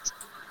there.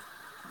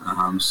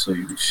 So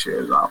you can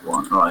share that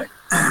one. Right.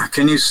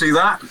 Can you see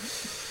that?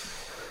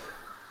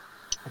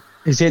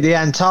 Is it the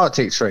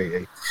Antarctic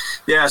Treaty?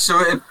 Yeah,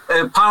 so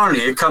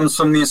apparently it comes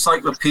from the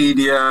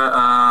Encyclopedia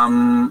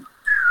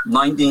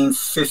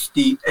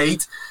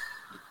 1958.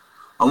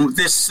 And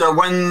this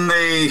when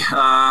they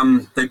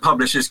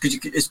publish this,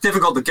 because it's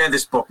difficult to get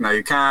this book now.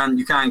 You can't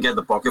get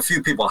the book. A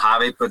few people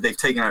have it, but they've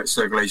taken it out of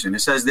circulation. It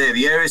says there,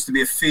 the area is to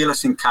be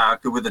fearless in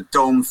character with a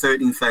dome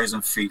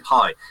 13,000 feet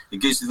high. It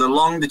gives you the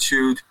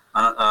longitude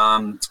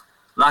and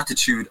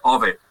latitude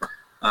of it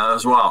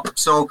as well.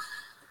 So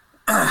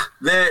I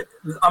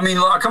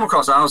come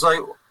across that and I was like,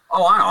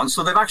 oh, hang on.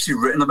 So they've actually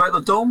written about the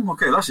dome.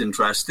 Okay, that's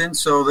interesting.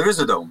 So there is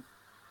a dome.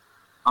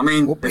 I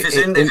mean, if it's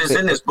in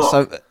this book.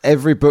 So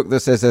every book that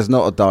says there's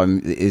not a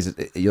dome is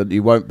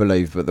you won't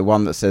believe, but the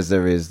one that says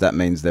there is, that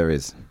means there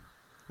is.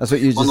 That's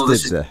what you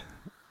just did there.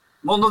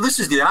 Well, no, this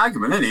is the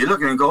argument, isn't it? You're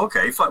looking and go,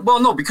 okay, fine. Well,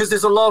 no, because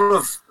there's a lot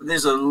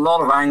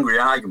of angry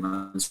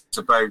arguments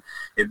about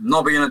it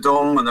not being a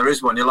dome, and there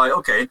is one. You're like,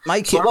 okay,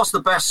 what's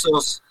the best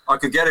source I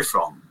could get it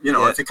from? You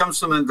know, if it comes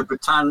from the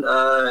Britannia,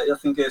 I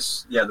think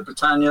it's the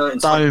Britannia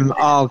Dome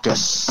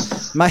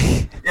Argus.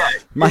 Yeah,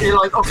 You're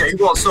like, okay,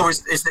 well, so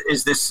is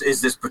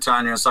this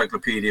Britannia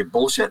Encyclopedia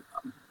bullshit?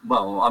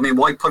 Well, I mean,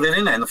 why put it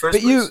in there in the first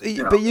place?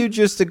 But you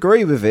just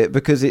agree with it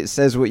because it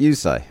says what you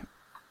say.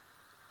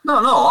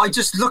 No, I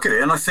just look at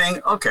it and I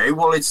think, okay,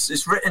 well,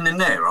 it's written in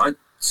there, right?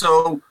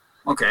 So,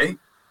 okay,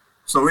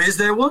 so is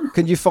there one?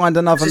 Can you find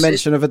another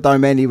mention of a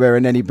dome anywhere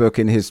in any book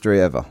in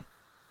history ever?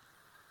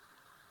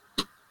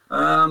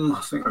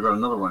 I think I got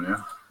another one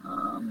here.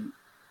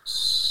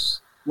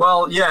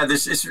 Well, yeah,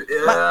 this is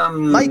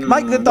make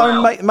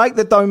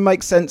the dome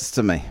make sense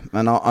to me.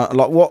 And I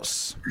like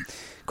what's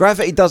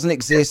gravity doesn't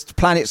exist.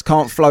 Planets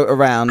can't float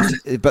around,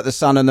 but the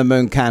sun and the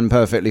moon can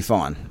perfectly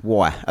fine.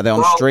 Why are they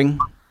on string?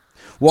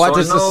 Why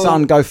does the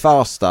sun go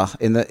faster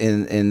in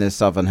the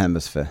southern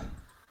hemisphere?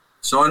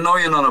 So I know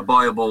you're not a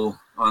Bible.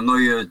 I know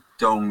you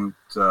don't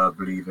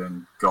believe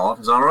in God.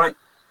 Is that right?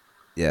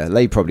 Yeah,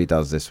 Lee probably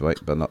does this week,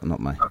 but not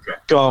me. Okay.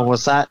 Go on,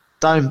 what's that?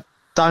 Dome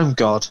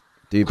God.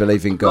 Do you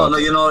believe in God? No,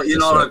 you're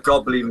not a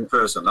God-believing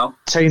person, no?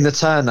 Tina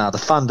Turner, the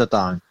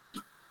Thunderdome.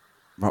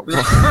 What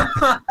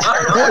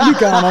are you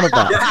going on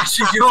about?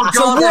 So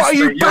what are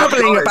you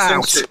babbling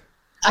about?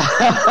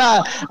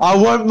 I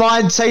won't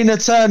mind Tina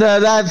Turner at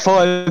that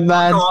point,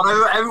 man.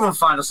 God, everyone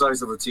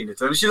fantasizes over Tina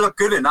Turner. She looked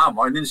good in that,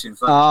 mine, didn't she?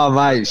 Oh,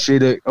 mate, she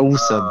looked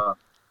awesome.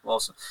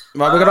 Awesome.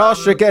 Right, we're going to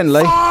ask you again,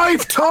 Lee.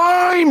 5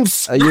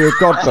 times! Are you a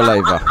God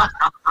believer?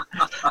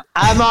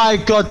 Am I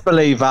a God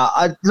believer?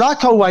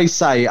 Like I always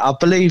say, I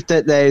believe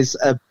that there's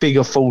a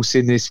bigger force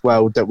in this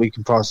world that we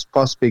can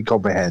possibly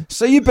comprehend.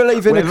 So you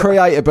believe in a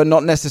creator, but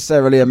not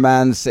necessarily a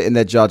man sitting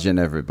there judging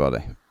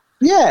everybody?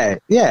 Yeah,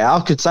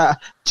 I could say.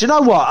 Do you know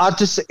what?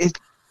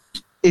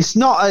 It's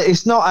not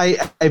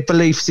a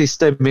belief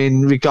system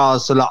in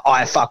regards to like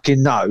I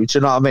fucking know. Do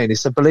you know what I mean?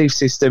 It's a belief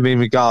system in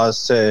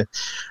regards to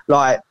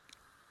like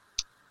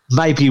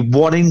maybe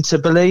wanting to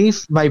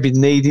believe, maybe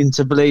needing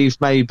to believe,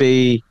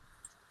 maybe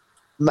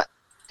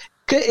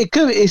it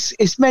could.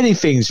 It's many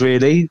things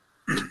really.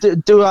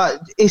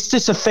 It's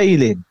just a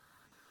feeling.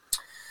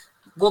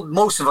 Well,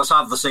 most of us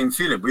have the same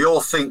feeling. We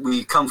all think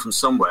we come from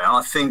somewhere. And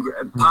I think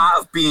part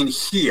of being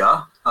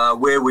here,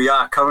 where we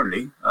are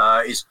currently,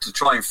 is to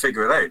try and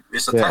figure it out.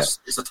 It's a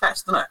test. It's a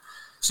test, isn't it?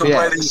 So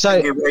whether you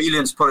think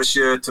aliens put us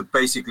here to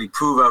basically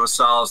prove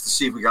ourselves, to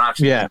see if we can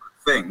actually do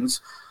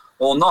things,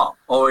 or not,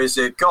 or is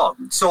it God?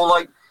 So,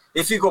 like,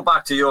 if you go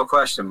back to your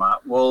question, Matt,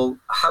 well,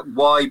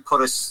 why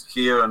put us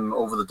here and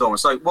over the dome?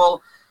 It's like,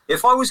 well,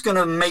 if I was going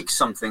to make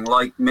something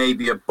like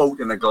maybe a boat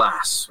in a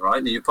glass, right?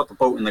 And you put the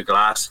boat in the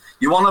glass,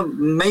 you want to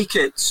make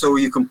it so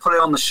you can put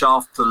it on the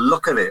shelf to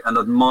look at it and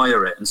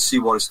admire it and see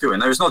what it's doing.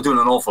 Now, it's not doing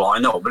an awful lot, I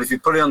know, but if you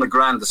put it on the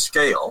grander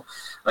scale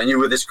and you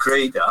were this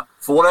creator,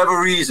 for whatever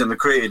reason, the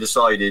creator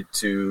decided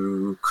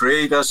to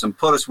create us and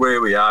put us where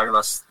we are.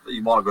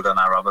 You want to go down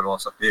that rabbit hole,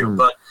 it's up to you.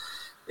 But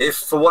if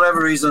for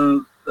whatever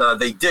reason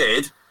they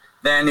did,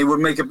 then it would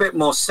make a bit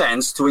more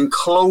sense to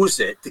enclose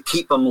it, to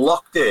keep them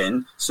locked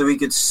in so we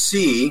could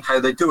see how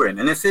they're doing.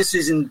 And if this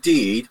is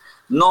indeed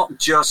not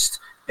just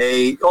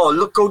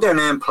go down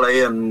there and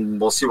play and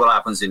we'll see what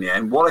happens in the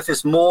end. What if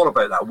it's more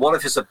about that? What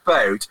if it's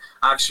about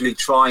actually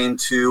trying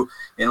to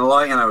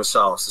enlighten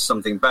ourselves to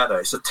something better?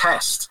 It's a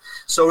test.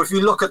 So if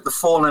you look at the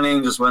fallen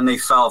angels when they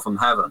fell from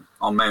heaven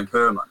on Mount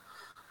Hermon,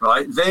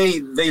 right,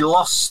 they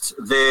lost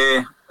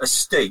their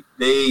estate.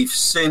 They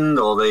sinned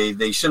or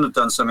they shouldn't have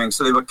done something,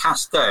 so they were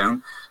cast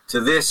down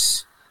to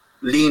this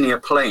linear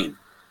plane.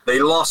 They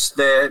lost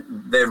their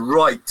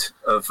right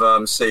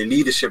of say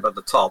leadership at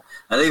the top,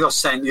 and they got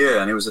sent here,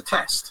 and it was a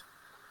test.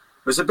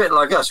 It was a bit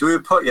like us. We were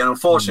put here, and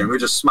unfortunately we were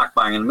just smack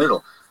bang in the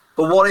middle.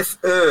 But what if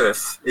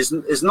Earth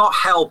is not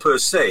hell per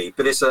se,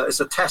 but it's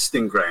a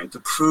testing ground to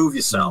prove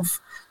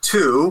yourself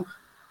to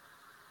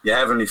your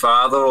Heavenly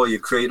Father or your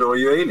Creator or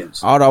your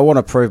aliens? I don't want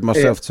to prove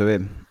myself to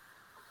him.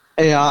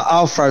 Yeah,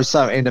 I'll throw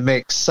something in the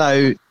mix.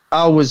 So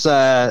I was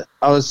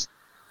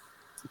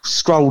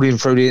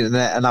scrolling through the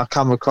internet and I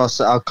come across,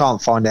 I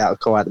can't find out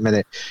at the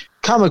minute,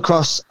 come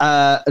across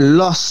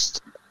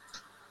lost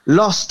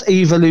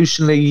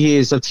evolutionary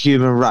years of the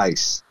human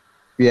race.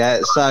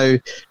 Yeah, so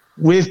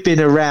we've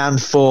been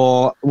around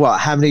for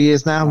how many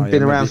years now? We've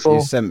been around for.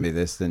 You sent me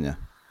this, didn't you?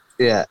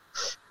 Yeah,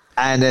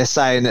 and they're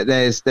saying that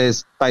there's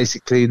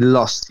basically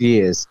lost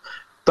years,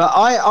 but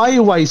I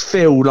always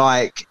feel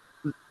like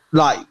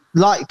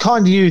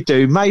kind of you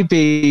do,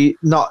 maybe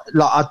not.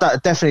 Like I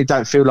definitely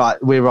don't feel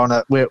like we're on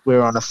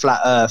a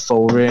flat Earth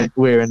or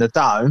we're in a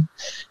dome,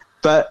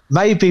 but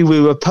maybe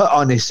we were put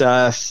on this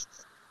Earth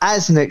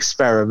as an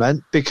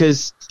experiment.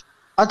 Because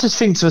I just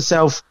think to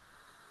myself,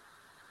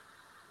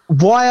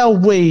 why are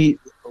we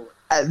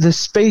the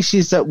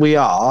species that we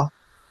are?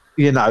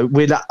 You know,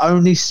 we're the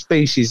only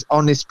species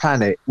on this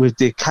planet with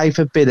the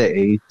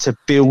capability to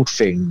build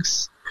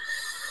things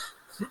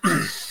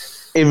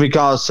in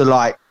regards to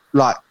like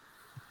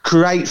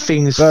create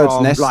things Bird's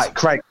from nest. like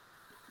create.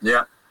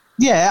 Yeah,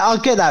 I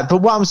get that, but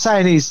what I'm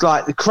saying is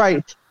like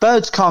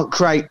birds can't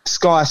create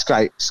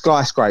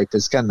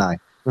skyscrapers, can they?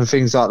 and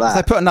things like If they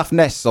that. put enough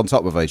nests on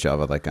top of each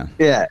other, they can.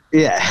 Yeah.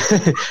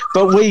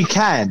 But we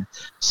can.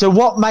 So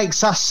what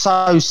makes us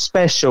so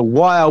special?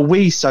 Why are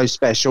we so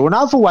special? And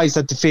I've always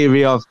had the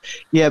theory of,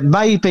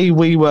 maybe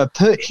we were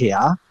put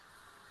here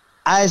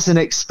as an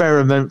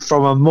experiment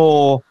from a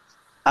more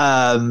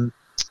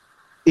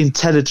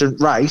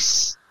intelligent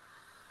race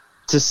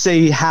to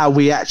see how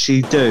we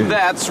actually do.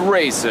 That's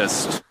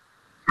racist.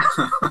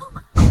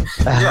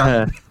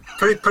 Yeah,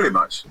 pretty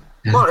much.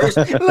 Well, it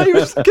is. He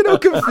was getting all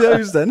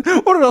confused then.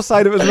 What did I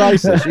say that was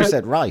racist? You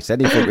said race.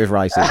 Anything with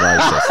race is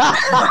racist.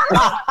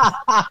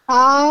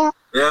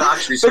 Yeah,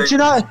 actually. But you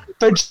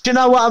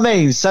know what I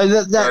mean. So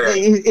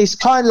it's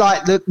kind of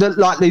like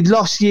the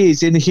lost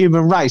years in the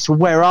human race. Well,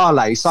 where are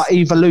they? It's like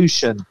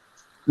evolution,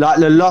 like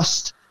the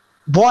lost.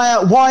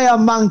 Why are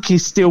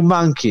monkeys still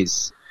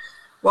monkeys?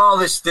 Well,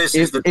 this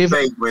is the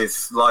debate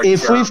with like.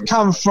 If we've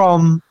come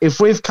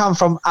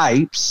from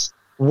apes,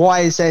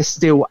 why is there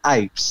still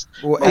apes?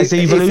 Well, Has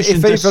if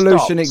evolution just evolution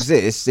stopped?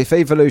 exists, if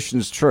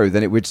evolution's true,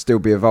 then it would still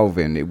be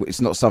evolving.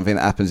 It's not something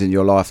that happens in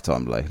your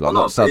lifetime, Lee. Well,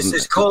 no,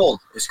 it's called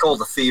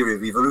the theory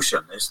of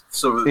evolution.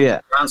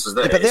 The answer's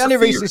there. But the only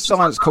reason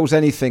science calls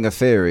anything a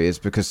theory is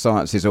because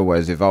science is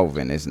always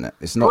evolving, isn't it?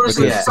 It's not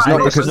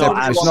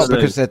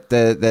because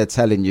they're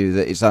telling you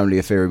that it's only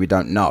a theory we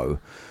don't know.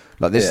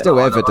 Like there's still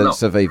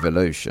evidence of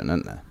evolution,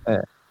 isn't there?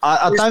 Yeah.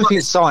 I don't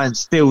think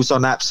science deals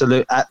on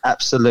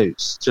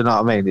absolutes. Do you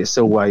know what I mean? It's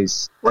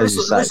always, as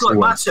you say, it's like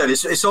Matt said,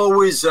 it's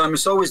always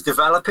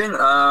developing.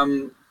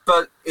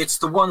 But it's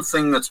the one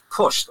thing that's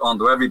pushed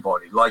onto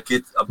everybody, like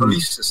a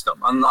belief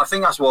system. And I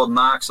think that's what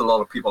knocks a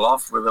lot of people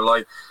off, where they're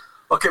like,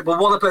 okay, but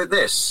what about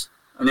this?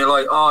 And you're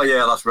like, oh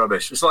yeah, that's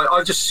rubbish. It's like,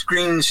 I just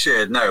screen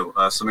shared now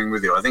something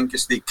with you. I think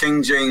it's the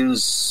King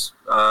James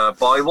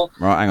Bible.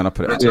 Right, hang on, I'll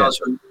put it up.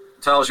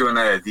 Tells you in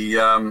there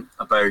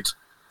about,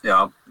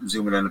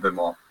 zooming in a bit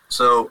more.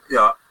 So,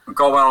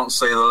 God went on to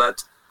say that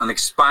let an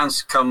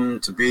expanse come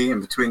to be in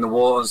between the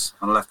waters,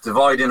 and let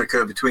dividing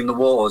occur between the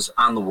waters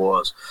and the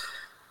waters.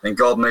 Then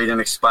God made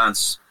an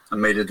expanse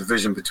and made a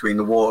division between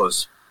the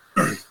waters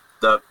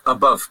that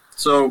above.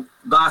 So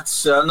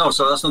that's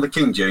that's not the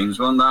King James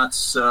one.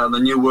 That's the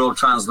New World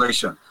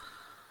Translation.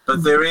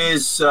 But there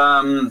is, so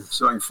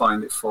I can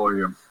find it for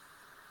you.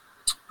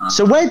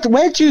 So where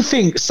do you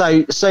think?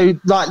 So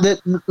like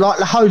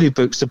the holy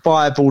books, the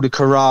Bible, the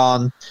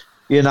Quran,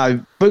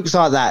 books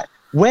like that.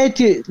 Where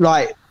do you,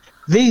 like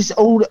these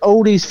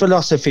all these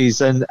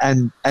philosophies and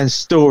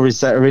stories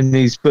that are in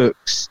these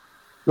books?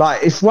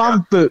 Like if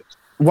one book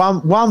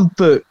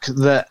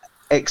that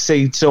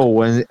exceeds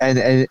all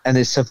and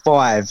has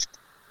survived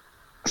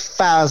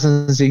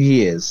thousands of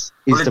years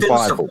is the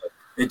Bible.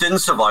 It didn't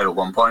survive at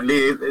one point.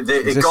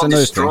 It got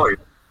destroyed.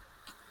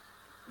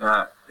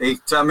 It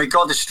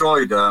got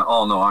destroyed.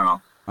 Oh no, hang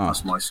on.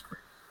 That's my screen.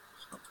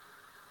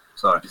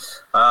 Sorry.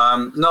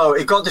 No,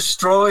 it got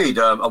destroyed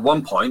at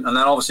one point, and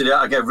then obviously they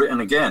had to get written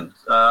again.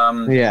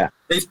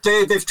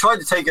 They've tried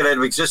to take it out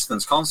of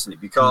existence constantly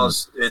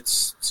because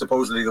it's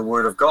supposedly the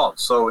word of God.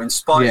 So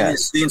it's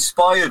the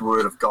inspired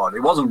word of God.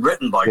 It wasn't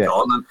written by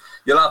God, and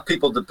you'll have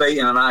people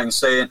debating and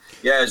saying,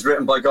 "Yeah, it's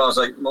written by God." It's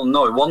like, well,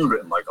 no, it wasn't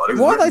written by God. It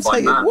was written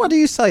by man. Why do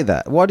you say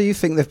that? Why do you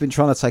think they've been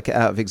trying to take it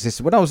out of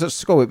existence? When I was at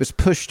school, it was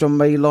pushed on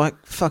me like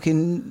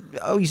fucking.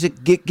 Oh, you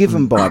said give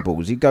them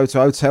Bibles. You go to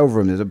a hotel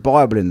room. There's a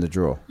Bible in the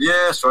drawer.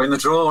 Yeah, it's right in the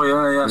drawer.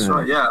 Yeah, that's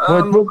right. Yeah.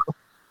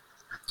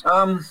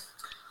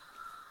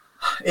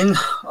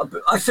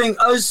 I think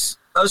as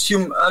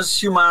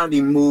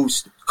humanity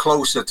moves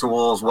closer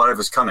towards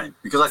whatever's coming,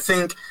 because I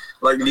think,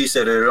 like Lee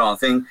said earlier on, I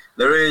think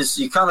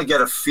you kind of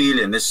get a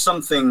feeling there's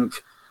something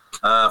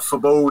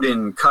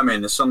foreboding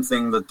coming. There's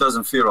something that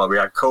doesn't feel right. We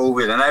had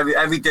COVID, and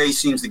every day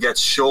seems to get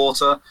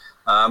shorter,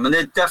 and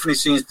it definitely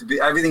seems to be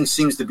everything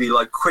seems to be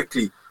like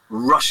quickly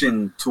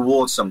rushing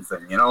towards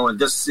something, and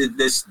this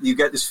you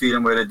get this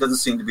feeling where there doesn't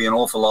seem to be an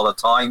awful lot of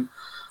time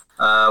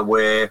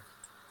where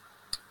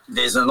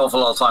there's an awful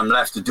lot of time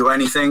left to do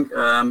anything.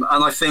 And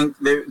I think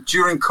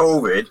during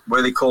COVID,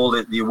 where they called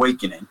it the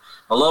awakening,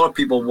 a lot of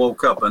people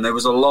woke up, and there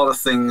was a lot of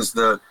things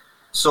that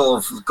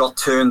sort of got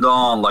turned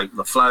on, like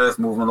the Flat Earth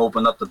movement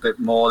opened up a bit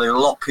more. A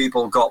lot of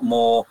people got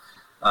more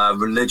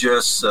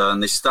religious,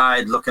 and they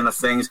started looking at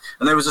things.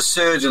 And there was a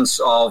surge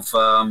of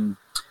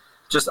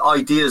just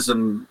ideas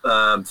and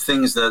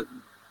things that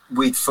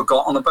we'd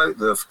forgotten about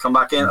that have come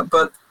back in. And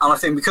I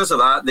think because of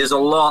that, there's a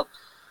lot.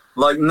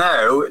 Like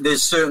now,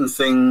 there's certain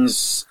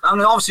things. I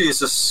mean, obviously,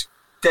 it's a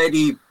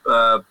steady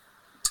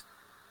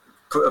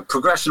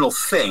progressional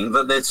thing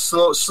that they're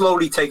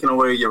slowly taking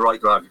away your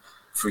right to have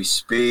free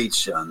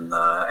speech and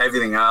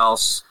everything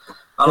else.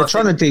 And they're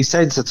trying to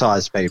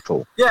desensitize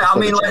people. Yeah, I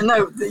mean, like,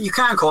 no, you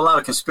can't call that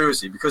a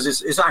conspiracy because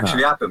it's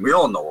actually happened. We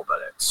all know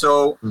about it.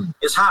 So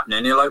it's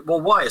happening. You're like,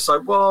 well, why? It's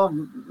like, well,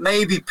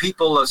 maybe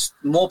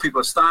more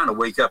people are starting to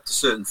wake up to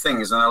certain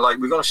things, and they're like,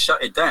 we've got to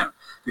shut it down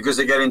because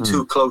they're getting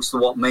too close to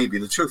what may be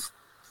the truth.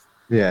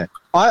 Yeah,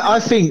 I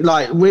think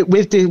like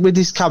with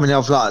this coming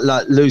of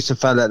like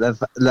Lucifer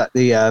that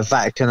the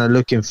Vatican are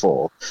looking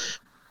for,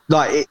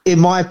 like in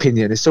my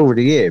opinion, it's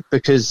already here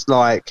because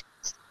like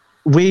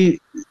we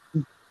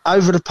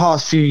over the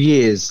past few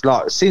years,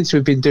 like since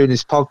we've been doing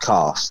this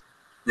podcast,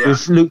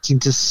 we've looked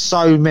into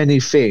so many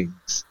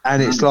things,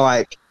 and it's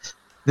like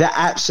the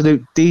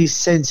absolute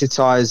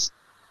desensitizing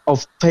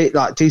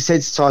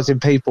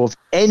people of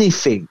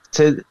anything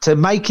to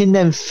making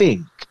them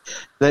think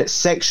that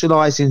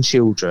sexualizing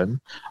children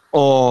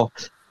or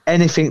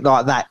anything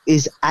like that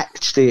is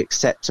actually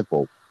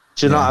acceptable.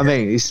 Do you know what I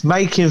mean? It's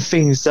making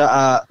things that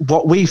are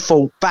what we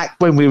thought back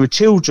when we were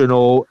children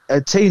or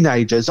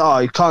teenagers. Oh,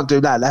 you can't do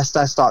that.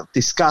 That's like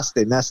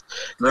disgusting. That's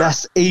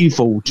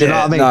evil. Do you know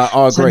what I mean? No,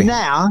 I agree. So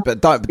now,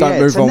 but don't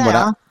move on with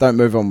that. Don't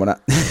move on with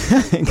that.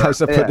 In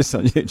case I put this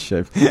on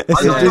YouTube,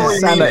 it's the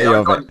insanity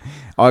of it.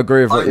 I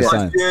agree with what you're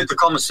saying.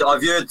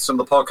 I've heard some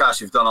of the podcasts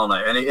you've done on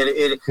it, and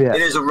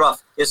it is a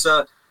rough.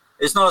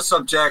 It's not a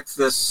subject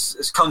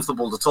that's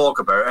comfortable to talk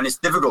about, and it's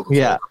difficult to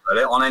talk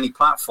about it on any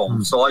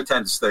platform. So I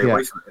tend to stay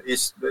away from it.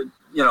 It's,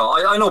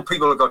 I know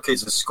people have got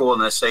kids in school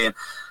and they're saying,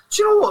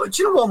 do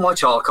you know what my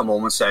child come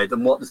home and said,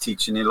 and what the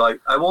teacher, and you're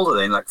like, how old are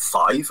they? And like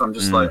 5. I'm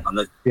just like, and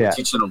they're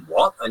teaching them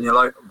what? And you're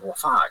like, well,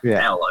 fuck,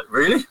 hell, like,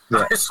 really?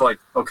 It's like,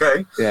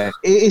 okay. Yeah,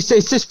 it's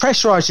just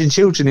pressurising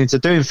children into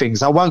doing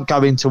things. I won't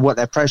go into what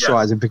they're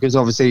pressurising because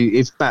obviously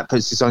if Matt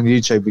puts this on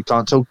YouTube, we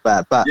can't talk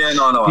about it. But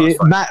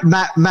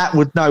Matt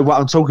would know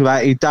what I'm talking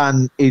about. He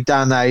done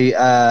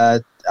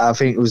a, I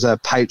think it was a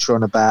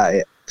Patreon about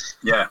it.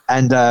 Yeah.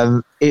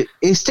 And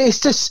it's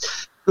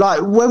just...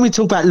 Like when we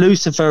talk about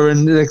Lucifer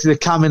and the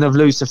coming of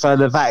Lucifer,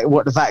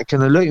 what the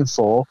Vatican are looking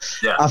for,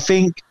 I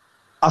think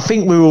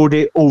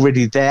we're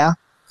already there.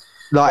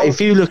 Like if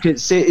you look at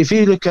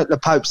the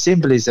Pope's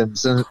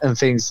symbolisms and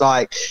things,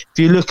 like if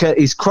you look at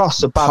his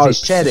cross above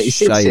his chair that he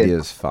sits in,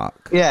 as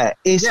fuck. Yeah,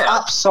 it's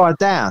upside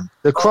down.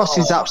 The cross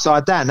is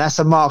upside down. That's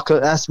a mark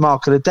of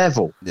the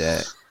devil.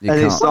 Yeah.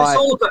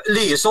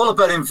 It's all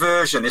about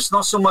inversion. It's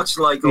not so much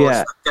like it's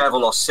the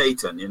devil or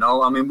Satan, you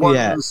know. I mean,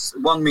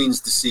 one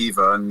means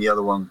deceiver and the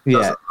other one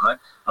doesn't, right?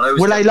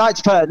 They like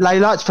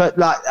to put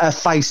like a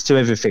face to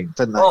everything,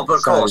 don't they? Oh, but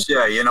of course,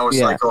 you know, it's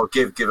like,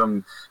 give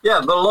them.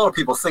 Yeah, but a lot of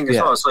people think as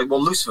well. It's like,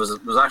 well, Lucifer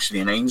was actually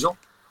an angel.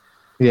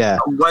 Yeah.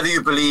 Whether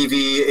you believe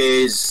he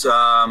is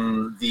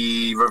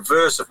the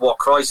reverse of what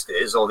Christ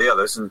is or the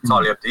others,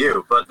 entirely up to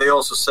you. But they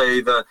also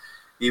say that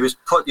he was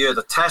put here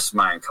to test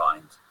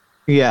mankind.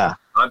 Yeah.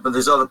 Right, but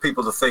there's other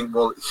people that think,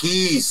 well,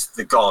 he's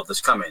the God that's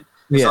coming.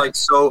 It's like,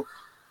 so,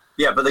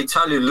 but they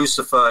tell you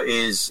Lucifer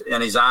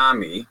and his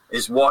army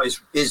is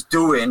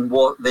doing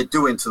what they're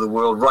doing to the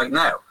world right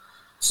now.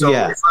 So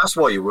if that's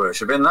what you're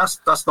worshipping,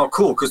 that's not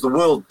cool because the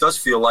world does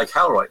feel like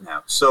hell right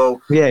now.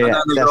 So and then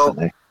they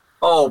definitely. go,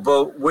 oh,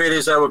 but where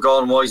is our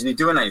God and why isn't he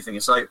doing anything?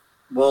 It's like,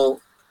 well,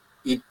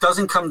 he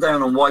doesn't come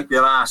down and wipe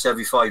your ass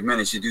every 5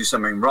 minutes you do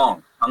something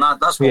wrong, and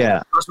that's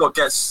what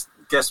gets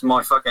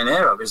my fucking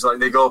hair up. It's like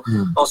they go,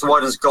 so why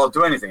does God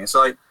do anything? It's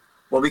like,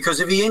 well, because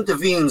if he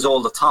intervenes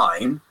all the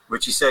time,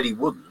 which he said he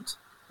wouldn't,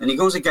 and he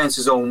goes against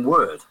his own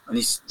word, and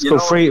he's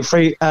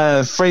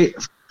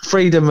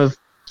freedom of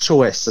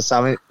choice or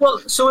something. Well,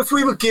 so if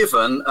we were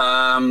given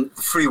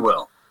free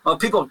will,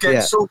 people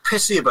get so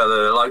pissy about it.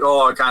 They're like,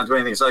 oh, I can't do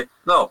anything. It's like,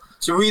 no.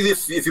 So either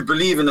if you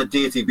believe in a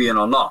deity being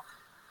or not,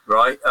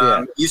 right?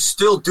 You're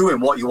still doing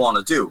what you want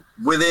to do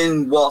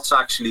within what's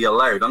actually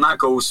allowed, and that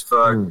goes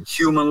for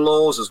human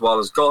laws as well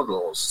as God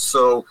laws.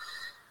 So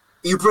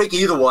you break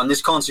either one,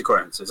 there's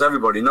consequences.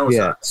 Everybody knows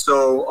that.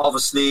 So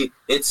obviously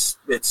it's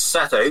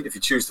set out. If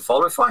you choose to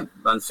follow it, fine,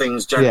 and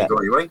things generally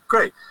go your way,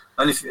 great.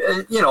 And if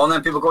and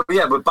then people go,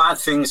 but bad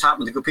things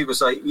happen to good people.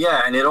 Say,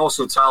 and it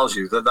also tells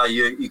you that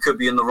you could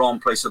be in the wrong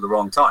place at the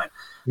wrong time.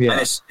 Yeah.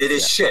 And it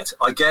is shit.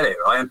 I get it,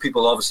 right? And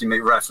people obviously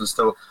make reference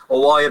to,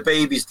 why are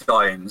babies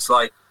dying? It's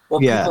like,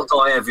 well, people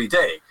die every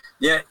day.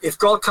 Yeah, if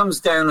God comes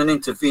down and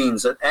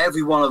intervenes at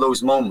every one of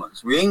those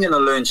moments, we ain't going to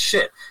learn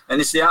shit. And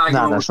it's the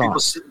argument where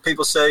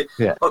people say,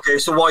 okay,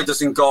 so why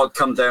doesn't God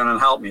come down and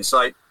help me? It's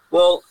like,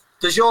 well,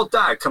 does your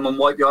dad come and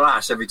wipe your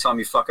ass every time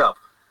you fuck up?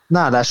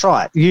 No, that's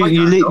right. You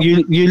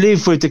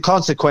live with the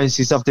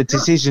consequences of the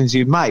decisions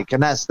you make,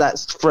 and that's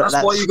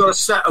why you got to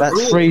set a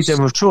rules. Freedom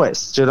of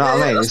choice. Do you know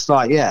what I mean? It's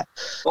like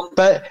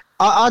but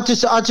I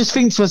just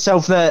think to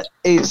myself that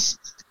it's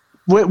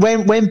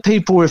when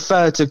people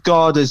refer to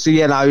God as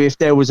if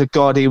there was a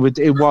God,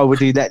 why would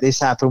he let this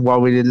happen? Why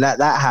would he let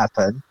that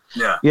happen?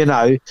 Yeah,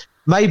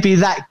 maybe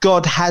that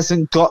God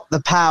hasn't got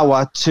the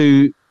power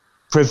to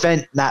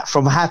prevent that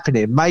from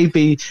happening.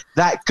 Maybe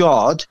that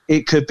God,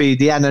 it could be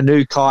the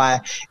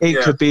Anunnaki, it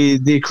could be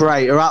the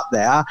creator up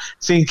there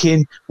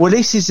thinking, well,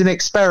 this is an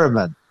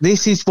experiment.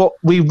 This is what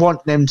we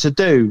want them to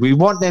do. We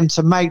want them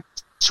to make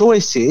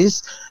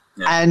choices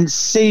and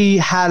see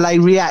how they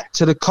react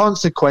to the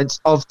consequence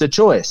of the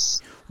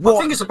choice. I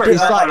think it's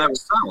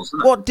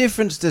what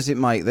difference does it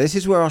make? This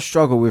is where I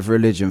struggle with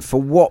religion. For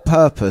what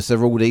purpose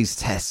are all these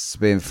tests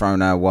being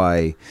thrown our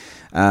way?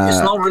 It's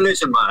not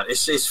religion, man.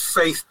 It's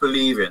faith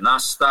believing.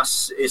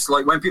 That's. It's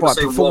like when people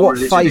say, "What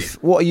religion faith?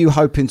 What are you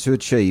hoping to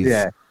achieve?"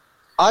 Yeah,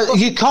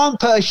 You can't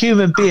put a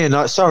human being.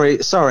 Like, sorry.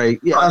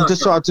 Yeah, I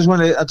just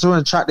want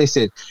to track this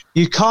in.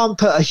 You can't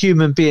put a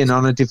human being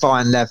on a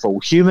divine level.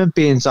 Human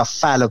beings are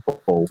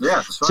fallible. Yeah,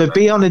 that's right, to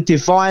be on a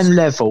divine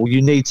level,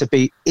 you need to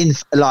be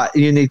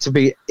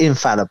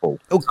infallible.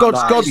 Oh,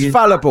 God's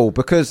fallible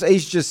because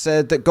he's just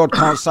said that God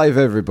can't save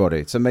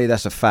everybody. To me,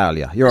 that's a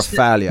failure. You're a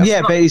failure.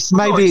 Yeah, but it's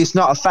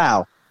not a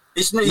foul.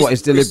 It's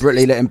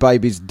deliberately letting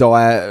babies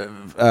die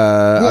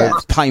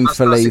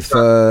painfully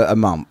for a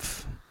month.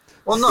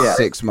 Well, no,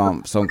 6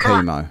 months on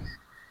chemo.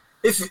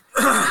 If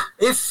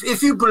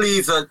you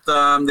believe that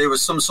there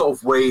was some sort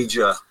of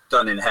wager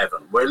done in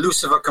heaven where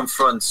Lucifer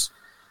confronts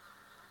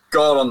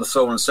God on the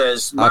throne and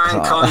says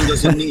mankind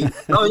doesn't need.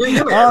 No,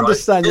 I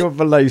understand your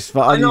beliefs,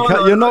 but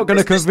you're not going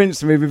to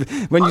convince me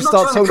when you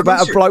start talking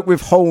about a bloke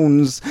with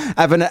horns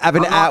having it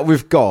out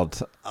with God.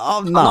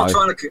 Oh no!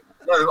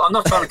 I'm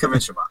not trying to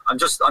convince you, man. I'm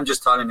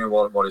just telling you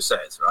what it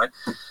says, right?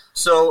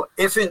 So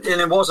it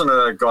wasn't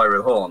a guy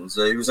with horns;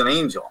 he was an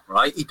angel,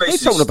 right?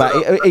 He's talking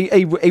about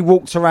he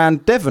walked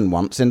around Devon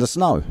once in the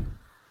snow.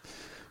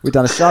 We've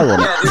done a show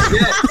on it.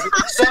 Yeah,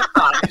 except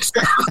that.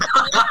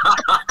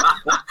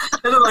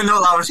 How did I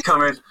know that was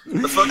coming?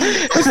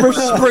 It's from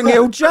Spring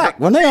Hill Jack,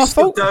 wasn't it? I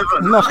thought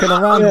knocking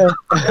around.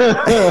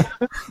 Yeah.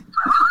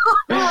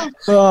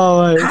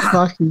 Oh, it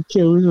fucking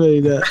kills me.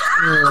 That.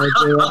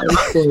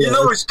 You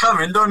know it's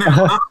coming, don't you?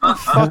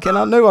 Fucking,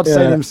 I knew I'd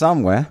seen him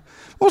somewhere.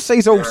 What's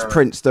these horse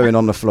prints doing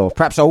on the floor?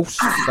 Perhaps horse?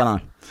 Don't know.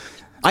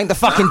 Ain't the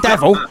fucking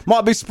devil.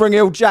 Might be Spring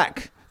Hill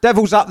Jack.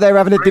 Devil's up there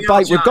having a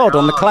debate with God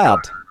on the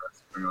cloud.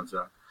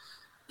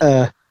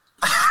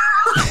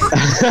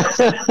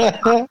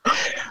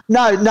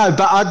 No,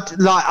 but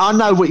I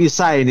know what you're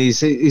saying.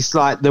 It's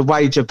like the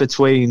wager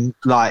between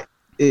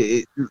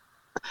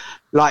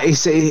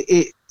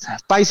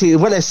basically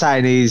what they're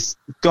saying is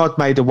God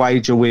made a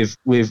wager with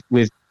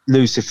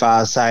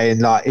Lucifer, saying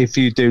like, if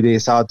you do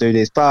this, I'll do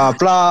this, blah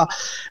blah.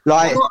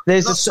 Like,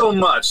 not so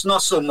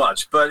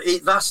much, but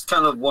that's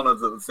kind of one of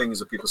the things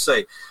that people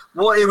say.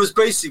 Well, it was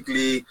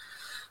basically,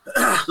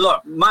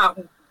 look, Matt.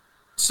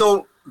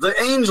 So the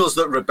angels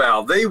that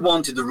rebelled, they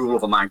wanted the rule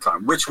over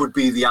mankind, which would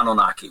be the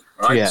Anunnaki,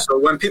 right? Yeah. So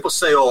when people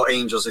say, "Oh,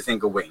 angels," they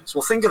think of wings.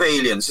 Well, think of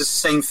aliens. It's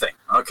the same thing,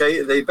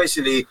 okay? They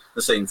basically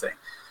the same thing.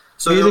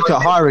 So you look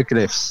at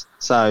hieroglyphs.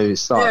 So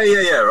it's like,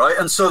 yeah, right.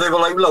 And so they were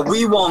like, "Look,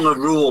 we want a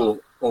rule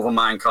over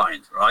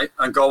mankind," right?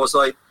 And God was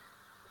like,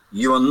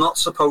 "You are not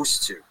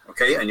supposed to,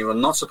 okay? And you are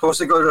not supposed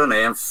to go down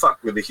there and fuck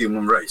with the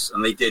human race."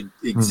 And they did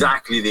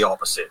exactly the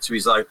opposite. So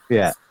he's like,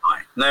 "Yeah,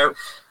 fine." Now,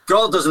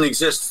 God doesn't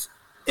exist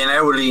in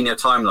our linear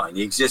timeline.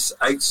 He exists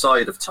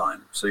outside of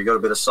time. So you got a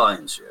bit of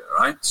science here,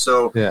 right?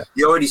 So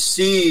you already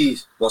see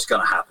what's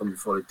going to happen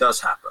before it does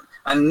happen.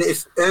 And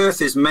if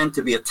Earth is meant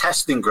to be a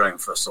testing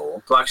ground for us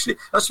all, to actually,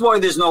 that's why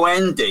there's no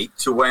end date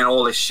to when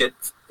all this shit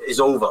is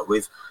over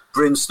with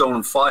brimstone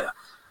and fire.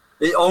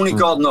 Only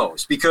God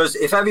knows, because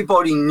if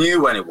everybody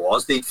knew when it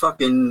was, they'd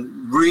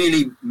fucking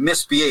really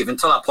misbehave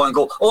until that point and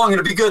go, "Oh, I'm going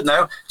to be good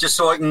now, just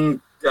so I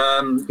can,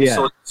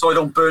 so I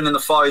don't burn in the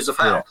fires of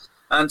hell." Yeah.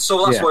 And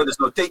so that's why there's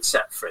no date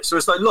set for it. So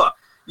it's like, look,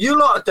 you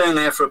lot are down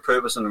there for a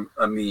purpose and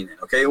a meaning,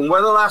 okay? And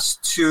whether that's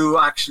to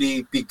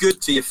actually be good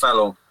to your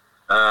fellow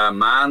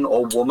man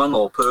or woman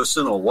or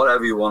person or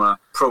whatever you want to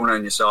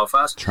pronoun yourself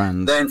as,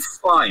 then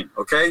fine,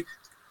 okay?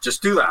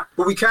 Just do that.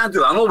 But we can't do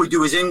that. And all we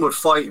do is inward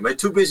fighting. We're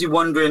too busy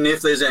wondering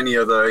if there's any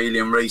other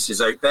alien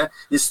races out there.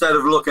 Instead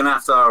of looking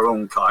after our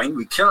own kind,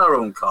 we kill our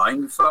own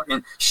kind, we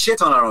fucking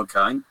shit on our own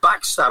kind,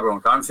 backstab our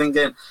own kind,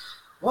 thinking,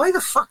 why the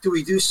fuck do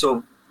we do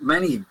so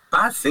many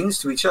bad things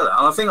to each other?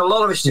 And I think a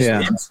lot of it's just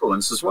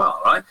influence as well,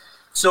 right?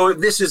 So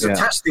this is a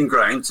testing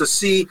ground to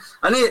see,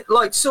 and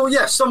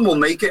some will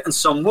make it and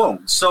some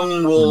won't.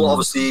 Some will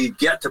obviously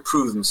get to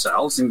prove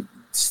themselves and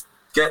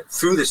get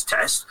through this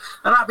test,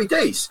 and happy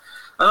days.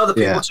 And other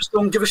people just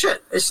don't give a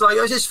shit. It's like,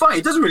 it's fine.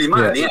 It doesn't really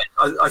matter in the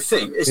end. I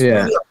think it's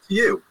really up to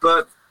you.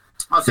 But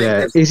I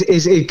think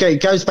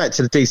it goes back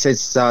to the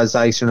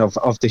desensitization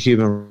of the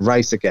human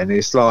race again.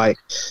 It's like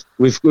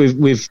we've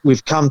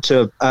come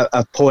to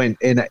a point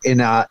in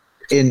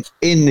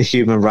the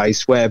human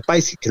race where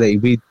basically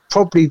we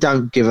probably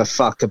don't give a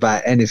fuck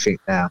about anything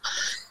now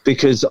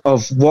because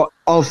of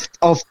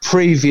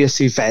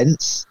previous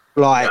events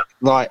like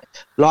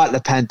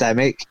the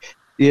pandemic.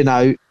 You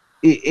know,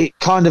 it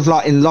kind of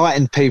like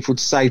enlightened people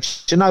to say, do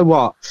you know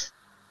what?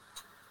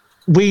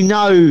 We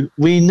know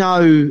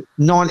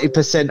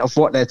 90% of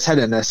what they're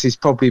telling us is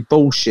probably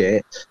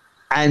bullshit,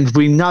 and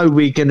we know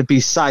we're going to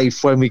be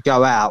safe when we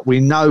go out. We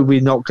know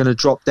we're not going to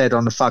drop dead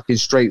on the fucking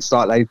streets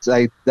like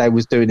they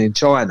was doing in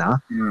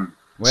China.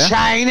 Where?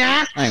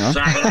 China. Hang on.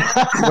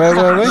 Where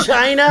were we?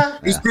 China.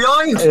 He's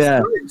behind.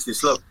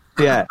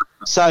 Yeah.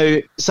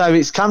 So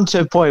it's come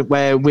to a point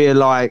where we're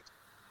like,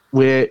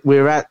 we're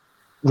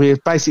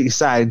basically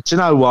saying, do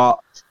you know what?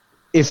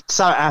 If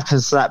something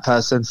happens to that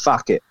person,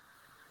 fuck it.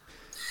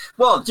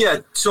 Well, yeah.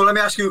 So let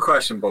me ask you a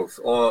question, both,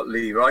 or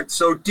Lee, right?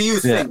 So do you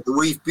think that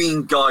we've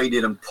been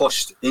guided and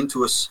pushed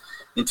into a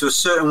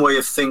certain way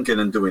of thinking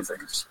and doing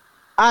things?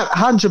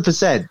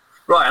 100%.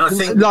 Right, and I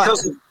think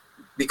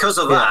Because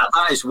of that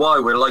is why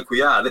we're like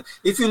we are.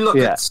 If you look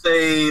at,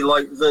 say,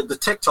 like the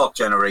TikTok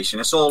generation,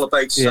 it's all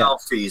about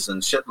selfies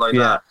and shit like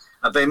that.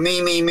 About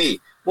me.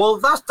 Well,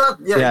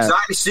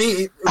 exactly.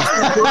 See,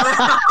 Matt's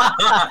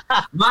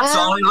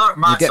on it. Look,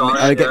 Matt's on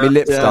it. I'll get my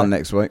lips done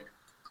next week.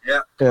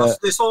 Yeah.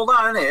 It's all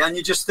that, isn't it? And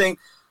you just think,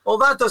 well,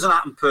 that doesn't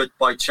happen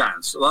by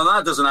chance. Well,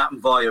 that doesn't happen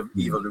via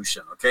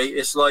evolution, okay?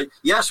 It's like,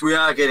 yes, we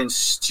are getting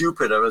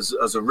stupider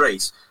as a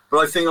race, but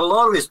I think a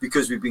lot of it's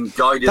because we've been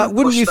guided.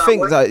 Wouldn't you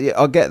think that? Yeah,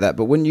 I get that,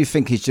 but wouldn't you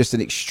think it's just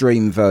an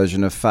extreme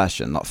version of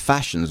fashion? Like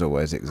fashion's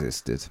always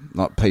existed,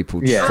 like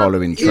people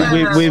following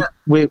trends.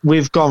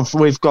 We've gone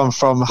from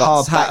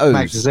hardback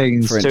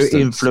magazines to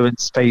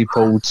influence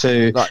people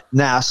to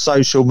now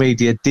social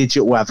media,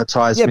 digital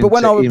advertising. Yeah, but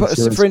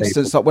for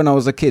instance, like when I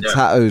was a kid,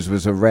 tattoos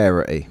was a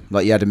rarity.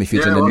 Like you had them if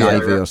you're in the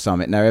Navy or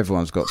something. Now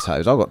everyone's got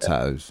tattoos. I've got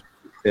tattoos.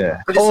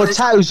 Yeah, or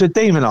tattoos are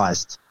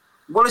demonised.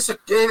 Well,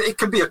 it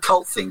can be a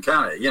cult thing,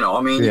 can't it? You know,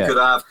 I mean, you could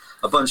have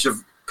a bunch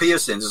of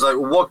piercings. It's like,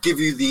 well, what give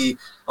you the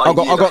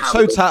idea? I've got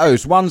two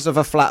tattoos. One's of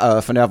a flat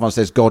Earth, and the other one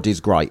says "God is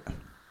great."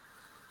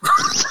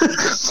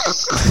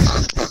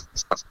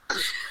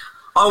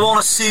 I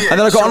want to see it. And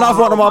then I've got another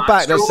one on my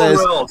back that says,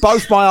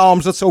 "Both my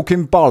arms are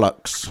talking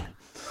bollocks."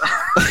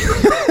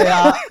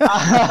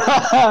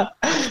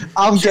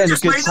 I'm getting a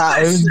good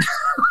tattoo.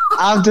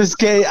 I'm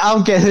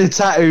getting a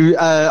tattoo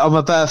on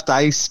my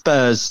birthday.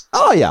 Spurs.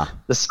 Oh yeah,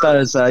 the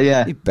Spurs. On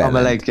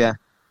my leg.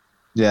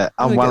 Yeah.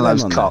 I'm one of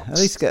those cocks. At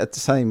least get the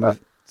same.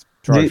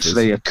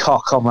 Literally a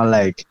cock on my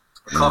leg.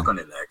 A cock on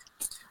your leg.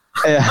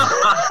 Yeah.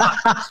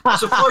 I'm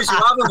surprised you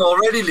haven't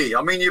already, Lee.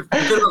 I mean, you've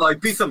been like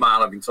Ibiza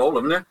man. I've been told,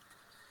 haven't you?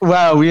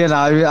 Well, you know,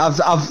 I've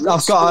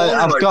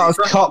got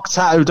a cock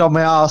tattooed on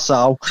my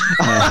arsehole.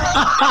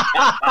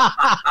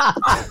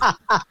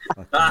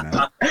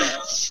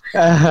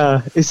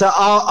 It's an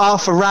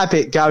Arthur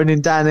Rabbit going in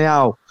down the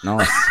hole.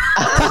 Nice.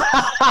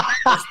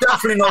 It's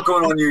definitely not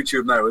going on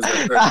YouTube now, is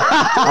it?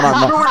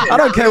 I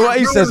don't care what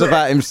he says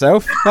about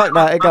himself. Like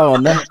that, go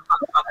on there.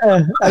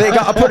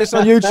 I put this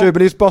on YouTube,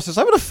 and his boss says,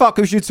 "What the fuck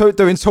was you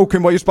doing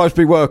talking while you're supposed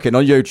to be working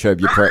on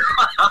YouTube, you prick?"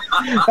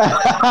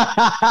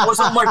 I was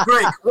on my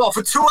break. What,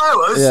 for 2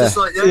 hours? Yeah. It's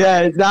like,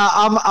 no,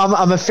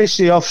 I'm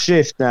officially off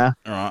shift now.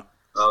 All right.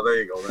 Oh,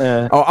 there you go.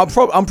 Then. I'm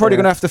probably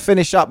going to have to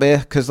finish up here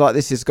because like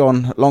this has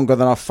gone longer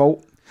than I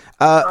thought.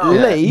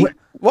 Lee,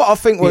 what I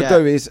think we'll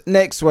do is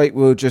next week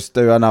we'll just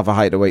do another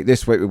Hate of the Week.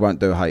 This week we won't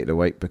do a Hate of the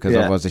Week because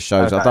otherwise the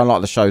shows. I don't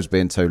like the shows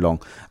being too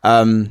long.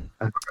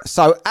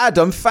 So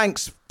Adam,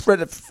 thanks.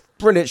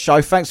 Brilliant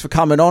show. Thanks for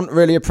coming on.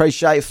 Really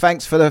appreciate it.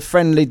 Thanks for the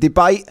friendly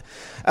debate.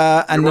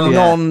 And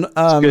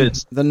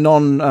the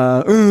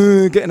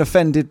non getting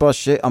offended by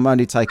shit. I'm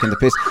only taking the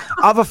piss.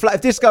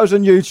 If this goes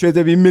on YouTube,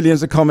 there'll be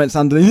millions of comments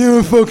under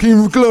you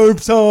fucking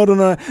globetard.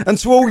 And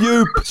to all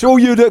you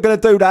that are going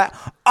to do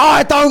that,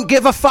 I don't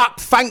give a fuck.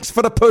 Thanks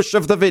for the push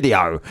of the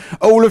video,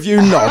 all of you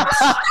knobs.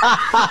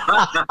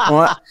 All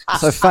right.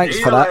 So thanks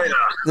for that.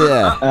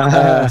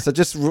 Yeah. So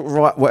just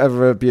write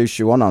whatever abuse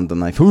you want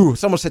underneath. Ooh,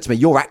 someone said to me,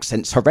 your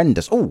accent's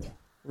horrendous. Oh.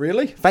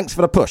 Really? Thanks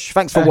for the push.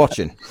 Thanks for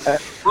watching.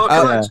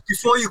 Well,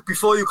 before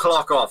you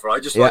clock off, right? I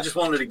just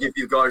wanted to give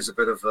you guys a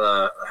bit of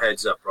a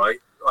heads up, right?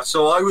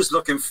 So I was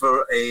looking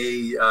for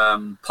a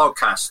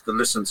podcast to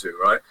listen to,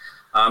 right?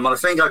 And I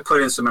think I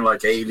put in something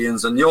like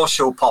Aliens, and your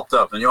show popped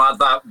up, and you had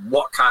that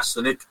Whatcast,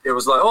 and it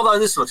was like, oh,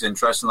 this looks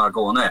interesting. I'll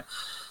go on there.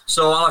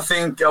 So I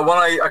think when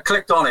I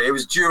clicked on it, it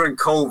was during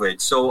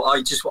COVID. So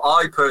I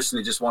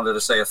personally just wanted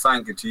to say a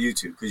thank you to you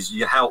two because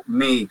you helped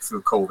me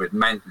through COVID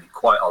mentally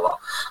quite a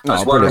lot,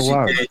 as well as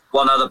you did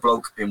one other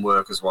bloke in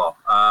work as well.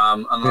 I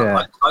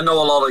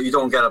know a lot of you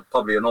don't get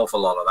probably an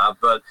awful lot of that,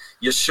 but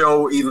your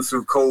show even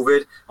through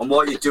COVID and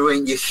what you're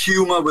doing, your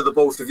humour with the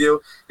both of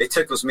you, it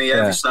tickles me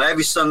every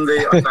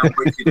Sunday. I can't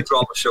wait for you to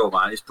drop a show,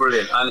 man. It's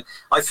brilliant, and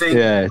I think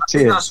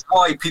that's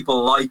why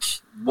people like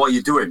what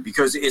you're doing,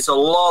 because it's a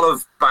lot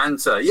of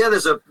banter. Yeah,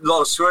 there's a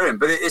lot of swearing,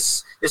 but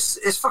it's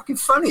fucking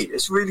funny.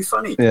 It's really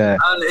funny. Yeah.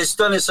 And it's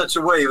done in such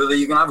a way that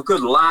you can have a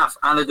good laugh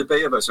and a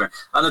debate about something.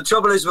 And the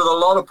trouble is with a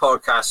lot of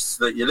podcasts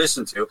that you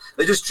listen to,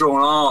 they just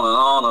drone on and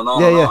on and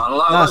on and on.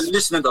 And I'm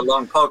listening to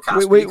long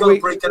podcasts, you've got to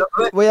break it up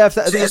a bit. We have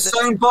that. See, the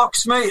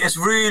Soundbox, mate, it's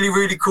really,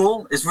 really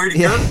cool. It's really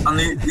good. And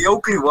the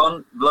Oakley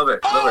one, love it.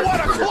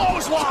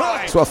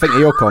 That's what I think of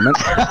your comment.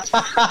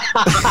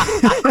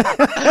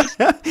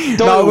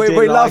 No,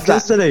 we love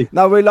that.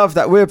 No, we love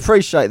that. We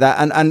appreciate that,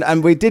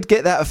 and we did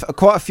get that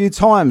quite a few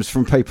times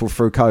from people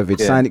through COVID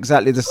saying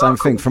exactly the same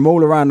thing from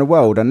all around the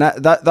world, and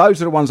that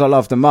those are the ones I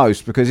love the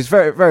most, because it's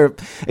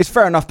it's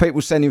fair enough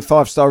people sending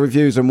 5-star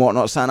reviews and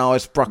whatnot saying, oh,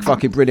 it's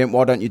fucking brilliant,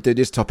 why don't you do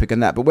this topic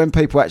and that, but when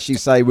people actually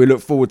say we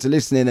look forward to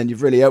listening and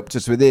you've really helped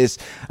us with this,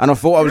 and I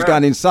thought I was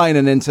going insane,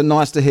 and then it's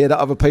nice to hear that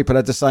other people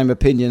had the same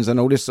opinions and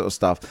all this sort of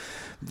stuff.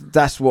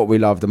 That's what we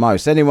love the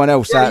most. Anyone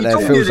else out there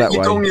feels that way?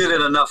 You don't get it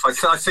enough.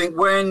 I think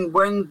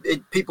when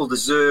people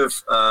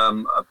deserve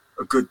a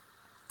good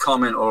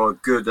comment or a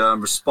good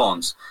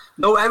response,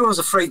 no, everyone's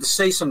afraid to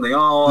say something.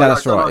 Oh, no,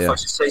 I don't know if I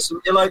should say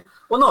something. You're like,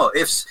 well, no.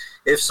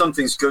 if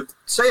something's good,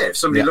 say it. If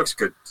somebody looks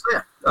good, say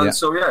it. And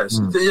so,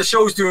 the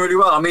show's doing really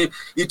well. I mean,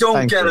 you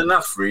don't get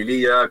enough,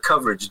 really,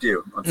 coverage, do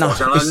you? No,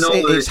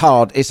 it's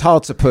hard. It's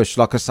hard to push.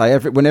 Like I say,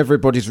 when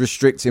everybody's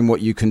restricting what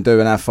you can do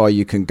and how far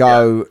you can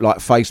go, like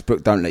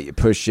Facebook don't let you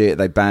push it.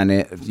 They ban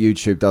it.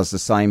 YouTube does the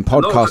same.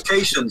 Podcast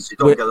notifications, you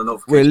don't get the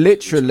notifications. We're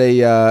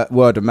literally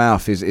word of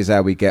mouth is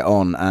how we get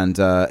on. And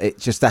it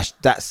just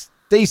that's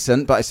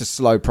decent, but it's a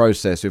slow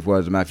process with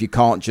word of mouth. You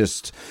can't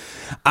just...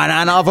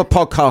 And other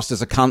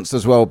podcasters are cunts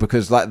as well,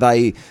 because like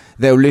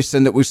they'll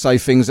listen that we say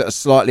things that are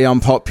slightly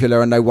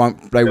unpopular, and they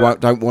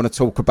don't want to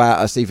talk about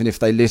us. Even if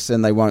they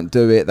listen, they won't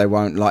do it. They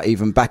won't, like,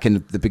 even back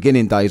in the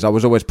beginning days, I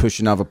was always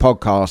pushing other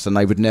podcasts, and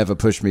they would never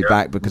push me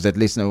back because they'd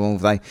listen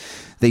to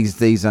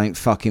these ain't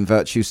fucking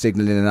virtue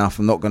signaling enough.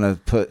 I'm not going to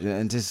put,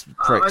 and just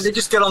pricks. They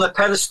just get on a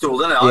pedestal,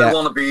 don't they? I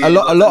want to be a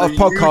lot of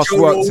podcasts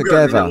work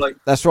together.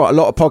 That's right. A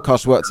lot of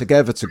podcasts work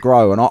together to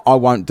grow, and I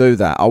won't do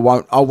that. I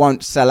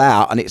won't sell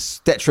out, and it's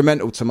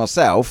detrimental to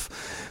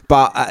myself.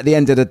 But at the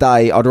end of the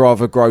day, I'd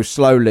rather grow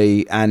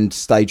slowly and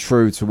stay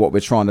true to what we're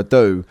trying to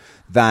do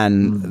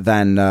than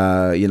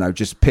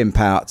just pimp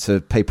out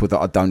to people that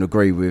I don't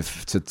agree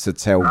with to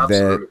tell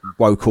their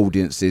woke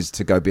audiences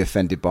to go be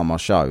offended by my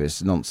show.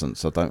 It's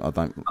nonsense. I don't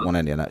want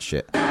any of that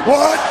shit.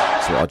 What?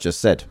 That's what I just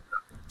said.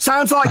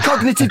 Sounds like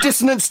cognitive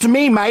dissonance to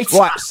me, mate.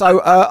 Right,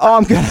 so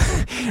I'm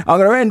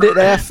gonna end it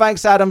there.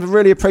 Thanks, Adam.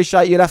 Really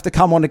appreciate you. You'll have to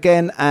come on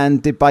again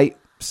and debate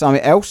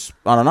something else.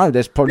 I don't know.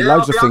 There's probably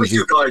loads of things.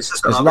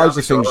 There's loads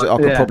of things that I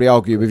could probably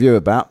argue with you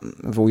about,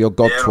 with all your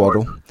god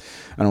twaddle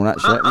and all that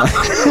shit.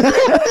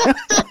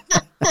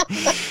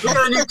 We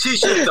got a new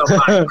T-shirt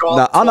though,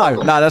 No, I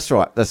know. No, that's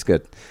right. That's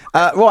good.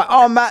 Right,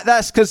 I'm Matt.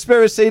 That's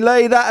Conspiracy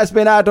Lee. That has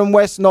been Adam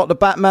West, not the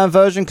Batman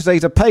version, because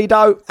he's a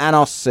pedo. And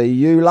I'll see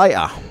you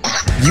later.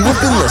 You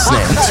have been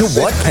listening to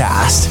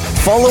Whatcast.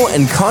 Follow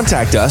and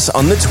contact us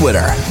on the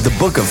Twitter, the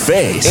Book of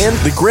Face, and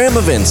the Gram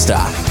of Insta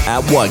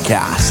at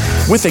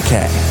Whatcast with a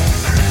K.